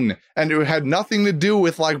one, and it had nothing to do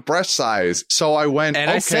with like breast size. So I went, and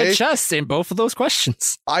okay, I said chest in both of those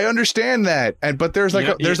questions. I understand that, but there's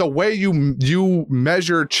like there's a way you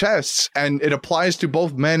measure chests, and it applies to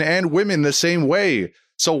both men and women the same way.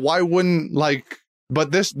 So why wouldn't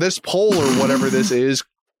But this poll or whatever this is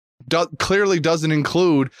clearly doesn't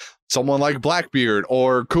include someone like Blackbeard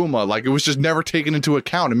or Kuma. Like, it was just never taken into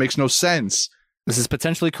account. It makes no sense. This is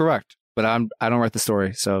potentially correct, but I don't write the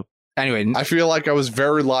story. So anyway, I feel like I was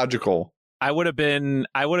very logical. I would have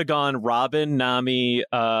gone Robin, Nami,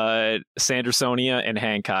 Sandersonia, and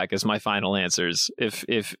Hancock as my final answers.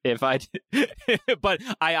 If I, but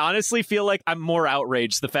I honestly feel like I'm more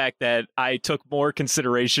outraged the fact that I took more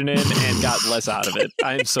consideration in and got less out of it.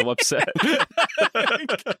 I am so upset.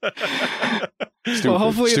 Well,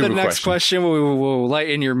 hopefully the next question will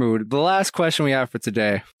lighten your mood. The last question we have for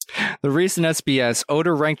today. The recent SBS,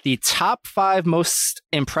 Oda ranked the top 5 most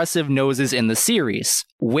impressive noses in the series.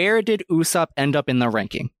 Where did Usopp end up in the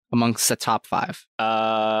ranking amongst the top 5?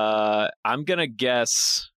 I'm gonna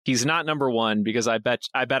guess he's not number 1 because I bet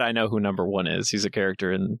I know who number 1 is. He's a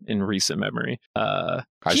character in recent memory.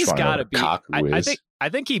 He's gotta be. I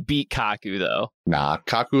think he beat Kaku though. Nah,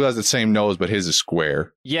 Kaku has the same nose, but his is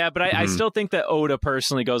square. Yeah, but I still think that Oda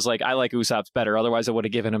personally goes like, I like Usopp's better. Otherwise, I would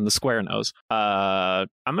have given him the square nose. I'm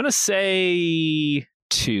gonna say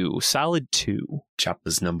 2, solid 2.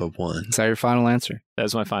 Chopper's number 1. Is that your final answer?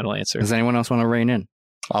 That's my final answer. Does anyone else want to rein in?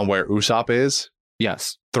 On where Usopp is?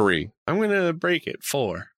 Yes. 3. I'm gonna break it.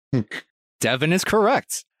 4. Devin is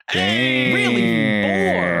correct. Damn. Really?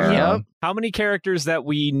 4? Yep. How many characters that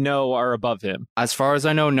we know are above him? As far as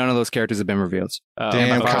I know, none of those characters have been revealed.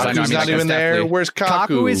 Damn, Kaku's not even there. Where's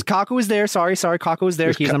Kaku? Kaku is there. Sorry, Kaku is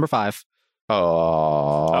there. He's number 5.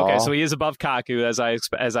 Oh. Okay, so he is above Kaku as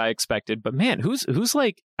I expected. But man, who's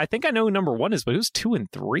like? I think I know who number 1 is, but who's 2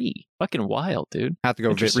 and 3? Fucking wild, dude. I have to go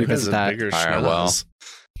revisit that. All right, well,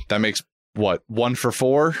 that makes what 1 for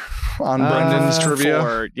 4 on Brendan's trivia.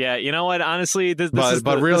 4. Yeah, you know what? Honestly, this is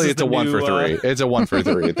really this it's a 1 for 3. It's a 1 for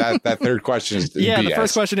 3. That third question is BS. The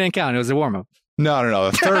first question didn't count. It was a warm up. No.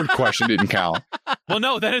 The third question didn't count. Well,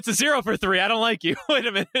 no, then it's a 0 for 3. I don't like you. Wait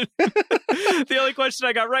a minute. The only question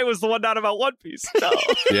I got right was the one not about One Piece. No.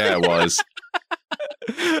 Yeah, it was.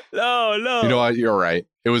 No. You know what? You're right.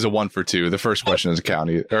 It was a 1 for 2. The first question doesn't count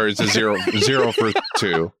either. Or it's a 0 for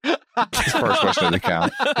 2. The first question doesn't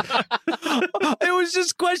count. It was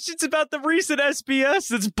just questions about the recent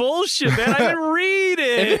SBS. It's bullshit, man. I didn't read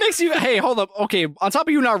it. If it makes you, hey, hold up. Okay, on top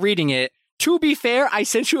of you not reading it, to be fair, I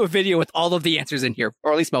sent you a video with all of the answers in here,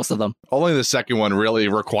 or at least most of them. Only the second one really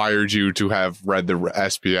required you to have read the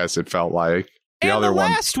SBS, it felt like. The and other the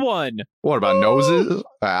last one. What about noses?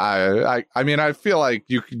 I mean, I feel like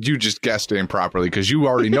you just guessed it improperly because you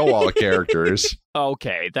already know all the characters.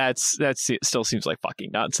 Okay, that still seems like fucking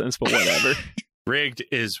nonsense, but whatever. Rigged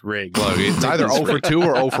is rigged. Look, it's either 0 for 2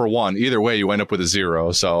 or 0 for 1. Either way, you end up with a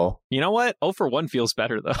 0. So you know what? 0 for 1 feels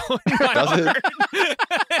better though. Does it?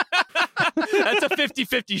 That's a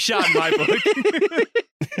 50-50 shot in my book.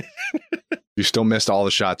 You still missed all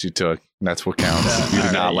the shots you took. And that's what counts. You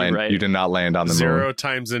did not land. Right. You did not land on the 0 moon.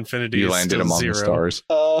 times infinity. You landed among 0. the stars.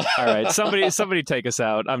 All right, somebody take us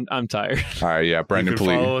out. I'm tired. All right, yeah, Brendan,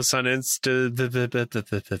 please. Follow us on Insta.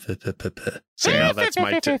 Now that's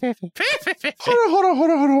my Hold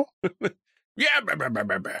on. Yeah.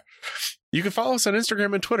 You can follow us on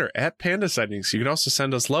Instagram and Twitter at Panda Sightings. You can also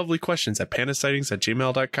send us lovely questions at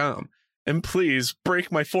pandasightings@gmail.com. And please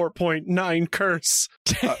break my 4.9 curse.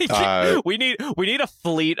 We need a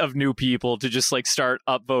fleet of new people to just like start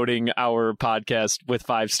upvoting our podcast with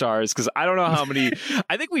 5 stars, because I don't know how many.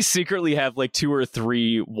 I think we secretly have like 2 or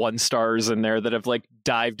 3 1 stars in there that have like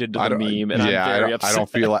dived into the meme, and I'm very upset.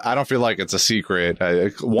 I don't feel like it's a secret.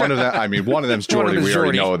 One of them's Jordy. We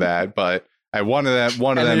already know that, but. One of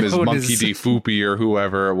them is Monkey D. Foopy or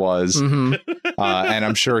whoever it was. Mm-hmm. And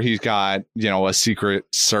I'm sure he's got, a secret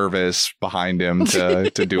service behind him to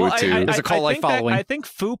do it too. There's a call like following. I think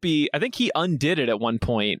Foopy, he undid it at one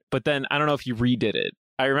point, but then I don't know if he redid it.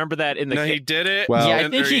 I remember that in the... No, he did it. Well, yeah, I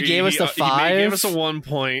think he gave us the 5. He gave us a 1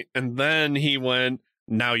 point, and then he went...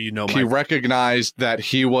 Now you know. He recognized that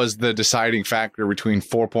he was the deciding factor between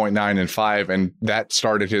 4.9 and 5, and that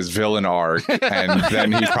started his villain arc. And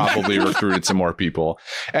then he probably recruited some more people.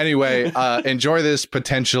 Anyway, enjoy this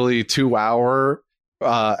potentially 2-hour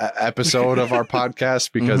episode of our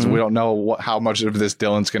podcast, because we don't know how much of this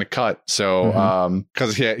Dylan's going to cut. So,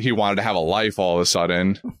 because he wanted to have a life all of a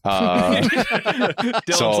sudden.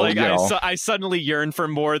 Dylan's I suddenly yearn for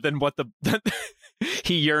more than what the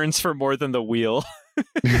He yearns for more than the wheel.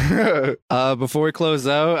 Before we close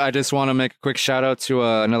out, I just want to make a quick shout out to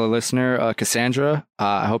another listener, Cassandra.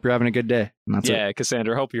 I hope you're having a good day. And that's it.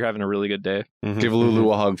 Cassandra, hope you're having a really good day. Give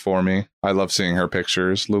Lulu a hug for me. I love seeing her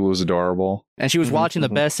pictures. Lulu's adorable. And she was watching the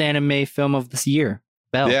best anime film of this year,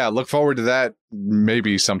 Belle. Yeah, look forward to that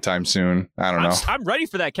maybe sometime soon. I don't know. I'm ready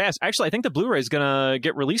for that cast. Actually, I think the Blu-ray is gonna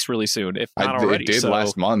get released really soon, if not already. It did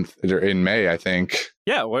last month, in May, I think.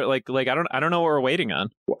 Yeah, like I don't know what we're waiting on.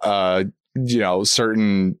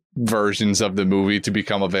 Certain versions of the movie to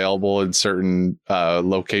become available in certain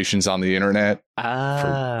locations on the internet.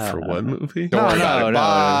 For what movie? Don't worry about it.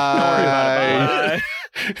 Bye.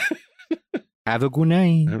 Have a good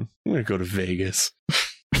night. I'm gonna go to Vegas.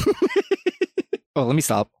 Oh, let me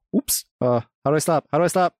stop. Oops. How do I stop?